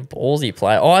 fucking ballsy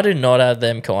play. I do not have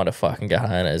them kind of fucking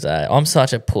cojones, eh? I'm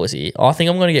such a pussy. I think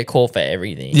I'm going to get caught for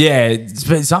everything. Yeah, it's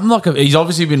been something like he's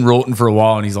obviously been rorting for a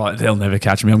while and he's like, they'll never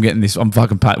catch me. I'm getting this. I'm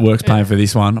fucking work's paying for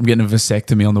this one. I'm getting a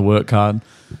vasectomy on the work card.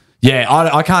 Yeah,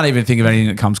 I can't even think of anything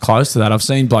that comes close to that. I've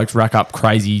seen blokes rack up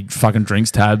crazy fucking drinks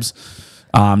tabs.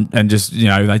 And just, you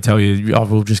know, they tell you, oh,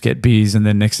 we'll just get beers, and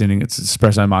then next thing it's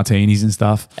espresso martinis and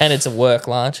stuff. And it's a work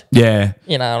lunch. Yeah.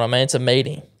 You know what I mean? It's a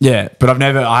meeting. Yeah, but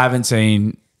I haven't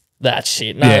seen that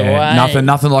shit. No way.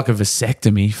 Nothing like a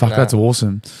vasectomy. Fuck, No. that's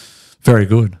awesome. Very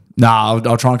good. Nah,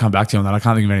 I'll try and come back to you on that. I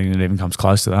can't think of anything that even comes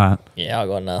close to that. Yeah, I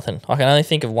got nothing. I can only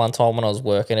think of one time when I was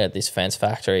working at this fence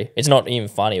factory. It's not even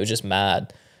funny. It was just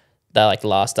mad. They like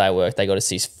last day of work, they got us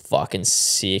this fucking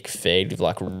sick feed with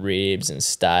like ribs and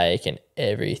steak and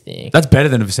everything. That's better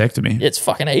than a vasectomy. It's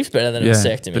fucking heaps better than a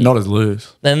vasectomy. But not as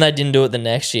loose. Then they didn't do it the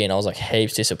next year and I was like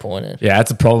heaps disappointed. Yeah,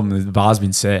 that's a problem. The bar's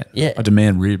been set. Yeah. I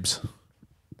demand ribs.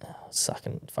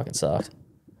 Fucking sucked.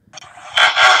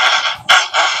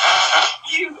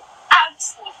 You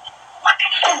absolute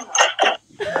fucking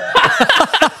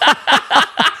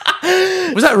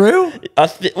Was that real?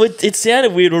 It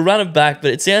sounded weird. We'll run it back,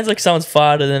 but it sounds like someone's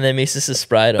farted and then their missus has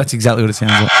sprayed them. That's exactly what it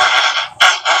sounds like.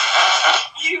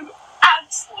 You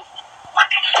absolute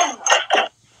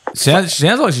fucking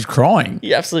Sounds like she's crying.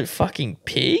 You absolute fucking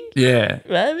pig. Yeah.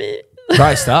 Maybe.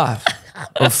 Great stuff.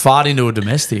 Or fart into a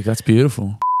domestic. That's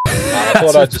beautiful. I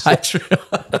thought I just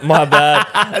Patreon. My bad.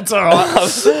 That's all right.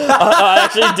 I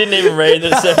actually didn't even read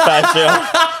that it said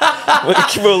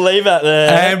Patreon. We'll leave it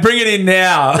there. And bring it in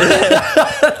now.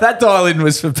 That dial-in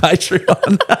was for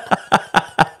Patreon.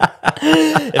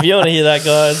 If you want to hear that,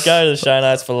 guys, go to the show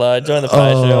notes below. Join the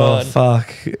Patreon. Oh,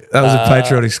 fuck. That was a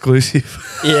Patreon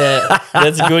exclusive. Yeah,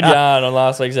 that's a good yarn on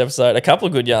last week's episode. A couple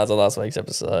of good yarns on last week's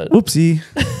episode. Whoopsie.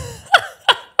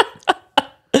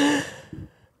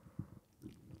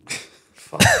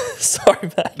 Sorry,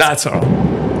 mate. That's all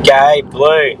right. Gay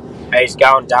Blue. He's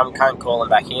going dumb cunt calling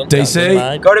back in.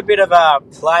 DC. Got a bit of a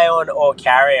play on or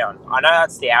carry on. I know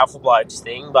that's the Alpha Blokes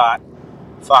thing, but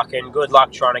fucking good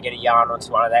luck trying to get a yarn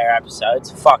onto one of their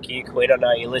episodes. Fuck you, Quid. I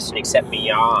know you listen except me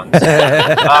yarns. So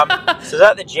I was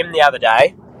at the gym the other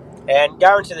day and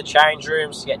going to the change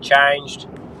rooms to get changed.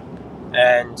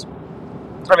 And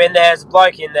I'm in there. There's a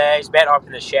bloke in there. He's about up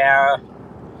in the shower.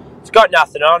 He's got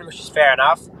nothing on, which is fair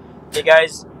enough. He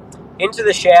goes into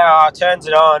the shower, turns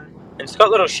it on, and it's got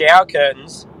little shower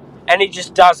curtains, and he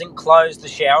just doesn't close the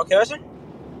shower curtain.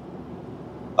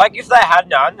 Like, if they had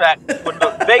none, that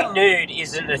wouldn't. Being nude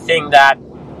isn't the thing that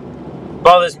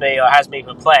bothers me or has me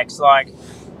perplexed. Like,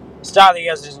 start of the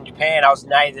years in Japan, I was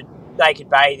naked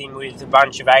bathing with a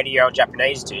bunch of 80-year-old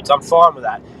Japanese dudes. I'm fine with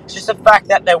that. It's just the fact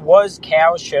that there was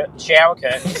shower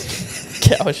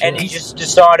curtains, and he just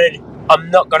decided, I'm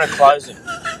not going to close them.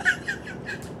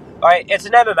 Like, it's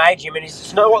an MMA gym, and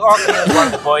it's not like he was one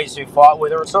of the boys who fight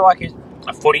with her. It's not like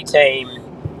a footy team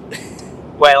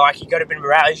where, like, you got to be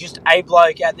morale. It's just a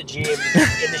bloke at the gym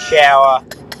in the shower.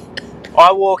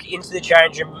 I walk into the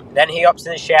change room, then he hops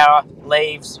in the shower,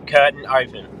 leaves, curtain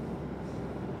open.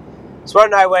 So I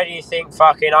don't know, where do you think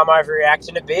fucking I'm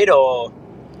overreacting a bit, or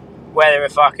whether we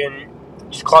fucking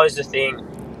just close the thing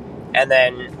and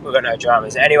then we've got no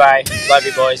dramas. Anyway, love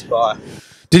you boys, bye.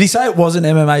 Did he say it was an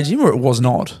MMA gym or it was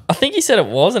not? I think he said it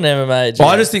was an MMA gym.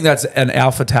 I just think that's an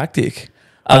alpha tactic.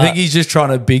 I think he's just trying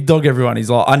to big dog everyone. He's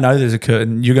like, I know there's a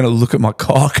curtain. You're going to look at my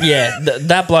cock. Yeah,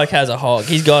 that bloke has a hog.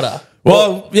 He's got her.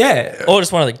 Well, yeah. Or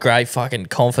just one of the great fucking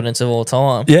confidence of all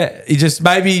time. Yeah, he's just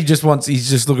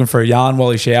looking for a yarn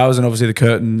while he showers, and obviously the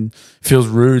curtain feels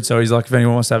rude. So he's like, if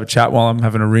anyone wants to have a chat while I'm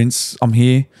having a rinse, I'm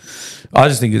here. I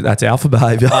just think that's alpha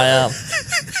behaviour. I am.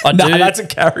 That's a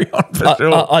carry on for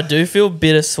sure. I do feel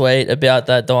bittersweet about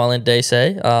that dial in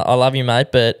DC. I love you,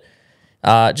 mate, but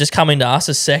just coming to us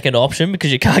as second option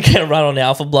because you can't get a run on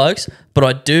Alpha Blokes. But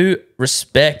I do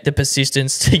respect the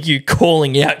persistence to you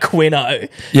calling out Quino.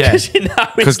 Yeah,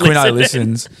 because Quino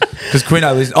listens. Because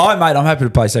Quino listens. Oh, mate, I'm happy to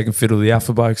play second fiddle to the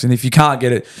Alpha Blokes, and if you can't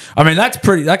get it, I mean, that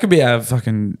could be a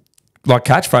fucking like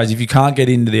catchphrase. If you can't get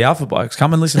into the Alpha Blokes,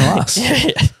 come and listen to us.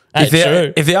 If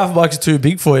the Alpha Blokes are too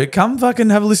big for you, come fucking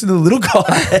have a listen to the little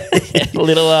guy.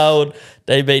 Little old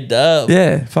DB Dub.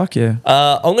 Yeah, fuck yeah.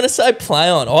 I'm going to say play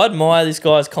on. I admire this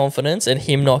guy's confidence and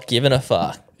him not giving a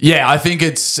fuck. Yeah, I think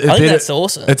it's that's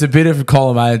awesome. It's a bit of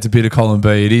column A, it's a bit of column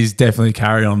B. It is definitely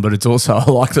carry on, but it's also I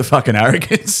like the fucking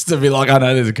arrogance to be like, I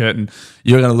know there's a curtain.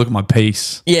 You're going to look at my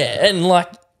piece. Yeah, and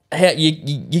like how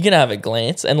you're going to have a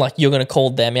glance and like you're going to call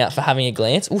them out for having a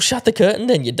glance. Well, shut the curtain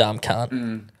then, you dumb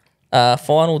cunt.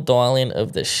 Final dial-in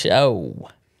of the show.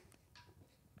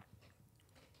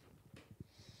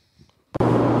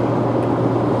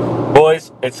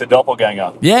 Boys, it's the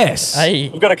doppelganger. Yes. Hey.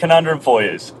 We've got a conundrum for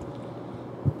you.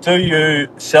 Do you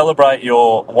celebrate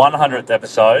your 100th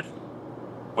episode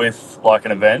with like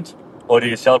an event, or do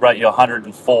you celebrate your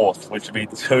 104th, which would be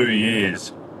 2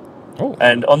 years? Oh.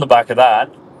 And on the back of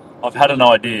that, I've had an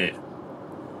idea.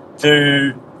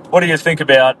 What do you think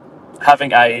about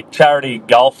having a charity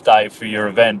golf day for your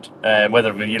event, and whether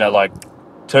it be, like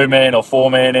 2-man or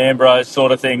 4-man Ambrose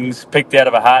sort of things picked out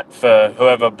of a hat for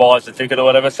whoever buys the ticket or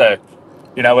whatever. So,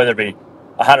 whether it be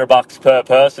 $100 per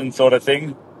person sort of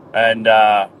thing, and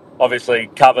obviously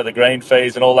cover the green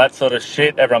fees and all that sort of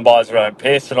shit. Everyone buys their own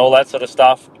piss and all that sort of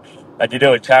stuff. And you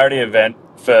do a charity event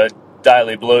for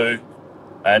Daily Blue,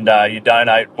 and you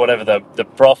donate whatever the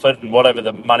profit and whatever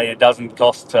the money it doesn't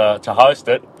cost to host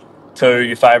it to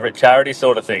your favourite charity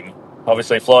sort of thing.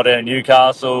 Obviously fly down to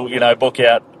Newcastle, book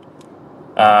out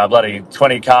bloody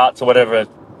 20 carts or whatever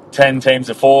 10 teams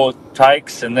of 4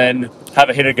 takes, and then have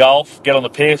a hit of golf, get on the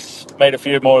piss, meet a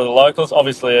few more of the locals.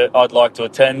 Obviously I'd like to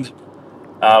attend,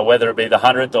 whether it be the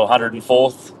 100th or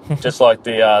 104th, just like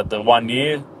the 1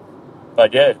 year.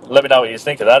 But yeah, let me know what you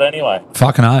think of that anyway.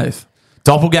 Fucking oath.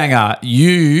 Doppelganger,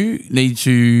 you need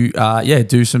to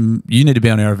do some. You need to be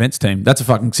on our events team. That's a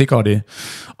fucking sick idea.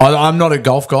 I'm not a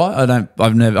golf guy.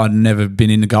 I've never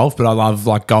been into golf, but I love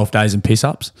like golf days and piss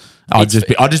ups. I'd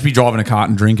just be driving a cart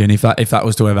and drinking. If that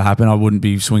was to ever happen, I wouldn't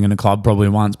be swinging a club probably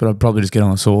once, but I'd probably just get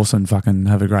on the sauce and fucking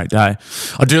have a great day.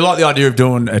 I do like the idea of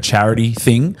doing a charity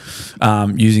thing,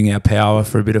 using our power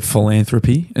for a bit of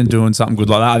philanthropy and doing something good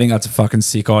like that. I think that's a fucking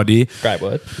sick idea. Great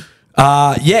word.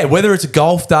 Whether it's a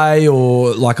golf day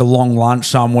or like a long lunch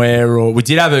somewhere, or we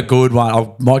did have a good one. I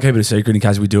might keep it a secret in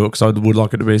case we do it because I would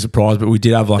like it to be a surprise. But we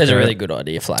did have there's a really good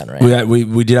idea flying around.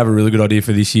 We did have a really good idea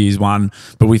for this year's one,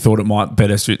 but we thought it might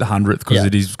better suit the 100th because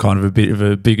it is kind of a bit of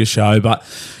a bigger show. But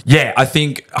yeah, I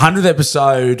think 100th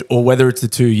episode or whether it's the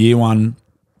 2-year one,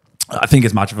 I think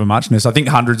it's much of a muchness. I think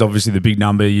 100's obviously the big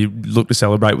number you look to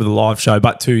celebrate with a live show,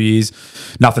 but 2 years,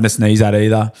 nothing to sneeze at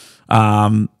either.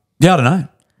 I don't know.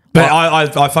 But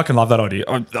I fucking love that idea.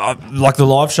 Like the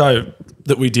live show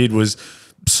that we did was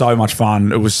so much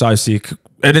fun. It was so sick.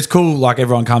 And it's cool, like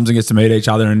everyone comes and gets to meet each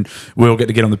other and we all get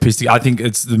to get on the piss. I think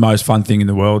it's the most fun thing in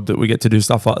the world that we get to do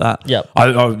stuff like that. Yep.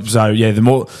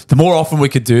 The more often we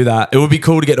could do that, it would be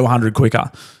cool to get to 100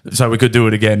 quicker. So we could do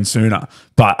it again sooner.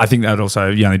 But I think that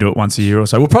also, you only do it once a year or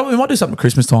so. We might do something at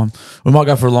Christmas time. We might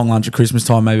go for a long lunch at Christmas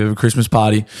time, maybe have a Christmas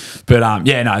party. But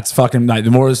it's fucking, mate, the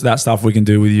more of that stuff we can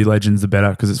do with you legends, the better,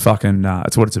 because it's fucking,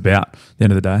 it's what it's about at the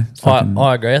end of the day.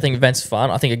 I agree. I think events are fun.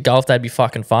 I think a golf day would be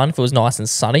fucking fun if it was nice and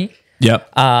sunny.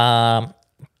 Yep.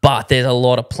 But there's a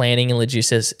lot of planning and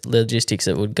logistics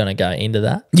that would going to go into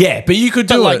that. Yeah, but you could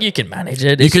do it. You can manage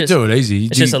it. You could do it easy.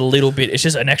 It's just a little bit. It's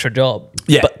just an extra job.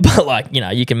 Yeah. But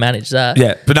you can manage that.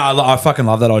 Yeah. But no, I fucking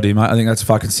love that idea, mate. I think that's a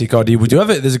fucking sick idea. We do have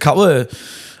it. There's a couple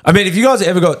of... I mean, if you guys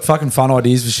ever got fucking fun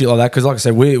ideas for shit like that, because like I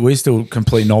said, we're still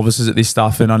complete novices at this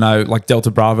stuff, and I know like Delta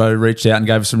Bravo reached out and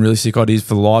gave us some really sick ideas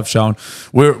for the live show, and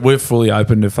we're fully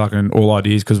open to fucking all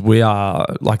ideas because we are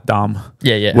like dumb.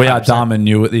 Yeah. We are dumb and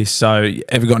new at this, so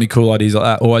ever got any cool ideas like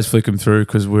that, always flick them through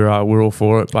because we're all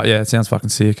for it. But yeah, it sounds fucking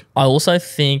sick. I also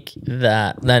think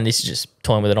that, then this is just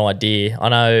toying with an idea. I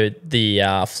know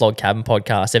the Flog Cabin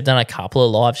podcast, they've done a couple of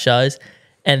live shows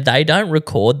and they don't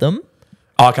record them.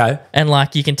 Okay. And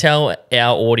like you can tell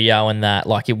our audio and that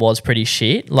like it was pretty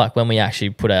shit like when we actually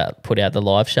put out the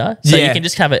live show. So you can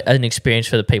just have an experience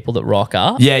for the people that rock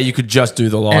up. Yeah, you could just do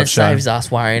the live show. It saves us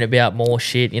worrying about more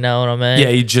shit, you know what I mean? Yeah,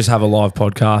 you just have a live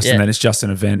podcast and then it's just an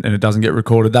event and it doesn't get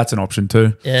recorded. That's an option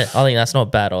too. Yeah, I think that's not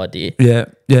a bad idea. Yeah.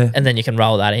 And then you can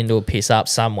roll that into a piss up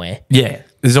somewhere. Yeah.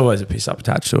 There's always a piss up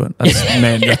attached to it. That's,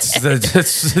 man, that's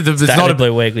it's not a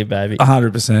Blue Weekly, baby.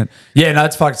 100%. Yeah, no,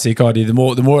 it's a fucking sick idea. The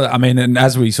more, I mean, and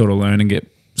as we sort of learn and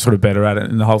get sort of better at it,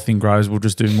 and the whole thing grows, we'll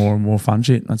just do more and more fun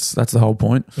shit. That's the whole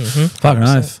point. Fucking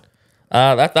oath.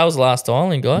 That was Last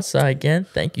Island, guys. So again,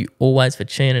 thank you always for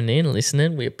tuning in,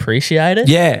 listening. We appreciate it.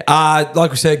 Yeah,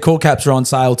 like we said, call caps are on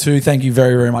sale too. Thank you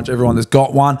very, very much, everyone that's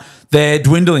got one. They're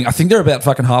dwindling. I think they're about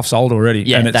fucking half sold already.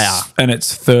 Yeah, and they are. And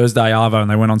it's Thursday, Arvo,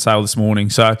 and they went on sale this morning.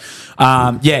 So,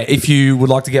 yeah, if you would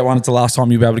like to get one, it's the last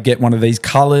time you'll be able to get one of these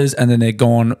colours, and then they're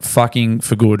gone fucking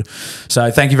for good.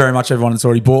 So thank you very much, everyone that's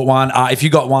already bought one. If you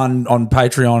got one on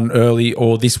Patreon early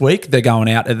or this week, they're going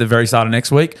out at the very start of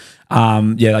next week.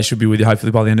 Yeah, they should be with you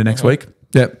hopefully by the end of next week.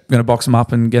 Yeah, going to box them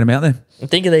up and get them out there. And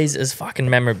think of these as fucking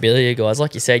memorabilia, guys.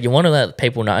 Like you said, you want to let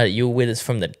people know that you were with us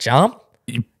from the jump.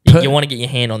 You want to get your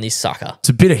hand on this sucker. It's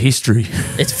a bit of history.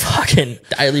 It's fucking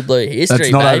Daily Blue history,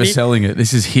 That's not baby. overselling it.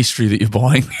 This is history that you're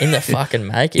buying. In the fucking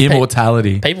making.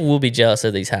 Immortality. People will be jealous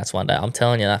of these hats one day. I'm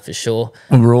telling you that for sure.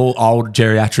 When we're all old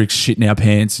geriatrics shitting our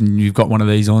pants and you've got one of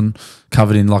these on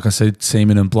covered in, like I said,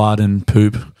 semen and blood and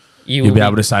poop, you'll be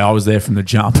able to say, I was there from the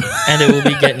jump. And it will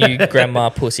be getting you grandma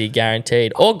pussy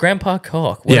guaranteed. Or grandpa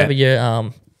cock, whatever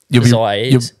your desire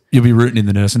is. You'll be rooting in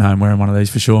the nursing home wearing one of these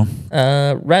for sure.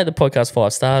 Rate the podcast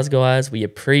 5 stars, guys. We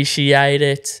appreciate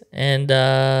it. And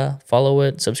follow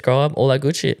it, subscribe, all that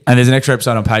good shit. And there's an extra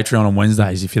episode on Patreon on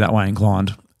Wednesdays if you're that way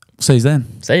inclined. See you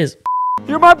then. See you.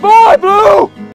 You're my boy, Blue!